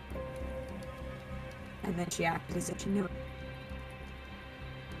 And then she acted as if she knew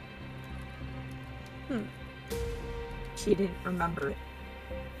it. She didn't remember it.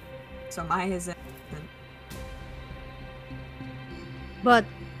 So Maya's innocent. But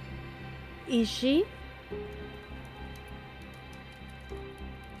is she?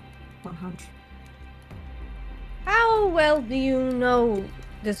 100. How well do you know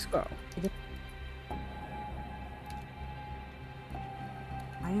this girl?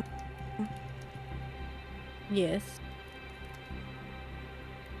 Maya? Yes.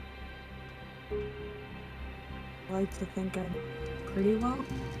 I like to think I'm pretty well.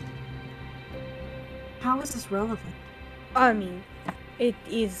 How is this relevant? I mean, it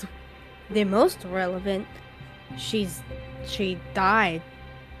is the most relevant. She died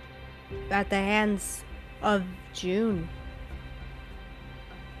at the hands of June.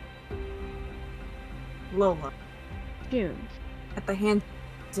 Lola. June. At the hands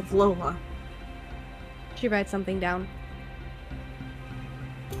of Lola. She writes something down.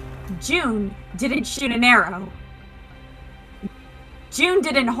 June didn't shoot an arrow. June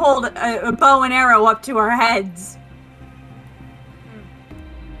didn't hold a bow and arrow up to our heads.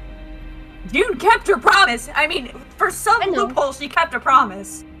 June kept her promise. I mean, for some loophole, she kept a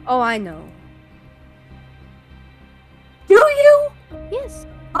promise. Oh, I know. Do you? Yes.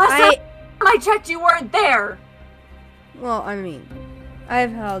 Last time I checked, you weren't there. Well, I mean,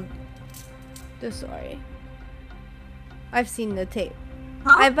 I've held the story. I've seen the tape.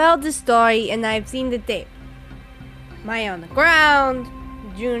 Huh? I've held the story and I've seen the tape. Maya on the ground,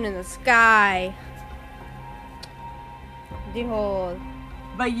 June in the sky. The whole.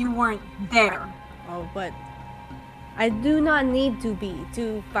 But you weren't there. Oh, but I do not need to be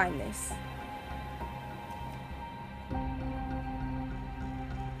to find this.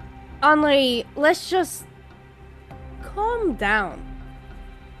 Henri, let's just calm down.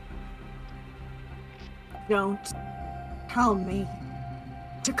 Don't tell me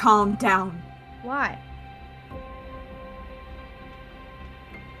to calm down. Why?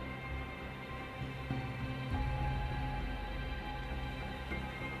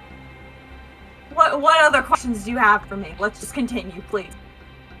 What other questions do you have for me? Let's just continue, please.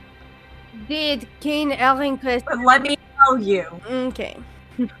 Did King Elrinquist... But let me tell you. Okay.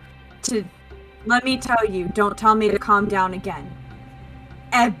 Let me tell you, don't tell me to calm down again.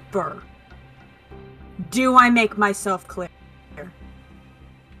 Ever. Do I make myself clear?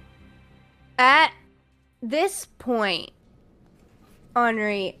 At this point,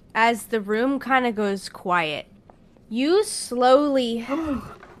 Henri, as the room kind of goes quiet, you slowly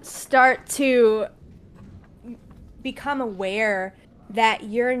start to become aware that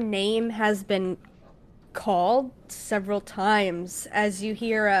your name has been called several times as you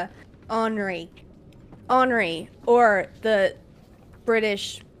hear a Henri, or the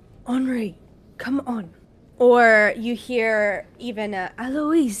British Henri, come on, or you hear even a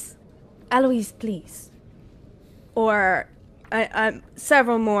Aloise, please, or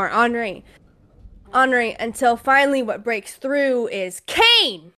several more Henri, until finally what breaks through is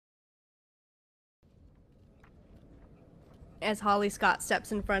Kane! As Holly Scott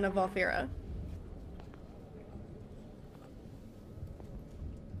steps in front of Valfira.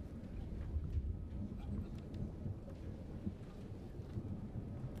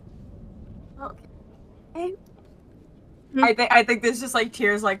 Okay. I think there's just like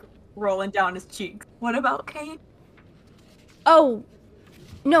tears like rolling down his cheeks. What about Kane? Oh,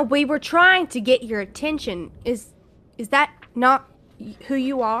 no, we were trying to get your attention. Is that not who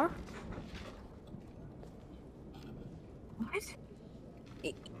you are? What?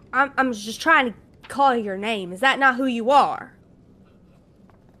 I'm just trying to call your name. Is that not who you are?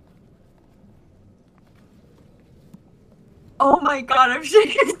 Oh my god, I'm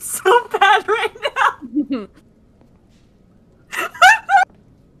shaking so bad right now.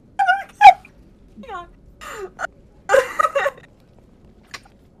 Yeah.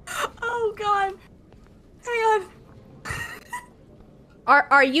 Oh god. Hang on.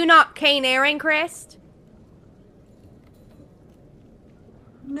 Are you not Kane Ehrencrest?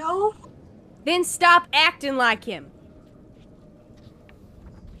 No. Then stop acting like him.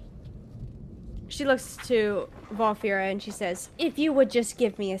 She looks to Valfira and she says, if you would just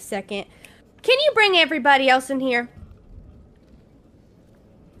give me a second. Can you bring everybody else in here?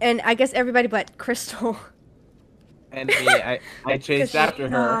 And I guess everybody but Crystal. And me, I chased after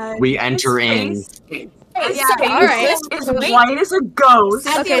her. We enter in. Yeah, all right. As white as a ghost.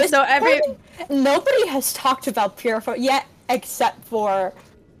 Okay, so nobody has talked about Purify yet except for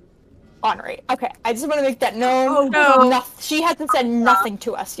Henri. Okay, I just want to make that known. Oh, no. She hasn't said nothing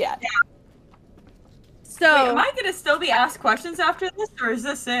to us yet. Yeah. So wait, am I gonna still be asked questions after this, or is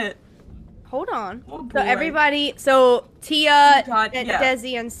this it? hold on. Oh, So boy. everybody, so Tia, God, and yeah.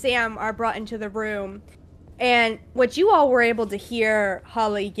 Desi, and Sam are brought into the room, and what you all were able to hear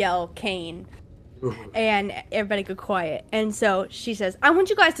Holly yell Kane, and everybody go quiet. And so she says, "I want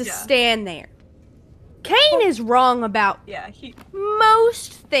you guys to stand there. Kane is wrong about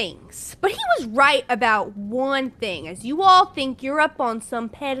most things, but he was right about one thing. As you all think you're up on some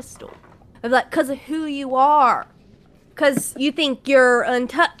pedestal, of like, because of who you are." Because you think you're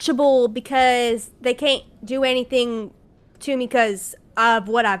untouchable because they can't do anything to me because of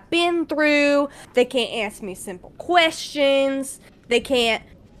what I've been through. They can't ask me simple questions. They can't...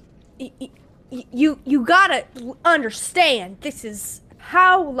 You gotta understand this is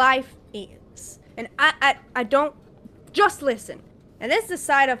how life is. And I don't... Just listen. And this is the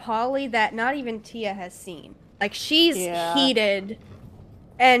side of Holly that not even Tia has seen. Like, she's heated.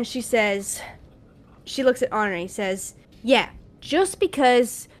 And she says... she looks at Henri, says, yeah, just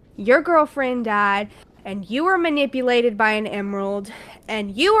because your girlfriend died and you were manipulated by an emerald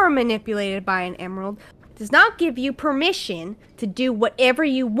and you were manipulated by an emerald does not give you permission to do whatever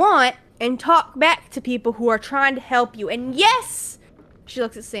you want and talk back to people who are trying to help you. And yes, she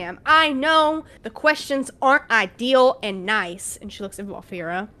looks at Sam, I know the questions aren't ideal and nice. And she looks at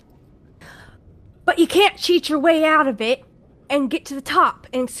Valfira. But you can't cheat your way out of it and get to the top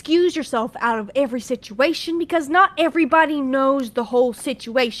and excuse yourself out of every situation because not everybody knows the whole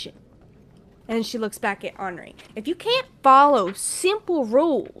situation. And she looks back at Henri. If you can't follow simple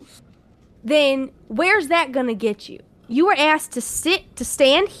rules, then where's that gonna get you? You were asked to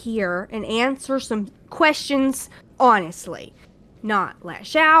stand here and answer some questions honestly. Not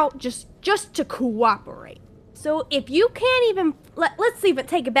lash out, just to cooperate. So if you can't even, let's even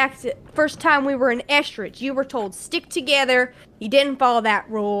take it back to first time we were in Estridge. You were told stick together. You didn't follow that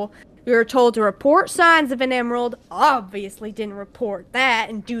rule. You were told to report signs of an emerald. Obviously didn't report that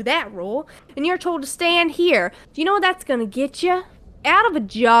and do that rule. And you're told to stand here. Do you know what that's going to get you? Out of a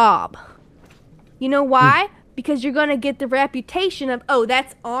job. You know why? Because you're going to get the reputation of, oh,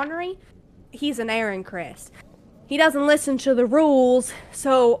 that's Henri. He's an Aaron Crest. He doesn't listen to the rules,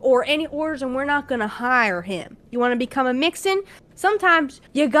 or any orders, and we're not gonna hire him. You wanna become a Mixon? Sometimes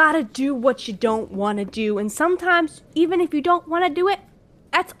you gotta do what you don't wanna do, and sometimes, even if you don't wanna do it,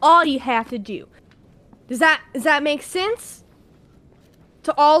 that's all you have to do. Does that make sense?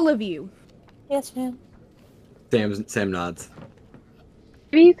 To all of you? Yes, ma'am. Sam nods.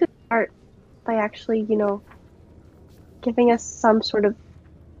 Maybe you could start by actually, giving us some sort of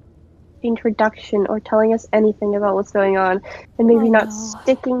introduction or telling us anything about what's going on, and maybe not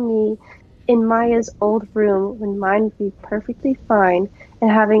sticking me in Maya's old room when mine would be perfectly fine,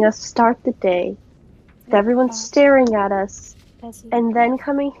 and having us start the day with everyone staring at us, and then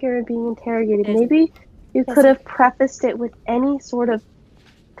coming here and being interrogated. Maybe you could have prefaced it with any sort of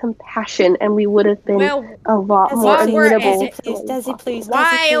compassion, and we would have been a lot more amenable. Please.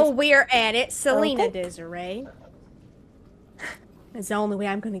 While we're at it, Selena Desiree. It's the only way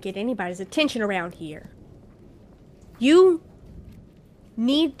I'm going to get anybody's attention around here. You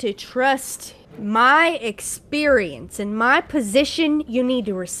need to trust my experience and my position. You need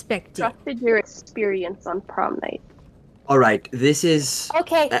to respect it. Trusted your experience on prom night. All right, this is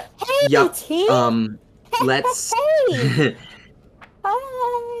okay. Hey, team. Let's hey.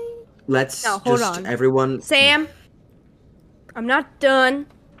 Hi. Let's no, hold just on. Everyone. Sam, I'm not done.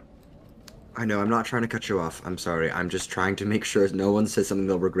 I know, I'm not trying to cut you off. I'm sorry. I'm just trying to make sure no one says something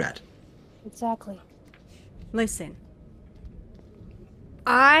they'll regret. Exactly. Listen.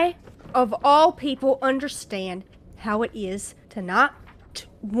 I, of all people, understand how it is to not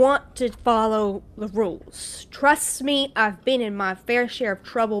want to follow the rules. Trust me, I've been in my fair share of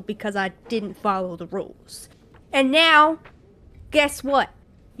trouble because I didn't follow the rules. And now, guess what?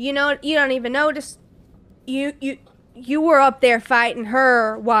 You don't even notice. You were up there fighting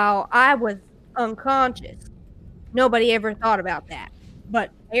her while I was unconscious. Nobody ever thought about that.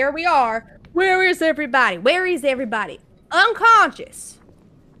 But here we are. Where is everybody? Where is everybody? Unconscious.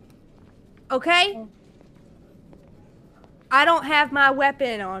 Okay? I don't have my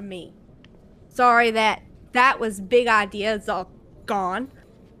weapon on me. Sorry that was big idea. It's all gone.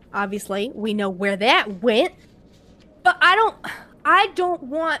 Obviously, we know where that went. But I don't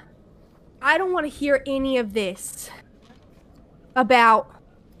want to hear any of this about,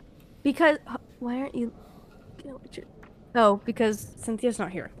 because why aren't you? Oh, because Cynthia's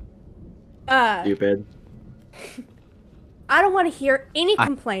not here. Stupid. I don't want to hear any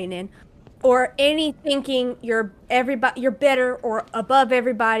complaining or any thinking you're better or above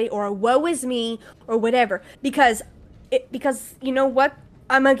everybody or woe is me or whatever, because you know what?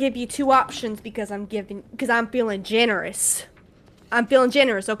 I'm gonna give you two options because I'm feeling generous. I'm feeling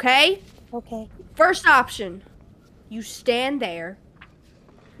generous, okay? Okay. First option, you stand there,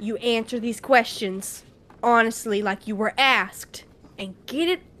 you answer these questions honestly like you were asked, and get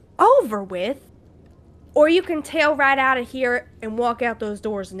it over with, or you can tail right out of here and walk out those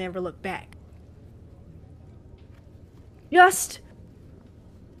doors and never look back. Just,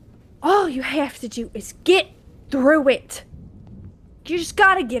 all you have to do is get through it. You just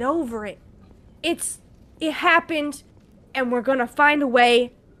gotta get over it. It happened, and we're gonna find a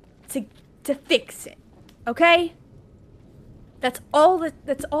way to fix it, okay? That's all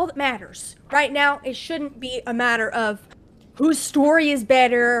that matters. Right now, it shouldn't be a matter of whose story is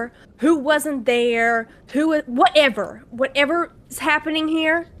better, who wasn't there, whatever is happening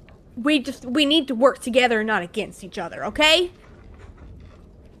here. We need to work together, not against each other, okay?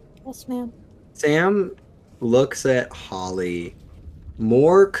 Yes, ma'am. Sam looks at Holly,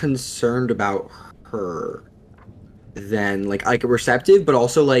 more concerned about her than like receptive, but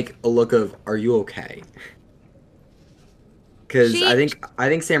also like a look of "Are you okay?" Because She- I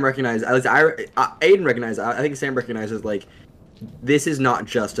think Sam recognizes. Aiden recognizes. I think Sam recognizes like this is not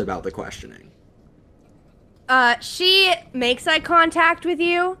just about the questioning. She makes eye contact with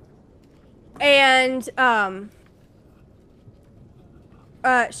you, and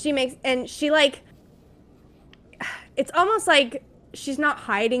she like, it's almost like she's not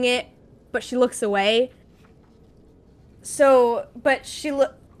hiding it, but she looks away. So, but she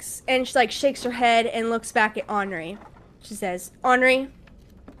looks and she like shakes her head and looks back at Henri. She says, "Henri,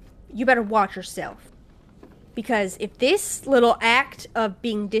 you better watch yourself. Because if this little act of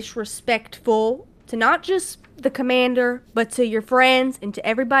being disrespectful to not just the commander, but to your friends and to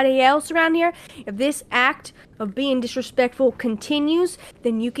everybody else around here, if this act of being disrespectful continues,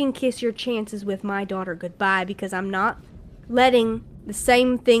 then you can kiss your chances with my daughter goodbye, because I'm not letting the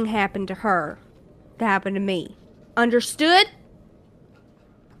same thing happen to her that happened to me. Understood?"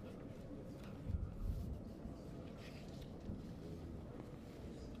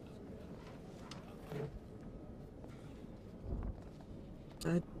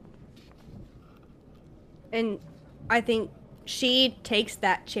 And I think she takes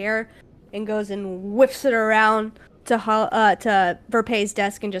that chair and goes and whips it around to Verpay's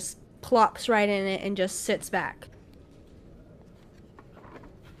desk and just plops right in it and just sits back.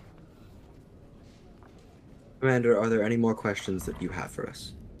 Commander, are there any more questions that you have for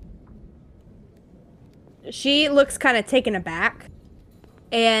us? She looks kind of taken aback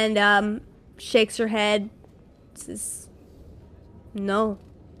and shakes her head. Says, "No.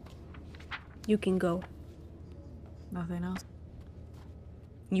 You can go. Nothing else.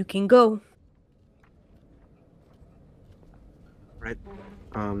 You can go." Right.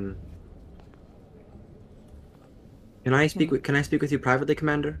 Can I speak with you privately,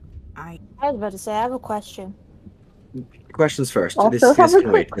 Commander? I was about to say, I have a question. Questions first. Also have a can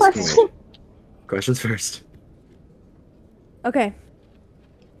quick wait. This can question. wait. Questions first. Okay.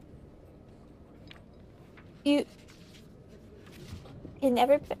 You can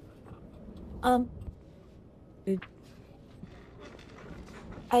never.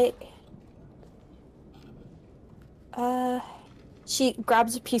 She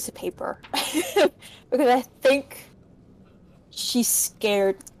grabs a piece of paper because I think she's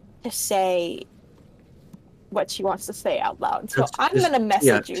scared to say what she wants to say out loud. So I'm gonna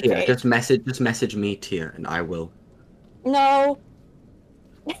message you, Tia, Kate. just message me, Tia, and I will. No.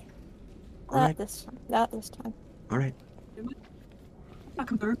 Alright. Not this time. All right. Not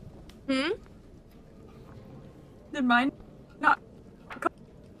come through. Hmm? Did mine not come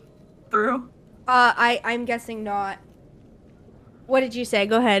through? I'm guessing not. What did you say?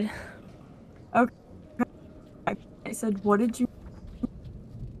 Go ahead. I said, what did you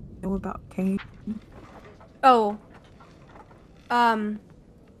know about Kate? Oh.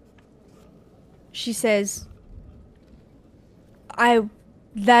 She says,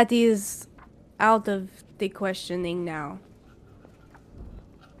 that is out of the questioning now.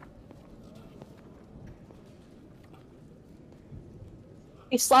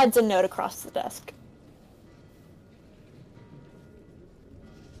 He slides a note across the desk.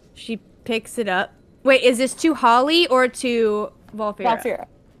 She picks it up. Wait, is this to Holly or to Volfira? Valfira.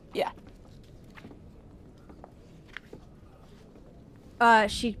 Yeah.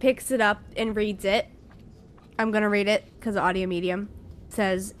 She picks it up and reads it. I'm gonna read it because audio medium. It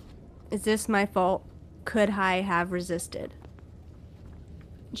says, "Is this my fault? Could I have resisted?"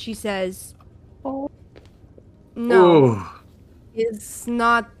 She says, Oh. "No, Ooh. it's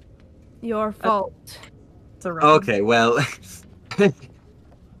not your fault." It's a record. Okay. Well.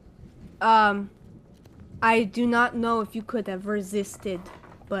 I do not know if you could have resisted,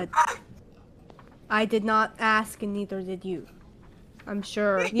 but I did not ask and neither did you. I'm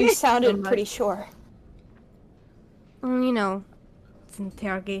sure. You sounded pretty sure. Well, you know, it's an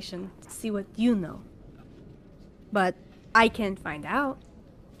interrogation to see what you know. But I can find out.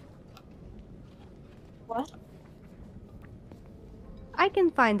 What? I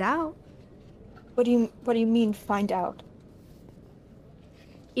can find out. What do you mean find out?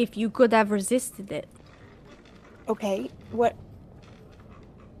 If you could have resisted it. Okay. What?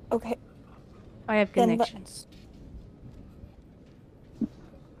 Okay. I have Then connections.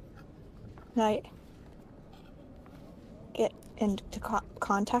 Can I get into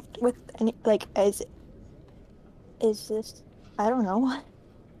contact with any, like, is this, I don't know.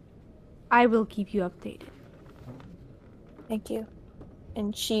 I will keep you updated. Thank you.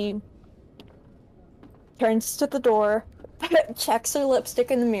 And she turns to the door, checks her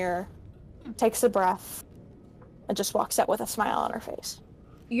lipstick in the mirror, takes a breath, and just walks out with a smile on her face.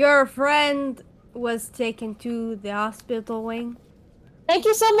 Your friend was taken to the hospital wing. Thank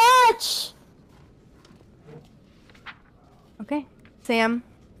you so much! Okay. Sam.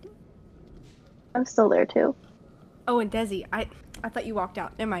 I'm still there too. Oh, and Desi. I thought you walked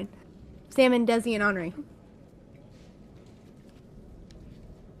out. Never mind. Sam and Desi and Henri.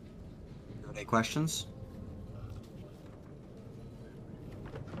 Any questions?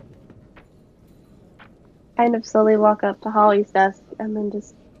 Kind of slowly walk up to Holly's desk and then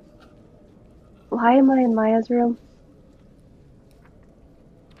just. Why am I in Maya's room?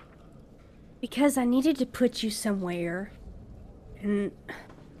 Because I needed to put you somewhere. And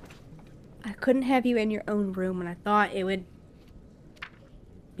I couldn't have you in your own room, and I thought it would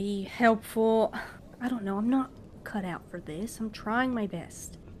be helpful. I don't know, I'm not cut out for this. I'm trying my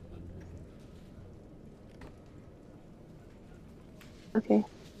best. Okay.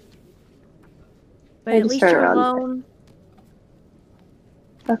 But I at just least turn you're around. alone.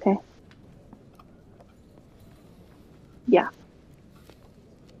 Okay. Yeah.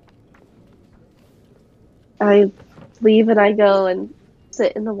 I leave and I go and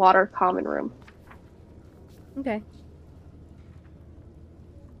sit in the water common room. Okay.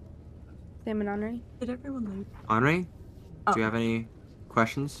 Sam and Henri? Did everyone leave? Henri, Oh. do you have any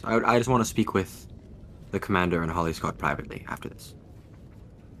questions? I just want to speak with the commander and Holly Scott privately after this.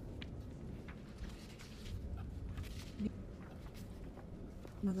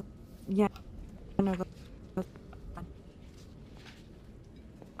 Yeah. No, that's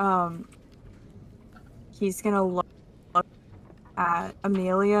fine. He's gonna look at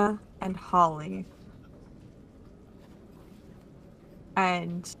Amelia and Holly.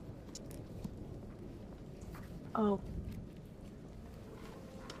 And oh,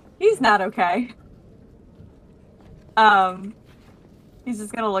 he's not okay. He's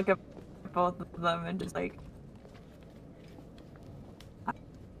just gonna look at both of them and just like,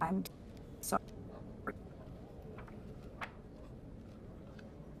 I'm sorry.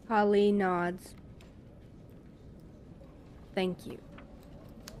 Holly nods. Thank you.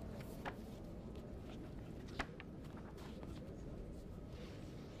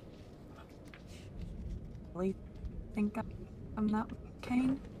 Really think I'm not okay.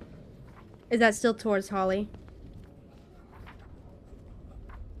 Is that still towards Holly?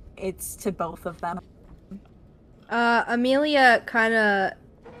 It's to both of them. Amelia kind of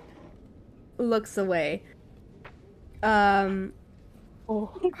looks away. Oh.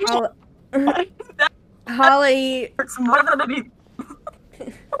 Holly It's more than any.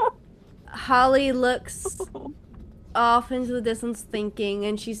 Holly looks off into the distance thinking,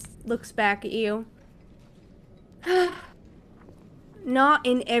 and she looks back at you. Not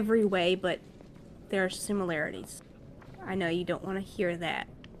in every way, but there are similarities. I know you don't want to hear that,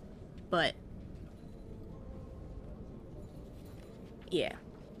 but yeah.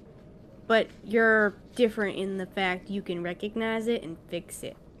 But you're different in the fact you can recognize it and fix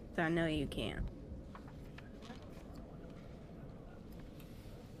it. So I know you can.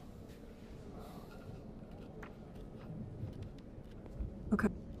 Okay.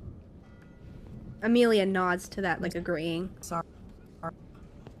 Amelia nods to that, like agreeing. Sorry.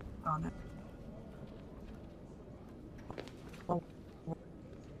 On it. Oh.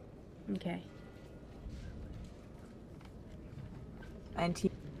 Okay. And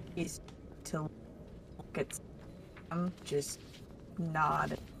he's to look at him, just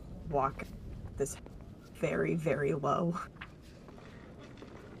nod, walk this very, very low.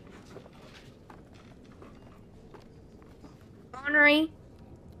 Henri?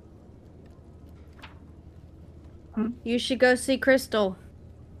 Hmm? You should go see Crystal.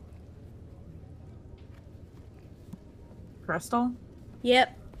 Crystal?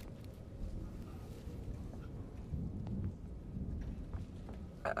 Yep.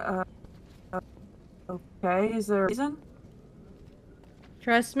 Okay, is there a reason?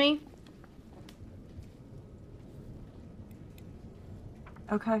 Trust me?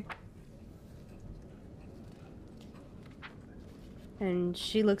 Okay. And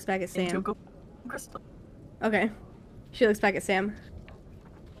she looks back at Into Sam. go Crystal. Okay. She looks back at Sam.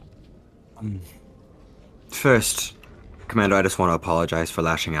 First, Commander, I just want to apologize for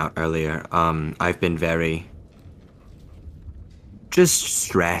lashing out earlier. I've been very just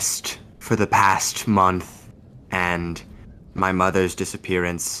stressed for the past month, and my mother's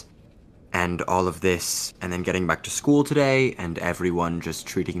disappearance and all of this, and then getting back to school today and everyone just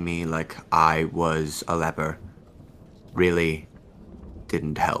treating me like I was a leper really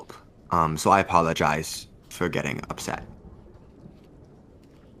didn't help. So I apologize for getting upset.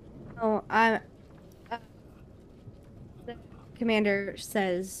 Oh, the commander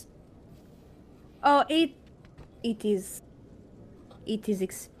says, "Oh, it is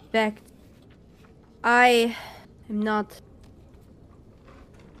expected. I am not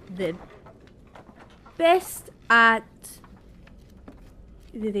the best at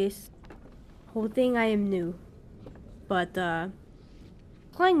this whole thing. I am new, but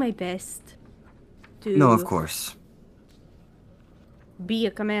trying my best to No, of course. be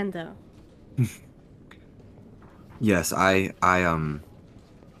a commander. Yes,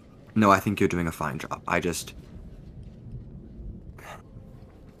 no, I think you're doing a fine job. I just...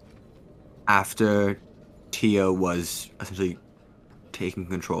 After Tia was essentially taken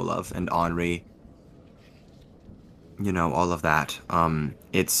control of, and Henri, you know, all of that,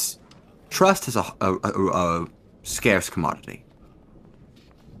 it's... Trust is a scarce commodity.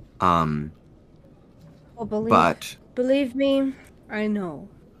 Oh, But... believe me, I know.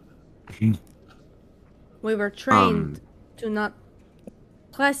 We were trained to not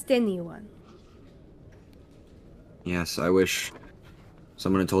trust anyone. Yes, I wish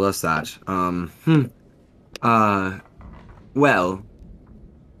someone had told us that. Well,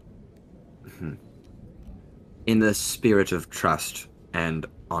 in the spirit of trust and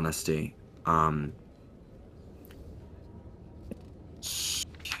honesty,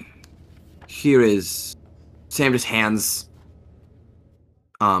 here is... Sam just hands,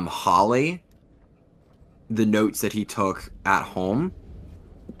 Holly the notes that he took at home,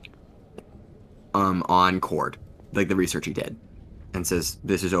 on Cord, like the research he did, and says,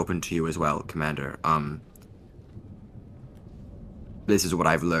 "This is open to you as well, Commander. This is what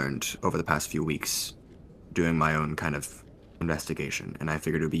I've learned over the past few weeks, doing my own kind of investigation, and I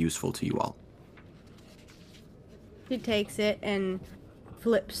figured it would be useful to you all." He takes it and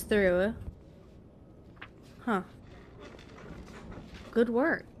flips through it. Huh. Good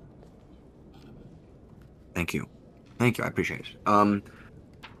work. Thank you. Thank you, I appreciate it.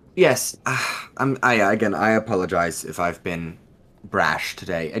 Yes, I apologize if I've been brash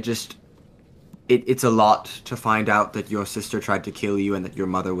today. It's a lot to find out that your sister tried to kill you and that your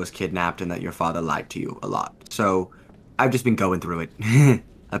mother was kidnapped and that your father lied to you a lot. So, I've just been going through it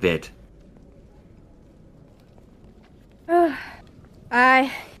a bit.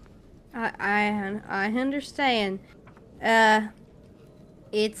 I understand.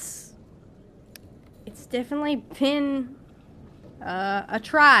 It's definitely been a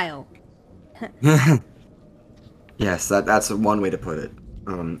trial. Yes, that's one way to put it.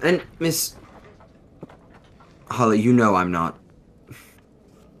 And Miss Holly, you know I'm not.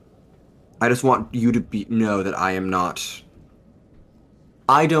 I just want you to know that I am not.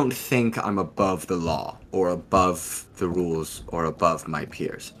 I don't think I'm above the law or above the rules or above my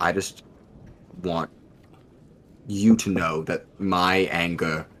peers. I just want you to know that my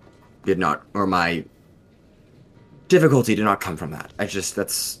anger did not, or my difficulty did not come from that.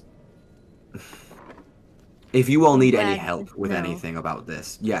 That's... If you all need any help with anything about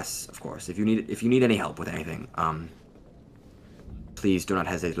this, yes, of course. If you need any help with anything, please do not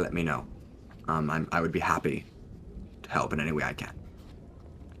hesitate to let me know. I would be happy to help in any way I can.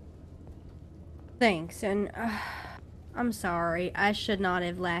 Thanks, and I'm sorry. I should not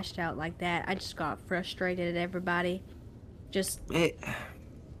have lashed out like that. I just got frustrated at everybody. It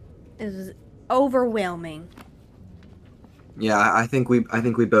was overwhelming. Yeah, I think we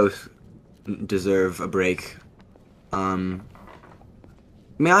both deserve a break. May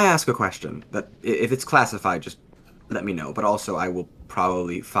I ask a question? That if it's classified, just let me know. But also, I will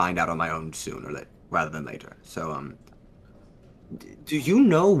probably find out on my own sooner rather than later. So, do you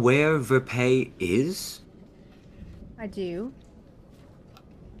know where Verpay is? I do.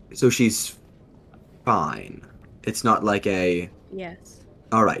 So she's fine. It's not like a... Yes.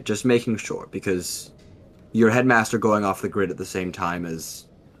 Alright, just making sure, because your headmaster going off the grid at the same time as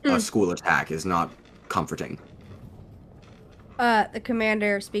a school attack is not comforting. The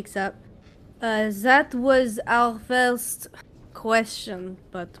commander speaks up. That was our first question,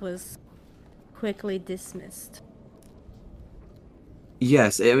 but was quickly dismissed.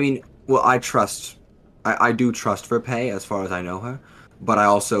 Yes, I mean, well, I do trust Verpay as far as I know her, but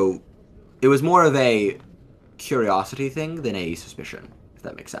it was more of a curiosity thing than a suspicion, if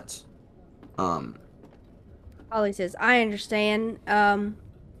that makes sense. Holly says, I understand,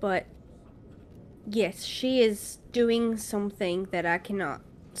 but yes, she is doing something that I cannot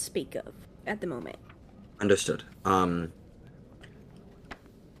speak of at the moment. Understood.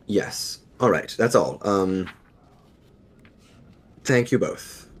 Yes. Alright, that's all. Thank you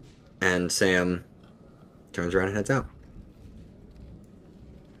both. And Sam turns around and heads out.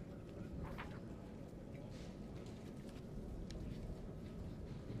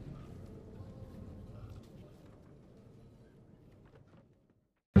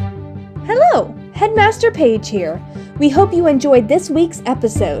 Hello, Headmaster Paige here. We hope you enjoyed this week's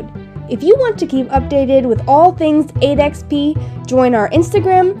episode. If you want to keep updated with all things 8XP, join our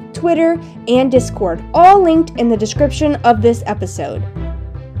Instagram, Twitter, and Discord, all linked in the description of this episode.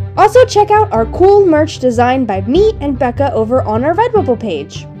 Also check out our cool merch designed by me and Becca over on our Redbubble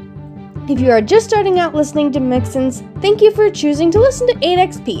page. If you are just starting out listening to Mixons, thank you for choosing to listen to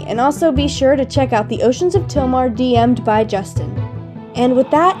 8XP, and also be sure to check out the Oceans of Tilmar DM'd by Justin. And with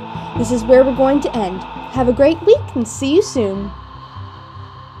that, this is where we're going to end. Have a great week and see you soon.